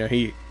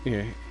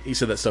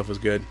said that stuff was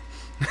good.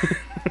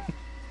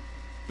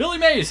 Billy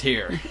Mays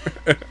here.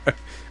 I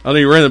know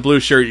you're wearing the blue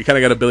shirt. You kind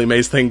of got a Billy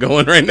Mays thing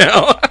going right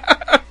now.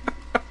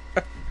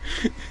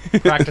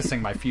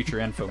 Practicing my future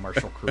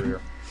infomercial career.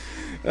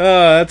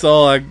 That's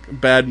all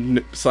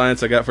bad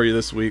science I got for you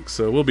this week.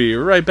 So we'll be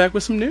right back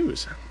with some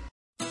news.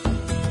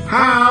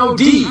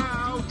 Howdy!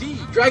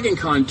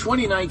 DragonCon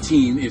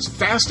 2019 is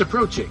fast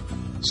approaching,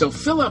 so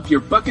fill up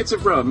your buckets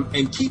of rum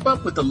and keep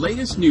up with the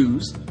latest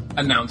news,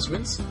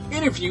 announcements,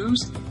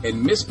 interviews,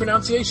 and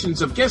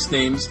mispronunciations of guest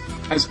names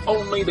as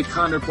only the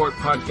Con Report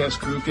podcast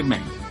crew can make.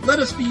 Let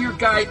us be your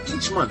guide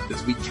each month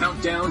as we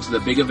count down to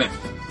the big event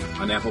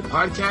on Apple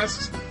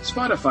Podcasts,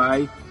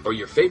 Spotify, or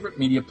your favorite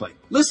media player.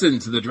 Listen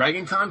to the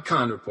DragonCon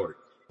Con Report.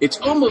 It's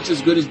almost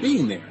as good as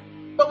being there,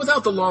 but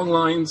without the long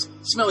lines,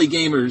 smelly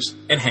gamers,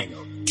 and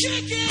hangover.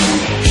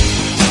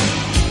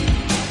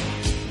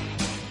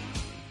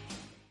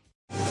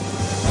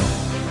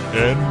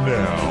 And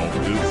now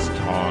it's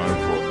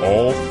time for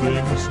all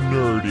things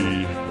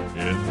nerdy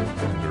in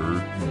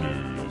nerd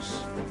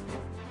news.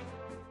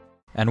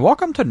 And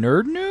welcome to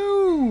Nerd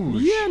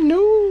News! Yeah,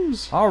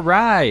 news!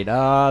 Alright,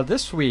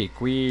 this week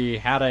we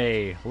had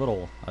a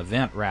little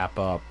event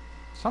wrap-up.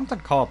 Something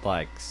called,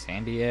 like,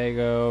 San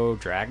Diego,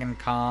 Dragon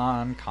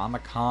Con,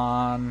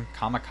 Comic-Con,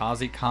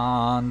 Kamikaze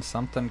Con,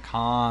 something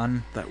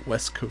con. That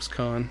West Coast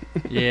con.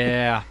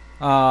 Yeah.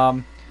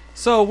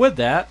 So with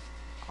that,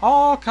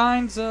 all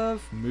kinds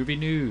of movie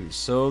news.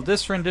 So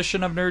this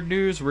rendition of Nerd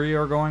News, we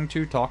are going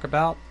to talk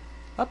about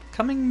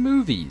upcoming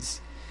movies.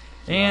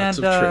 And Lots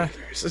of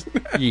trailers.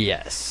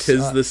 yes.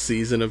 'Tis the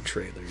season of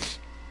trailers.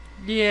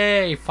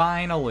 Yay,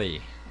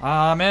 finally.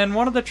 And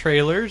one of the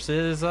trailers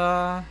is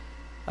a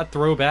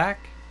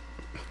throwback.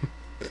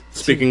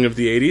 Speaking of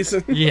the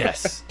 80s.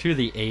 Yes, to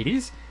the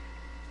 80s.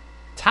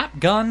 Top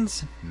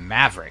Gun's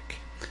Maverick.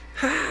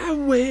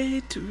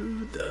 Highway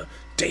to the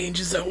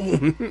danger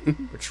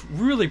zone. Which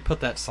really put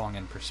that song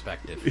in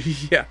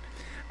perspective. Yeah.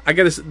 I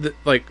gotta,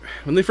 like,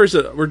 when they first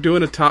said, we're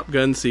doing a Top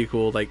Gun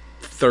sequel, like,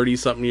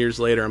 30-something years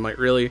later, I'm like,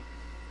 really?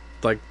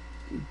 Like,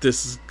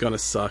 this is gonna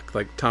suck.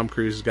 Like, Tom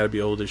Cruise has gotta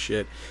be old as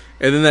shit.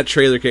 And then that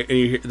trailer, and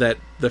you hear that,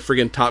 the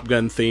friggin' Top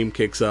Gun theme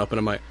kicks up, and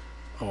I'm like,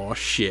 oh,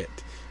 shit.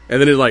 And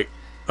then it's like,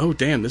 oh,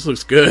 damn, this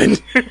looks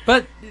good.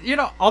 But, you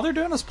know, all they're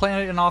doing is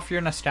playing off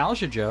your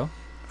nostalgia, Joe.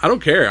 I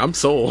don't care. I'm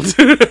sold.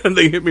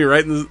 They hit me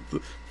right in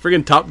the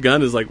friggin' Top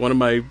Gun is like one of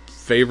my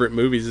favorite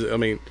movies. I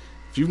mean,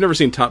 if you've never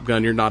seen Top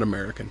Gun, you're not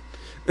American.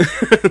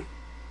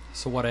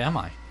 So what am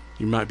I?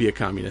 You might be a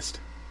communist.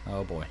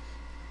 Oh, boy.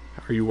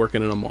 Are you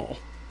working in a mall?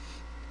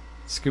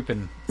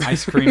 Scooping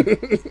ice cream.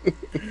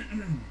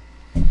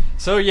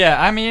 So,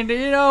 yeah, I mean,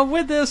 you know,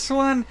 with this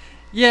one,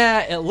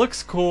 yeah, it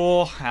looks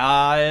cool.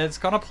 It's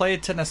going to play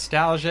to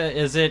nostalgia.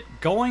 Is it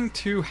going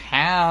to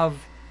have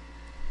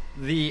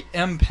the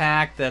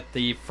impact that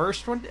the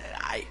first one...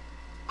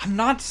 I'm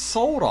not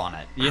sold on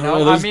it, you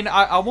know? I mean,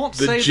 I won't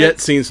say the jet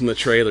that... scenes from the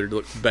trailer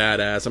look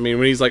badass. I mean,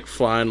 when he's, like,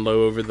 flying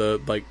low over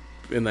the, like,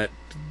 in that,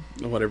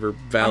 whatever,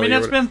 valley. I mean,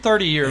 it's been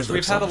 30 years. It We've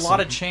looks had a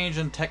lot of awesome. change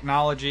in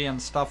technology and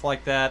stuff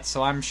like that,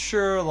 so I'm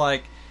sure,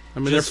 like, I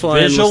mean, they're just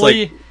flying with,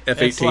 visually, like,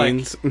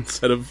 F-18s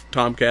instead of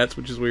Tomcats,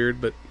 which is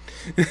weird, but...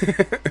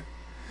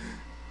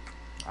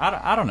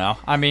 I don't know.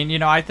 I mean, you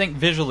know, I think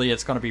visually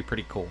it's going to be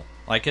pretty cool.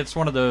 Like, it's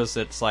one of those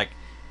that's like,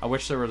 I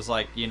wish there was,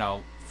 like, you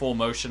know, full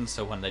motion,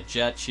 so when the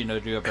jets, you know,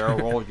 do a barrel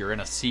roll, you're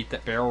in a seat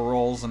that barrel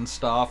rolls and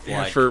stuff.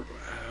 Yeah, like, for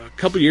a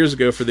couple years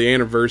ago, for the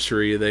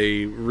anniversary,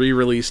 they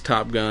re-released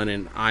Top Gun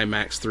in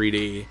IMAX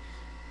 3D,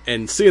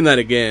 and seeing that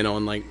again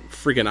on, like,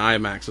 freaking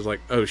IMAX, I was like,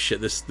 oh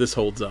shit, this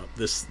holds up.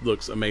 This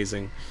looks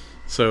amazing.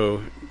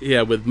 So,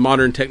 yeah, with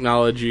modern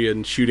technology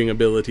and shooting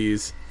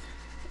abilities,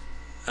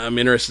 I'm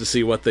interested to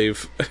see what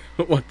they've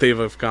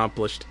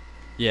accomplished.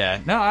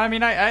 yeah. No, I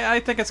mean, I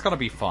think it's going to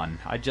be fun.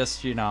 I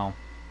just, you know...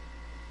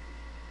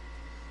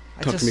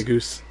 Talk to me,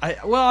 Goose.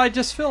 I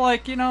just feel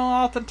like, you know,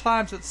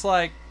 oftentimes it's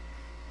like,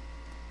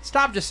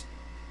 stop just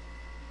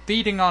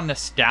feeding on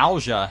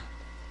nostalgia.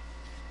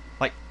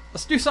 Like,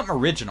 let's do something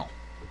original.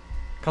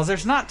 Because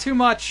there's not too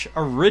much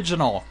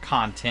original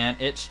content.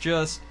 It's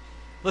just,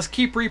 let's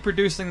keep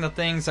reproducing the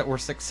things that were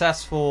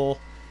successful.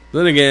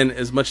 Then again,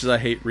 as much as I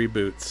hate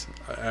reboots,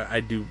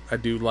 I do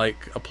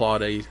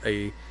applaud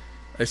a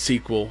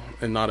sequel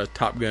and not a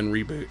Top Gun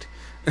reboot.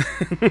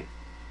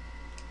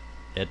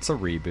 It's a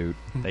reboot.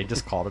 They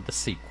just called it a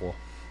sequel.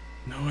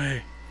 No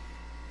way.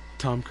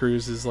 Tom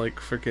Cruise is like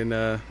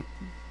freaking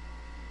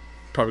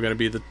probably gonna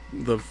be the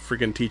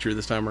freaking teacher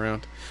this time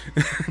around.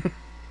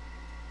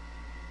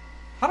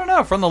 I don't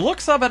know. From the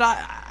looks of it,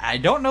 I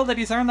don't know that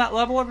he's earned that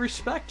level of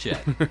respect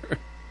yet.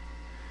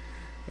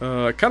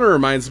 It kind of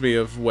reminds me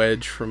of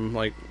Wedge from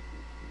like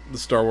the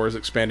Star Wars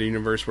Expanded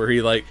Universe, where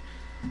he like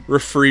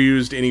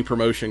refused any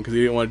promotion because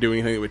he didn't want to do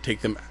anything that would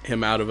take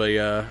him out of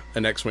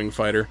an X-wing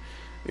fighter.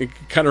 It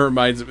kind of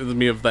reminds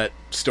me of that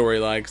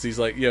storyline because he's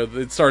like, you know,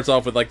 it starts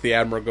off with like the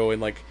admiral going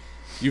like,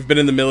 "You've been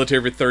in the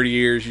military for 30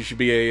 years. You should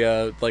be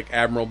a like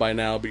admiral by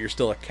now, but you're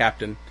still a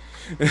captain."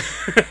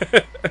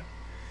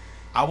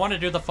 I want to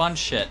do the fun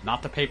shit,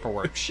 not the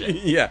paperwork shit.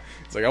 Yeah,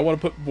 it's like I want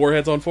to put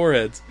warheads on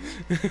foreheads.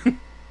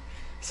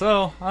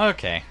 So,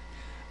 okay.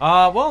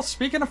 Well,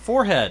 speaking of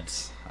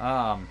foreheads,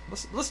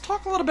 let's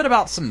talk a little bit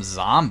about some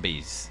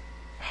zombies.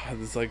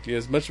 It's like,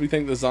 as much as we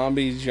think the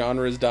zombie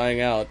genre is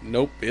dying out,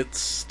 nope, it's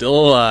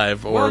still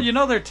alive. Or well, you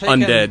know, they're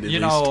taking, undead, you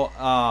know,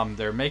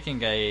 they're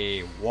making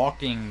a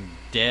Walking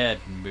Dead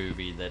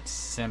movie that's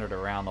centered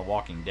around the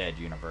Walking Dead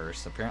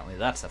universe. Apparently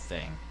that's a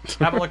thing.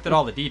 I haven't looked at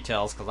all the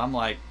details because I'm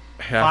like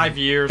 5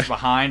 years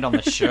behind on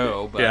the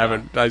show. But,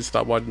 yeah, I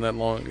stopped watching that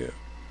long ago.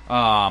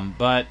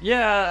 But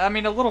yeah, I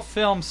mean, a little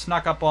film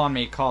snuck up on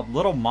me called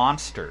Little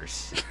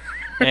Monsters.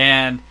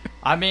 And,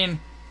 I mean,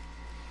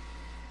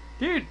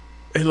 dude.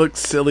 It looks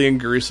silly and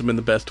gruesome in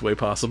the best way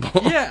possible.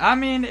 Yeah, I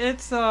mean,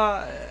 it's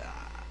what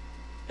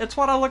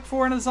I look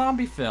for in a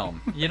zombie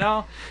film, you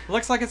know?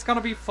 Looks like it's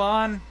gonna be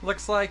fun.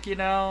 Looks like, you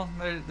know,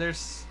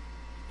 there's...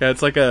 Yeah,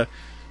 it's like a,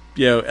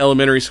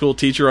 elementary school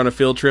teacher on a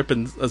field trip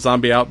and a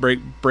zombie outbreak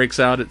breaks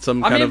out at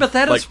some kind of, but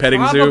that like, is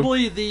petting zoo.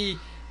 probably the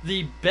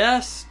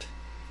best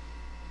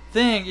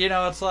thing, you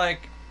know, it's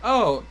like,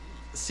 oh,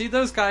 see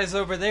those guys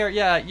over there?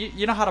 Yeah,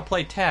 you know how to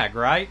play tag,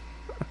 right?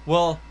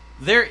 Well,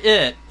 they're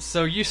it,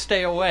 so you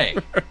stay away.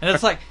 And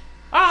it's like,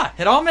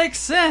 it all makes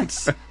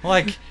sense.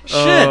 Like,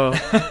 shit.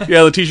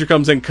 Yeah, the teacher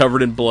comes in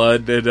covered in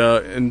blood,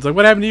 and it's like,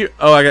 what happened to you?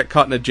 Oh, I got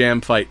caught in a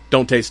jam fight.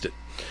 Don't taste it.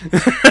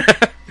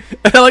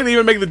 And I like to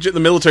even make the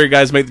military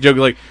guys make the joke,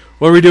 like,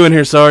 what are we doing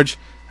here, Sarge?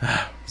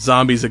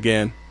 Zombies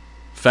again.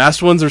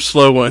 Fast ones or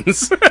slow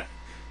ones?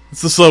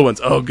 It's the slow ones.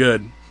 Oh,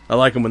 good. I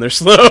like them when they're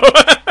slow.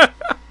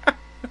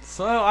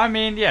 So, I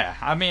mean, yeah.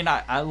 I mean,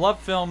 I love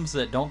films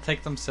that don't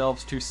take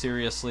themselves too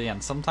seriously,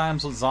 and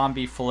sometimes with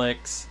zombie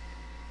flicks,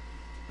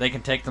 they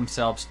can take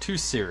themselves too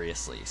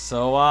seriously.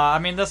 So, I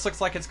mean, this looks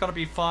like it's going to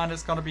be fun,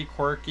 it's going to be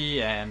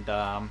quirky, and,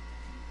 I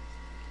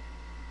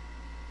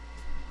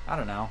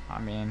don't know. I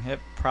mean, it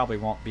probably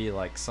won't be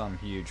like some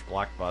huge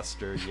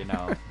blockbuster, you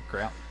know,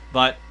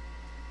 but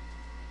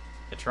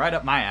it's right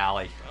up my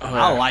alley. Oh,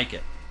 I yeah. like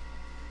it.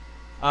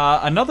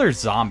 Another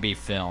zombie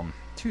film.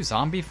 2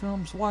 zombie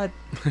films? What?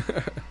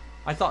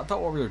 I thought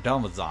we were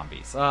done with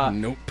zombies.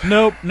 Nope.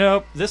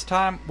 This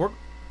time we're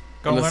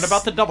going to learn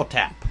about the double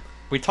tap.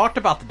 We talked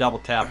about the double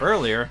tap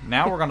earlier.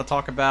 Now we're going to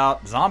talk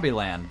about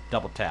Zombieland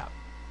double tap.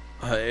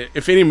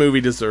 If any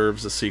movie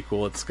deserves a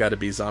sequel, it's got to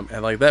be Zombie.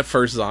 Like, that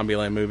first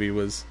Zombieland movie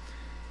was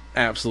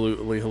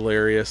absolutely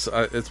hilarious.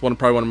 It's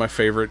probably one of my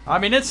favorite. I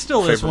mean, it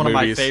still is one of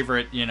my movies.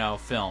 favorite,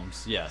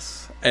 films.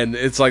 Yes. And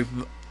it's like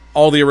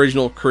all the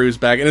original crew's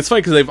back, and it's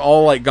funny because they've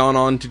all like gone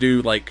on to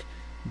do like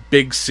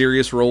big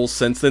serious roles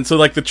since then. So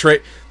like the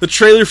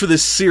trailer for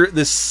this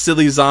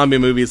silly zombie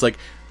movie is like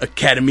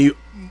Academy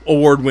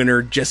Award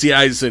winner Jesse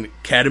Eisenberg,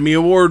 Academy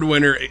Award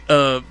winner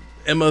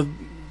Emma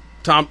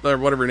or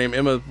whatever her name,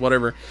 Emma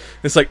whatever.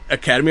 It's like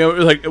Academy,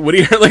 like what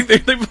do you like?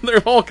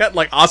 They've all got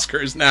like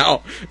Oscars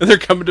now, and they're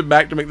coming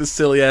back to make this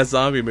silly ass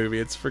zombie movie.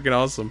 It's freaking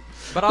awesome.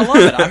 But I love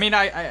it. I mean,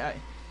 I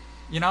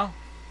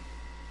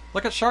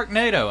look at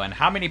Sharknado and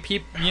how many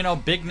people,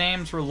 big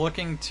names were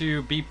looking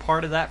to be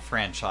part of that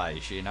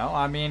franchise.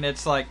 I mean,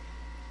 it's like,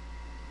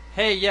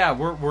 hey, yeah,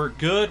 we're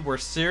good, we're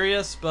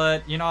serious,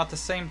 but at the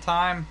same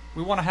time,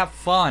 we want to have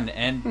fun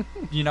and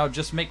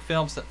just make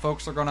films that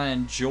folks are going to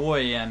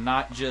enjoy and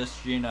not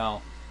just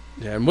Yeah,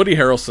 and Woody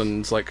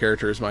Harrelson's like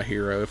character is my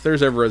hero. If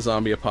there's ever a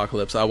zombie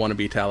apocalypse, I want to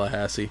be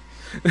Tallahassee.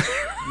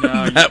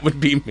 No, that would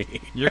be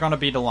me. You're going to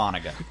be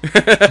Dahlonega.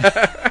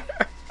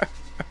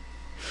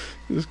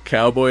 Just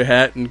cowboy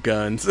hat and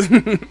guns.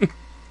 Do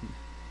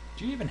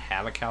you even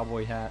have a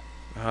cowboy hat?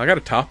 I got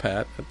a top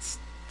hat. That's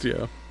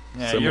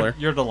similar.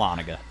 You're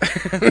Dahlonega.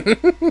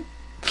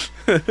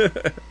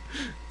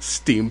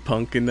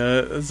 Steampunk in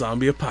a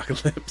zombie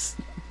apocalypse.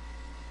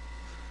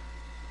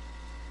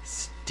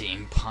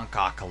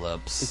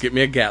 Steampunk-ocalypse. Get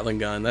me a Gatling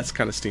gun. That's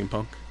kind of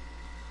steampunk.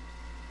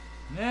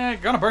 Yeah,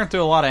 gonna burn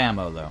through a lot of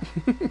ammo though.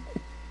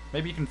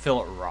 Maybe you can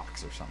fill it with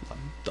rocks or something.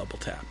 Double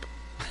tap.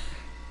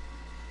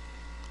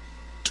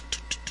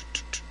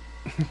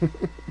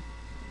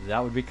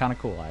 That would be kind of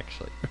cool,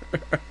 actually.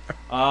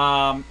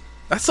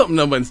 That's something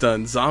no one's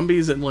done.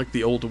 Zombies in like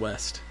the Old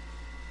West.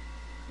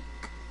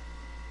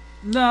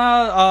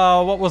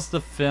 No, what was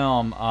the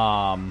film?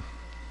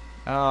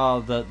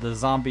 The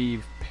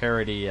zombie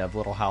parody of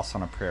Little House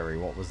on a Prairie.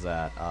 What was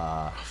that?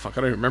 Fuck,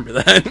 I don't remember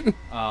that.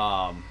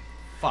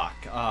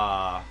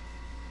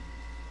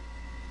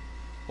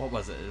 What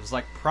was it? It was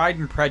like Pride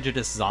and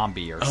Prejudice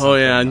Zombie or something. Oh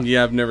yeah, and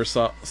I've never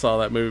saw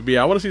that movie. But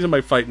yeah, I want to see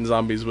somebody fighting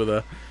zombies with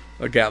a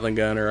Gatling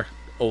gun or a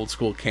old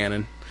school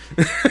cannon.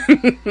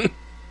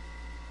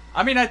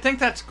 I mean, I think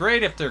that's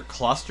great if they're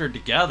clustered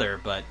together,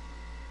 but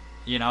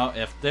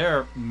if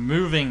they're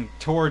moving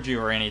towards you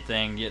or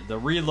anything, the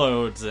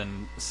reloads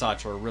and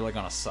such are really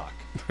gonna suck.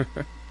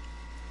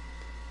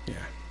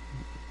 Yeah,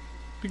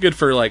 be good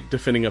for like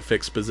defending a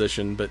fixed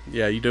position, but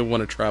yeah, you don't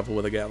want to travel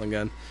with a Gatling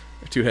gun.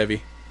 They're too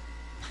heavy.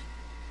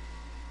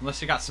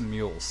 Unless you got some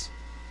mules.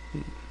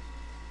 You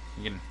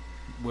can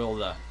will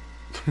the...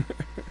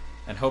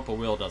 and hope a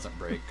wheel doesn't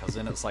break, because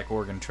then it's like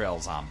Oregon Trail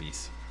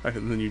zombies.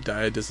 And then you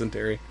die of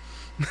dysentery.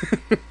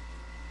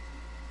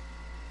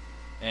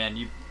 And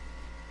you...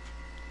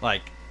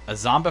 Like, a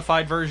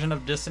zombified version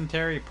of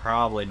dysentery?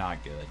 Probably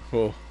not good.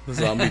 Whoa, the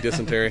zombie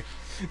dysentery.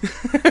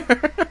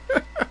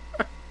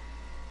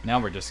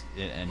 Now we're just...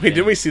 Wait,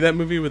 didn't we see that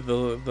movie with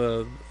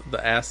the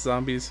ass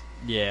zombies?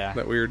 Yeah.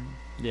 That weird...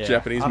 Yeah,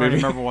 Japanese movie. I don't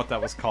remember what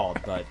that was called,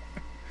 but...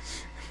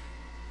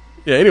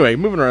 Yeah, anyway,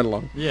 moving right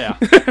along. Yeah.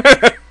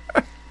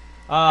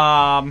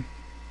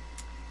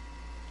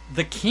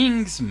 The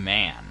King's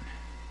Man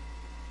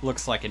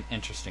looks like an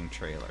interesting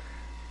trailer.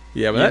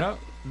 Yeah, but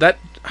that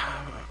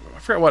I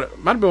forgot what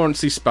it might have been wanting to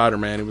see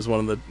Spider-Man. It was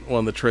one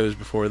of the trailers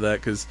before that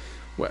because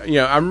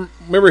I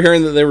remember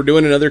hearing that they were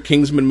doing another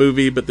Kingsman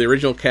movie, but the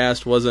original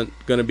cast wasn't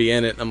going to be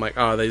in it. I'm like,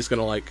 oh, they're just going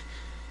to like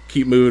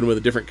keep moving with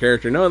a different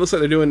character. No, it looks like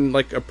they're doing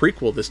like a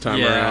prequel this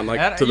time around, like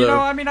and, to the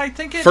I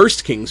think it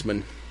first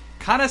Kingsman.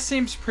 Kind of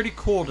seems pretty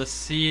cool to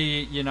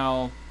see,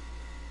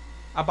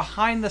 a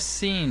behind the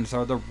scenes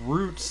or the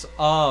roots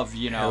of,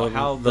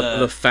 how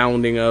the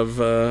founding of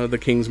the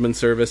Kingsman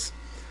service.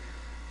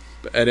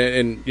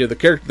 And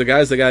the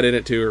guys that got in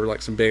it too are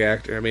like some big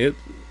actors. I mean,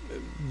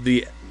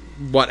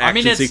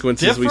 action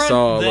sequences we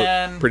saw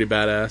look pretty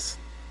badass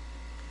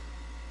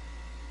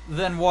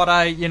than what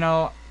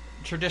I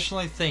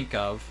traditionally think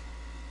of,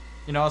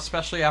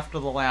 especially after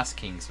the last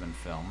Kingsman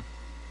film.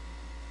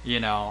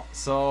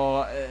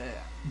 So,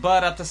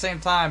 but at the same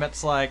time,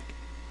 it's like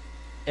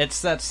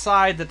it's that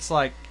side that's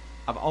like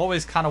I've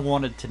always kind of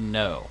wanted to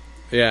know.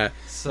 Yeah,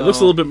 so, it looks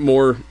a little bit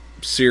more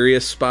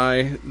serious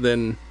spy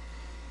than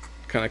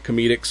kind of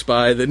comedic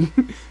spy.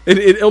 Than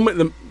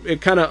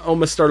it kind of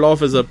almost started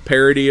off as a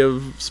parody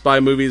of spy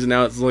movies, and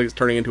now it's like it's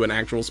turning into an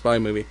actual spy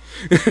movie.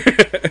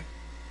 But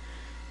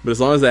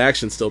as long as the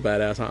action's still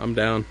badass, I'm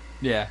down.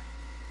 Yeah,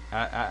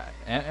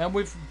 and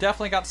we've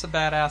definitely got some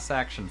badass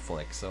action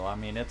flicks. So I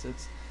mean, it's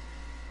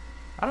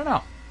I don't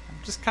know. I'm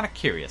just kind of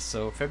curious.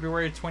 So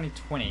February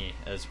 2020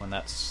 is when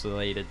that's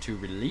slated to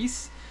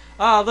release.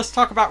 Let's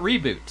talk about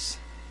reboots.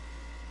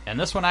 And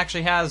this one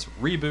actually has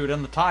reboot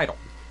in the title.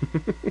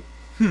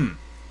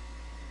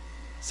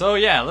 So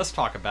yeah, let's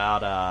talk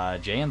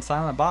about Jay and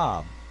Silent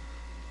Bob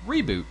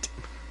reboot.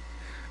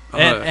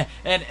 And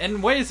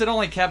in ways that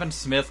only Kevin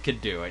Smith could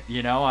do it.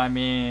 Yeah, I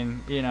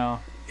mean,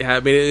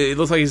 it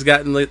looks like he's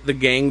gotten the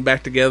gang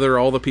back together,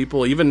 all the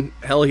people. Even,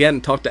 hell, he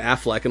hadn't talked to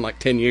Affleck in like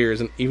 10 years,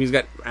 and even he's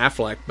got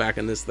Affleck back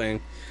in this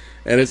thing.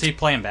 And is he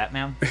playing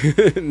Batman?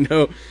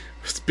 No.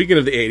 Speaking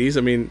of the 80s,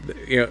 I mean,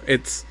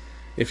 it's...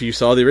 If you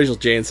saw the original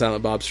Jay and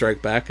Silent Bob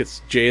Strike Back,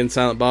 it's Jay and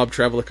Silent Bob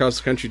travel across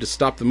the country to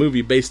stop the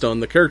movie based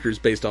on the characters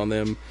based on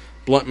them,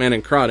 Bluntman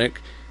and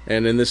Chronic.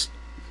 And in this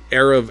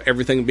era of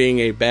everything being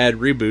a bad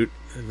reboot,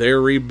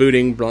 they're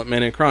rebooting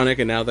Bluntman and Chronic,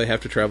 and now they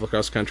have to travel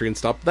across the country and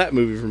stop that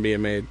movie from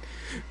being made.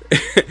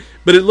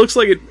 But it looks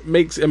like it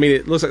looks like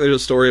there's a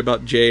story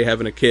about Jay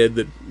having a kid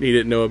that he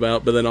didn't know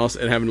about, but then also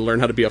and having to learn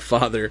how to be a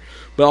father.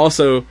 But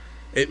also,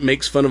 it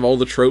makes fun of all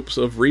the tropes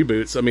of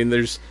reboots. I mean,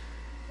 there's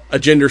a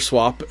gender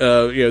swap.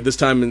 This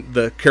time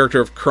the character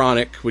of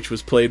Chronic, which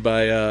was played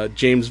by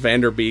James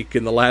Vanderbeek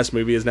in the last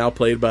movie, is now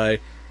played by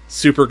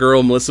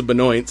Supergirl Melissa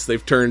Benoist.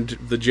 They've turned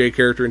the Jay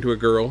character into a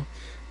girl.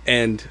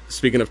 And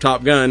speaking of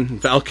Top Gun,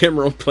 Val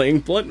Kilmer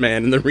playing Bluntman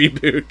in the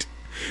reboot.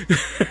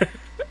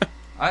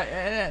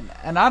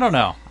 And I don't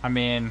know. I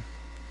mean,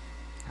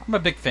 I'm a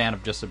big fan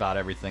of just about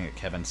everything that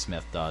Kevin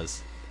Smith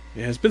does.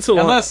 Yeah, it's been so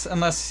long.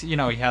 Unless he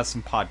has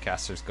some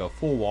podcasters go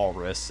full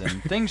walrus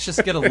and things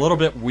just get a little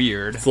bit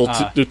weird. It's a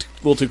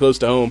little too close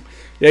to home.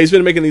 Yeah, he's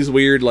been making these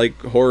weird like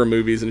horror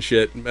movies and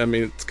shit. I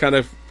mean, it's kind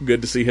of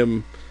good to see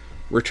him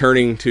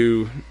returning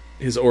to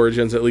his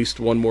origins at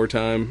least one more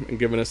time and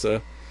giving us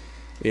a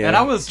and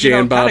I was Jay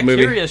and Bob kind of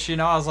movie. Curious.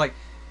 I was like,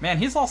 man,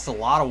 he's lost a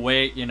lot of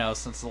weight.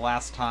 Since the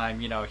last time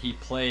he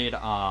played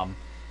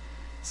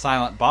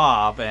Silent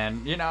Bob,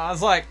 and I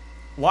was like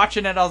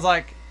watching it. I was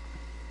like,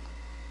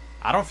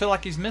 I don't feel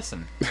like he's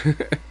missing.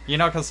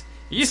 Because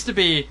he used to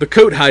be... The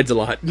coat hides a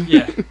lot.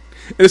 Yeah. And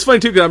it's funny,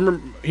 too, because I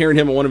remember hearing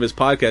him on one of his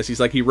podcasts.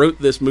 He's like, he wrote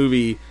this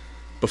movie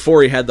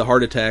before he had the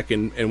heart attack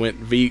and went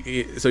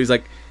vegan. So he's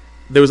like,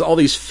 there was all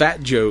these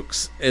fat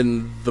jokes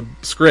in the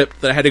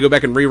script that I had to go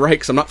back and rewrite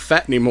because I'm not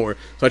fat anymore.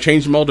 So I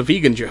changed them all to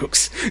vegan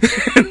jokes.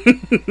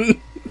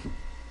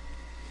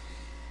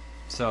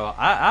 So,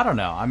 I don't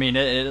know. I mean,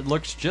 it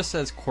looks just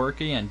as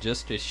quirky and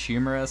just as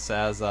humorous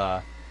as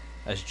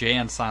Jay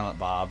and Silent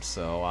Bob.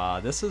 So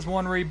this is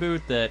one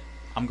reboot that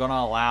I'm going to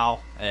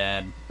allow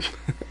and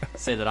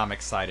say that I'm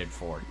excited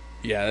for.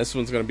 Yeah, this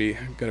one's going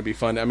to be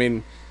fun. I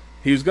mean,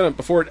 he was going to,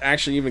 before it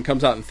actually even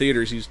comes out in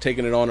theaters, he was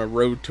taking it on a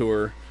road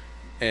tour,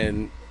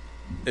 and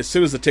as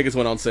soon as the tickets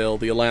went on sale,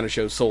 the Atlanta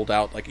show sold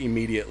out like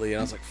immediately, and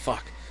I was like,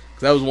 fuck.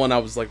 Because that was one I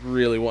was like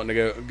really wanting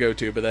to go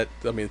to, but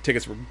the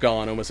tickets were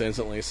gone almost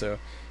instantly, so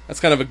that's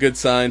kind of a good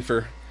sign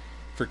for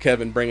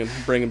Kevin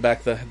bringing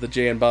back the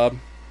Jay and Bob.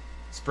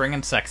 It's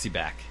bringing sexy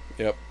back.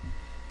 Yep.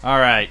 All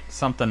right,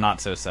 something not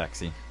so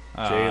sexy.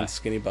 Jay and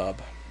Skinny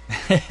Bob.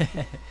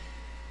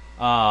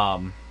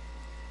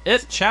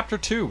 It's Chapter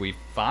 2. We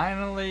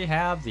finally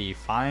have the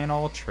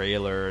final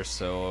trailer,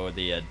 so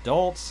the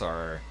adults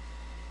are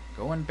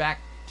going back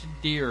to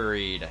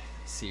Derry to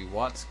see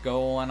what's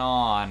going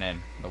on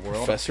in the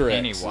world Professor of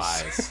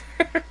Pennywise.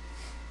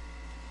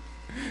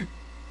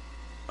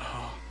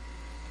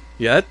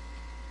 Yeah,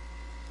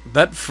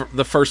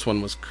 the first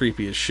one was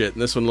creepy as shit,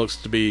 and this one looks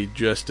to be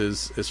just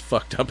as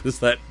fucked up as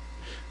that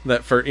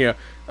first.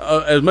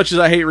 As much as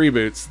I hate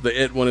reboots,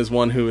 the It one is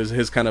one who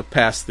has kind of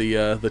passed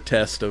the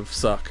test of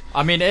suck.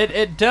 I mean,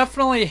 it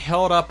definitely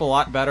held up a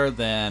lot better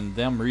than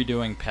them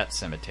redoing Pet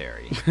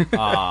Sematary.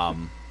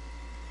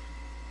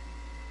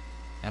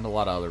 and a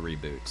lot of other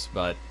reboots.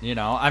 But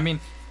I mean,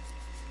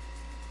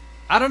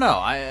 I don't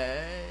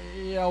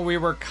know. We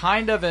were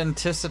kind of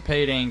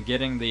anticipating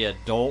getting the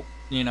adult,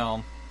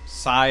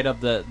 side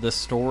of the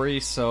story.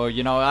 So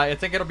I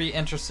think it'll be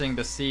interesting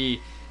to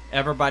see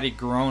everybody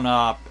grown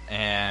up,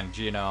 and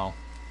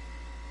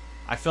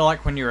I feel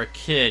like when you're a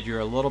kid, you're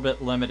a little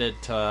bit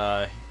limited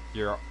to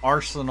your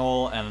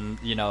arsenal and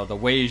the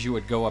ways you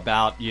would go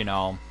about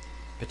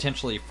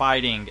potentially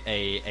fighting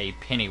a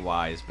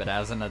Pennywise. But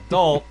as an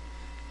adult,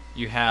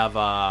 you have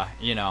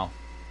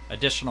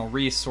additional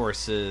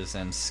resources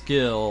and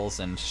skills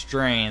and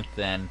strength,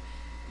 and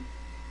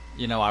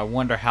I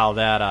wonder how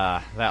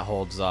that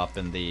holds up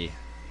in the.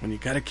 When you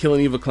gotta kill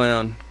an evil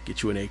clown,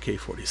 get you an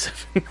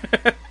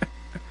AK-47.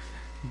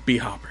 Be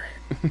Hopper.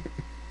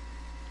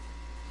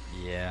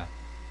 Yeah.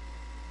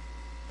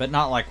 But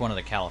not like one of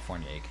the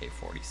California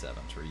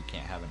AK-47s where you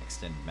can't have an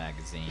extended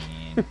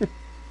magazine.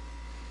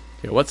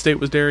 Yeah, what state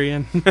was Derry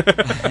in?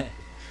 I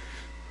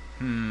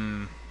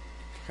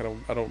don't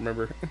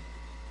remember.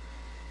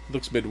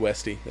 Looks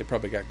Midwesty. They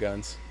probably got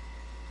guns.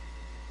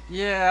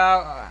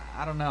 Yeah,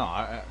 I don't know.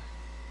 I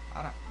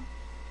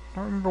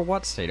don't remember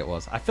what state it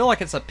was. I feel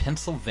like it's a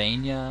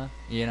Pennsylvania,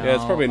 Yeah,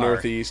 it's probably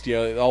Northeast.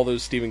 All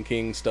those Stephen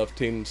King stuff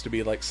tends to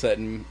be like set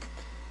in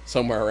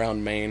somewhere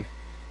around Maine.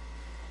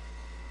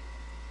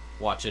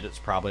 Watch it, it's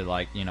probably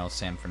like,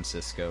 San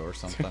Francisco or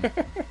something.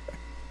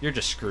 You're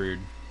just screwed,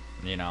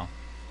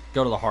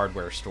 Go to the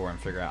hardware store and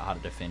figure out how to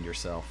defend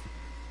yourself.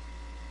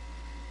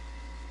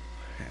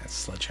 Yeah,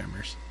 it's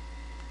sledgehammers.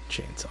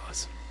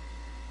 Chainsaws.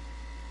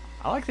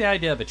 I like the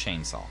idea of a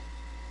chainsaw.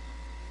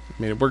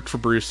 I mean, it worked for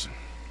Bruce.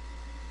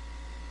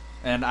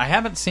 And I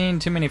haven't seen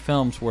too many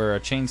films where a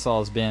chainsaw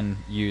has been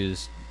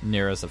used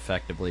near as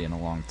effectively in a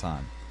long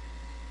time.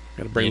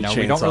 Gotta bring chainsaw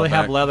we don't really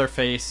back. have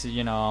Leatherface,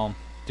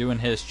 doing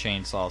his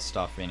chainsaw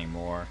stuff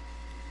anymore.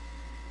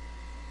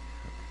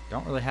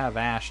 Don't really have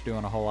Ash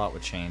doing a whole lot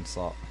with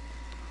chainsaw.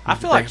 I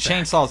feel like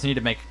chainsaws need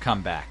to make a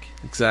comeback.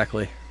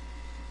 Exactly.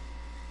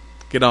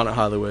 Get on it,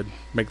 Hollywood.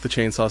 Make the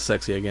chainsaw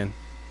sexy again.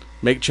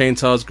 Make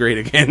chainsaws great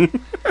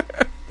again.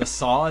 The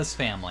saw is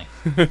family.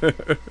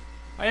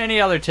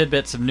 Any other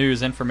tidbits of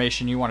news,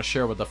 information you want to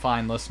share with the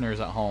fine listeners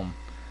at home?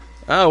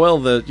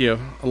 Well,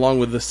 along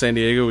with the San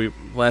Diego,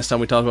 last time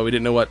we talked about, we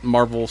didn't know what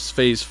Marvel's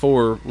Phase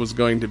 4 was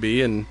going to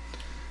be, and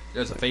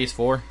there's a Phase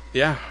 4.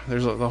 Yeah,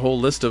 there's a whole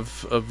list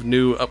of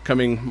new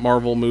upcoming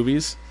Marvel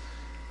movies.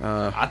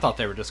 I thought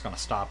they were just going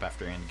to stop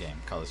after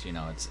Endgame because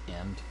it's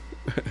end.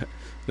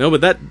 No, but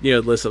that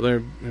list up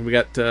there, we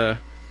got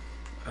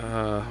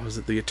was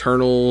it the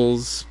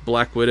Eternals,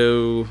 Black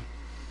Widow?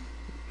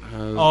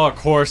 Of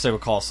course they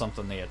would call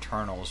something the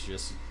Eternals.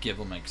 Just give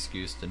them an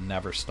excuse to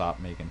never stop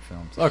making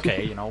films.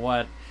 Okay, you know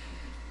what?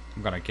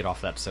 I'm gonna get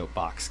off that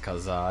soapbox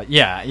because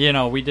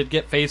we did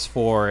get Phase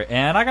 4,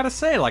 and I gotta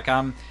say, like,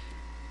 I'm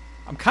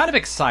kind of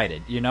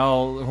excited.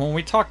 When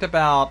we talked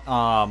about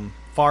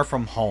Far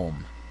From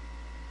Home,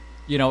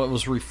 it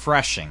was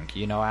refreshing.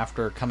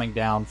 After coming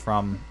down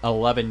from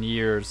 11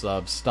 years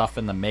of stuff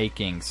in the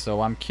making,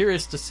 so I'm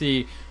curious to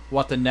see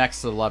what the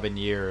next 11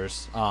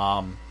 years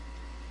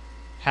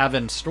have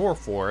in store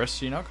for us,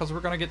 because we're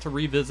going to get to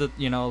revisit,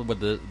 with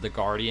the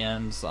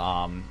Guardians,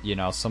 some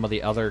of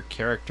the other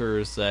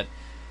characters that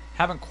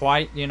haven't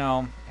quite,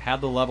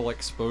 had the level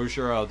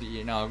exposure of,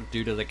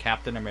 due to the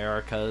Captain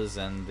Americas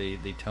and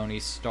the Tony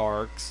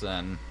Starks.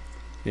 And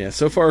yeah,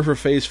 so far for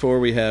Phase 4,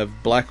 we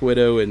have Black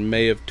Widow in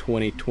May of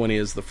 2020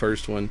 as the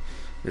first one.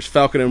 There's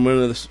Falcon and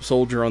Winter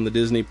Soldier on the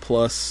Disney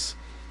Plus,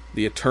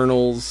 The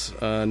Eternals,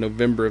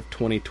 November of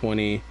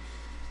 2020,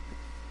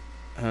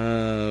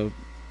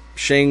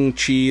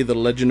 Shang-Chi, The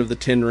Legend of the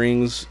Ten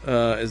Rings,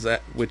 is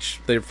that which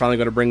they're finally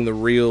going to bring the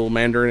real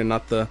Mandarin and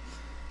not the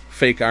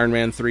fake Iron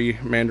Man 3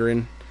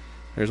 Mandarin.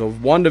 There's a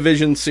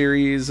WandaVision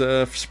series,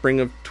 spring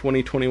of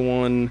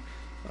 2021,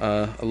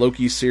 a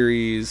Loki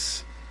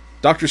series,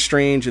 Doctor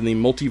Strange and the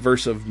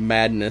Multiverse of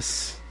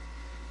Madness,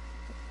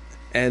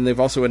 and they've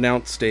also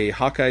announced a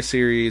Hawkeye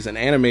series, an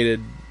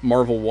animated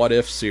Marvel What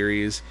If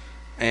series,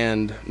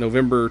 and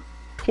November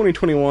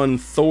 2021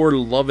 Thor: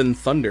 Love and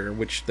Thunder,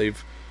 which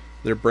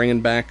they're bringing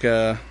back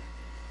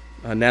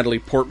Natalie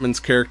Portman's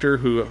character,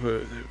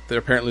 who there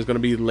apparently is going to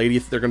be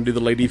They're going to do the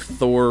Lady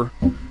Thor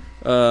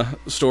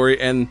story,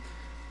 and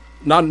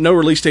no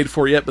release date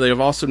for it yet. But they have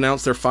also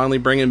announced they're finally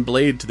bringing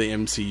Blade to the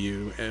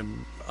MCU,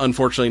 and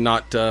unfortunately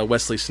not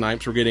Wesley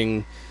Snipes. We're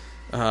getting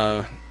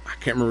I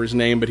can't remember his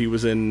name, but he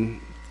was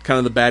in kind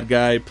of the bad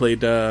guy,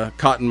 played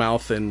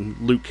Cottonmouth in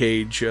Luke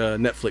Cage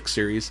Netflix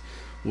series.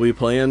 We'll be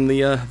playing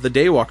the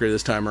Daywalker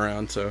this time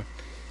around, so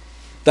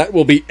that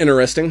will be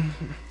interesting.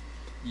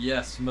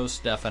 Yes,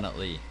 most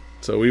definitely.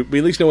 So we at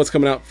least know what's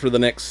coming out for the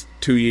next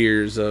 2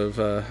 years of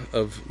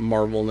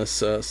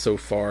Marvelness so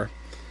far.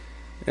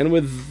 And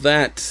with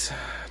that,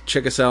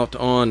 check us out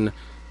on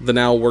the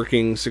now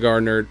working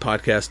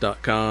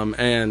CigarNerdPodcast.com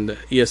and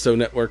ESO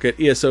Network at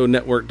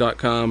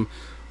ESONetwork.com.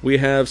 We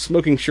have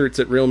smoking shirts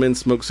at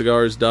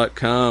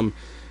RealMenSmokeCigars.com.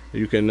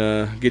 You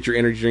can get your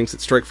energy drinks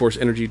at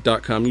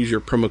StrikeForceEnergy.com. Use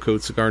your promo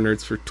code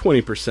CigarNerds for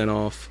 20%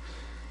 off.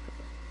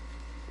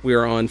 We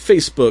are on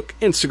Facebook,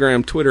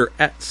 Instagram, Twitter,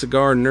 at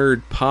Cigar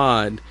Nerd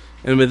Pod.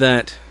 And with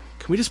that,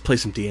 can we just play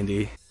some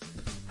D&D?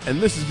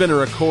 And this has been a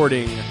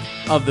recording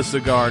of the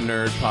Cigar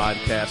Nerd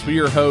Podcast with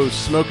your hosts,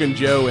 Smokin'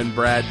 Joe and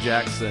Brad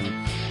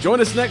Jackson. Join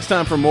us next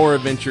time for more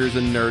adventures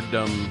in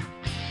nerddom.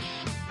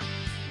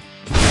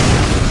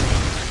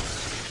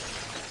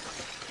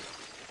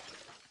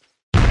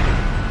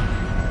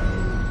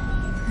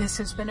 This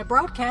has been a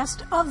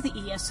broadcast of the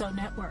ESO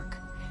Network.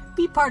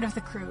 Be part of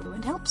the crew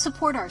and help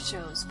support our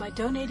shows by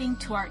donating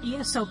to our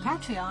ESO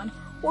Patreon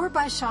or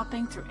by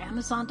shopping through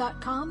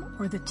Amazon.com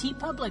or the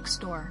TeePublic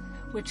store,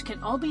 which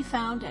can all be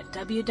found at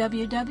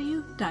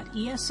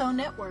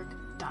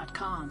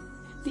www.esonetwork.com.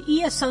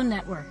 The ESO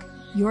Network,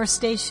 your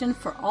station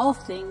for all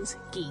things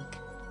geek.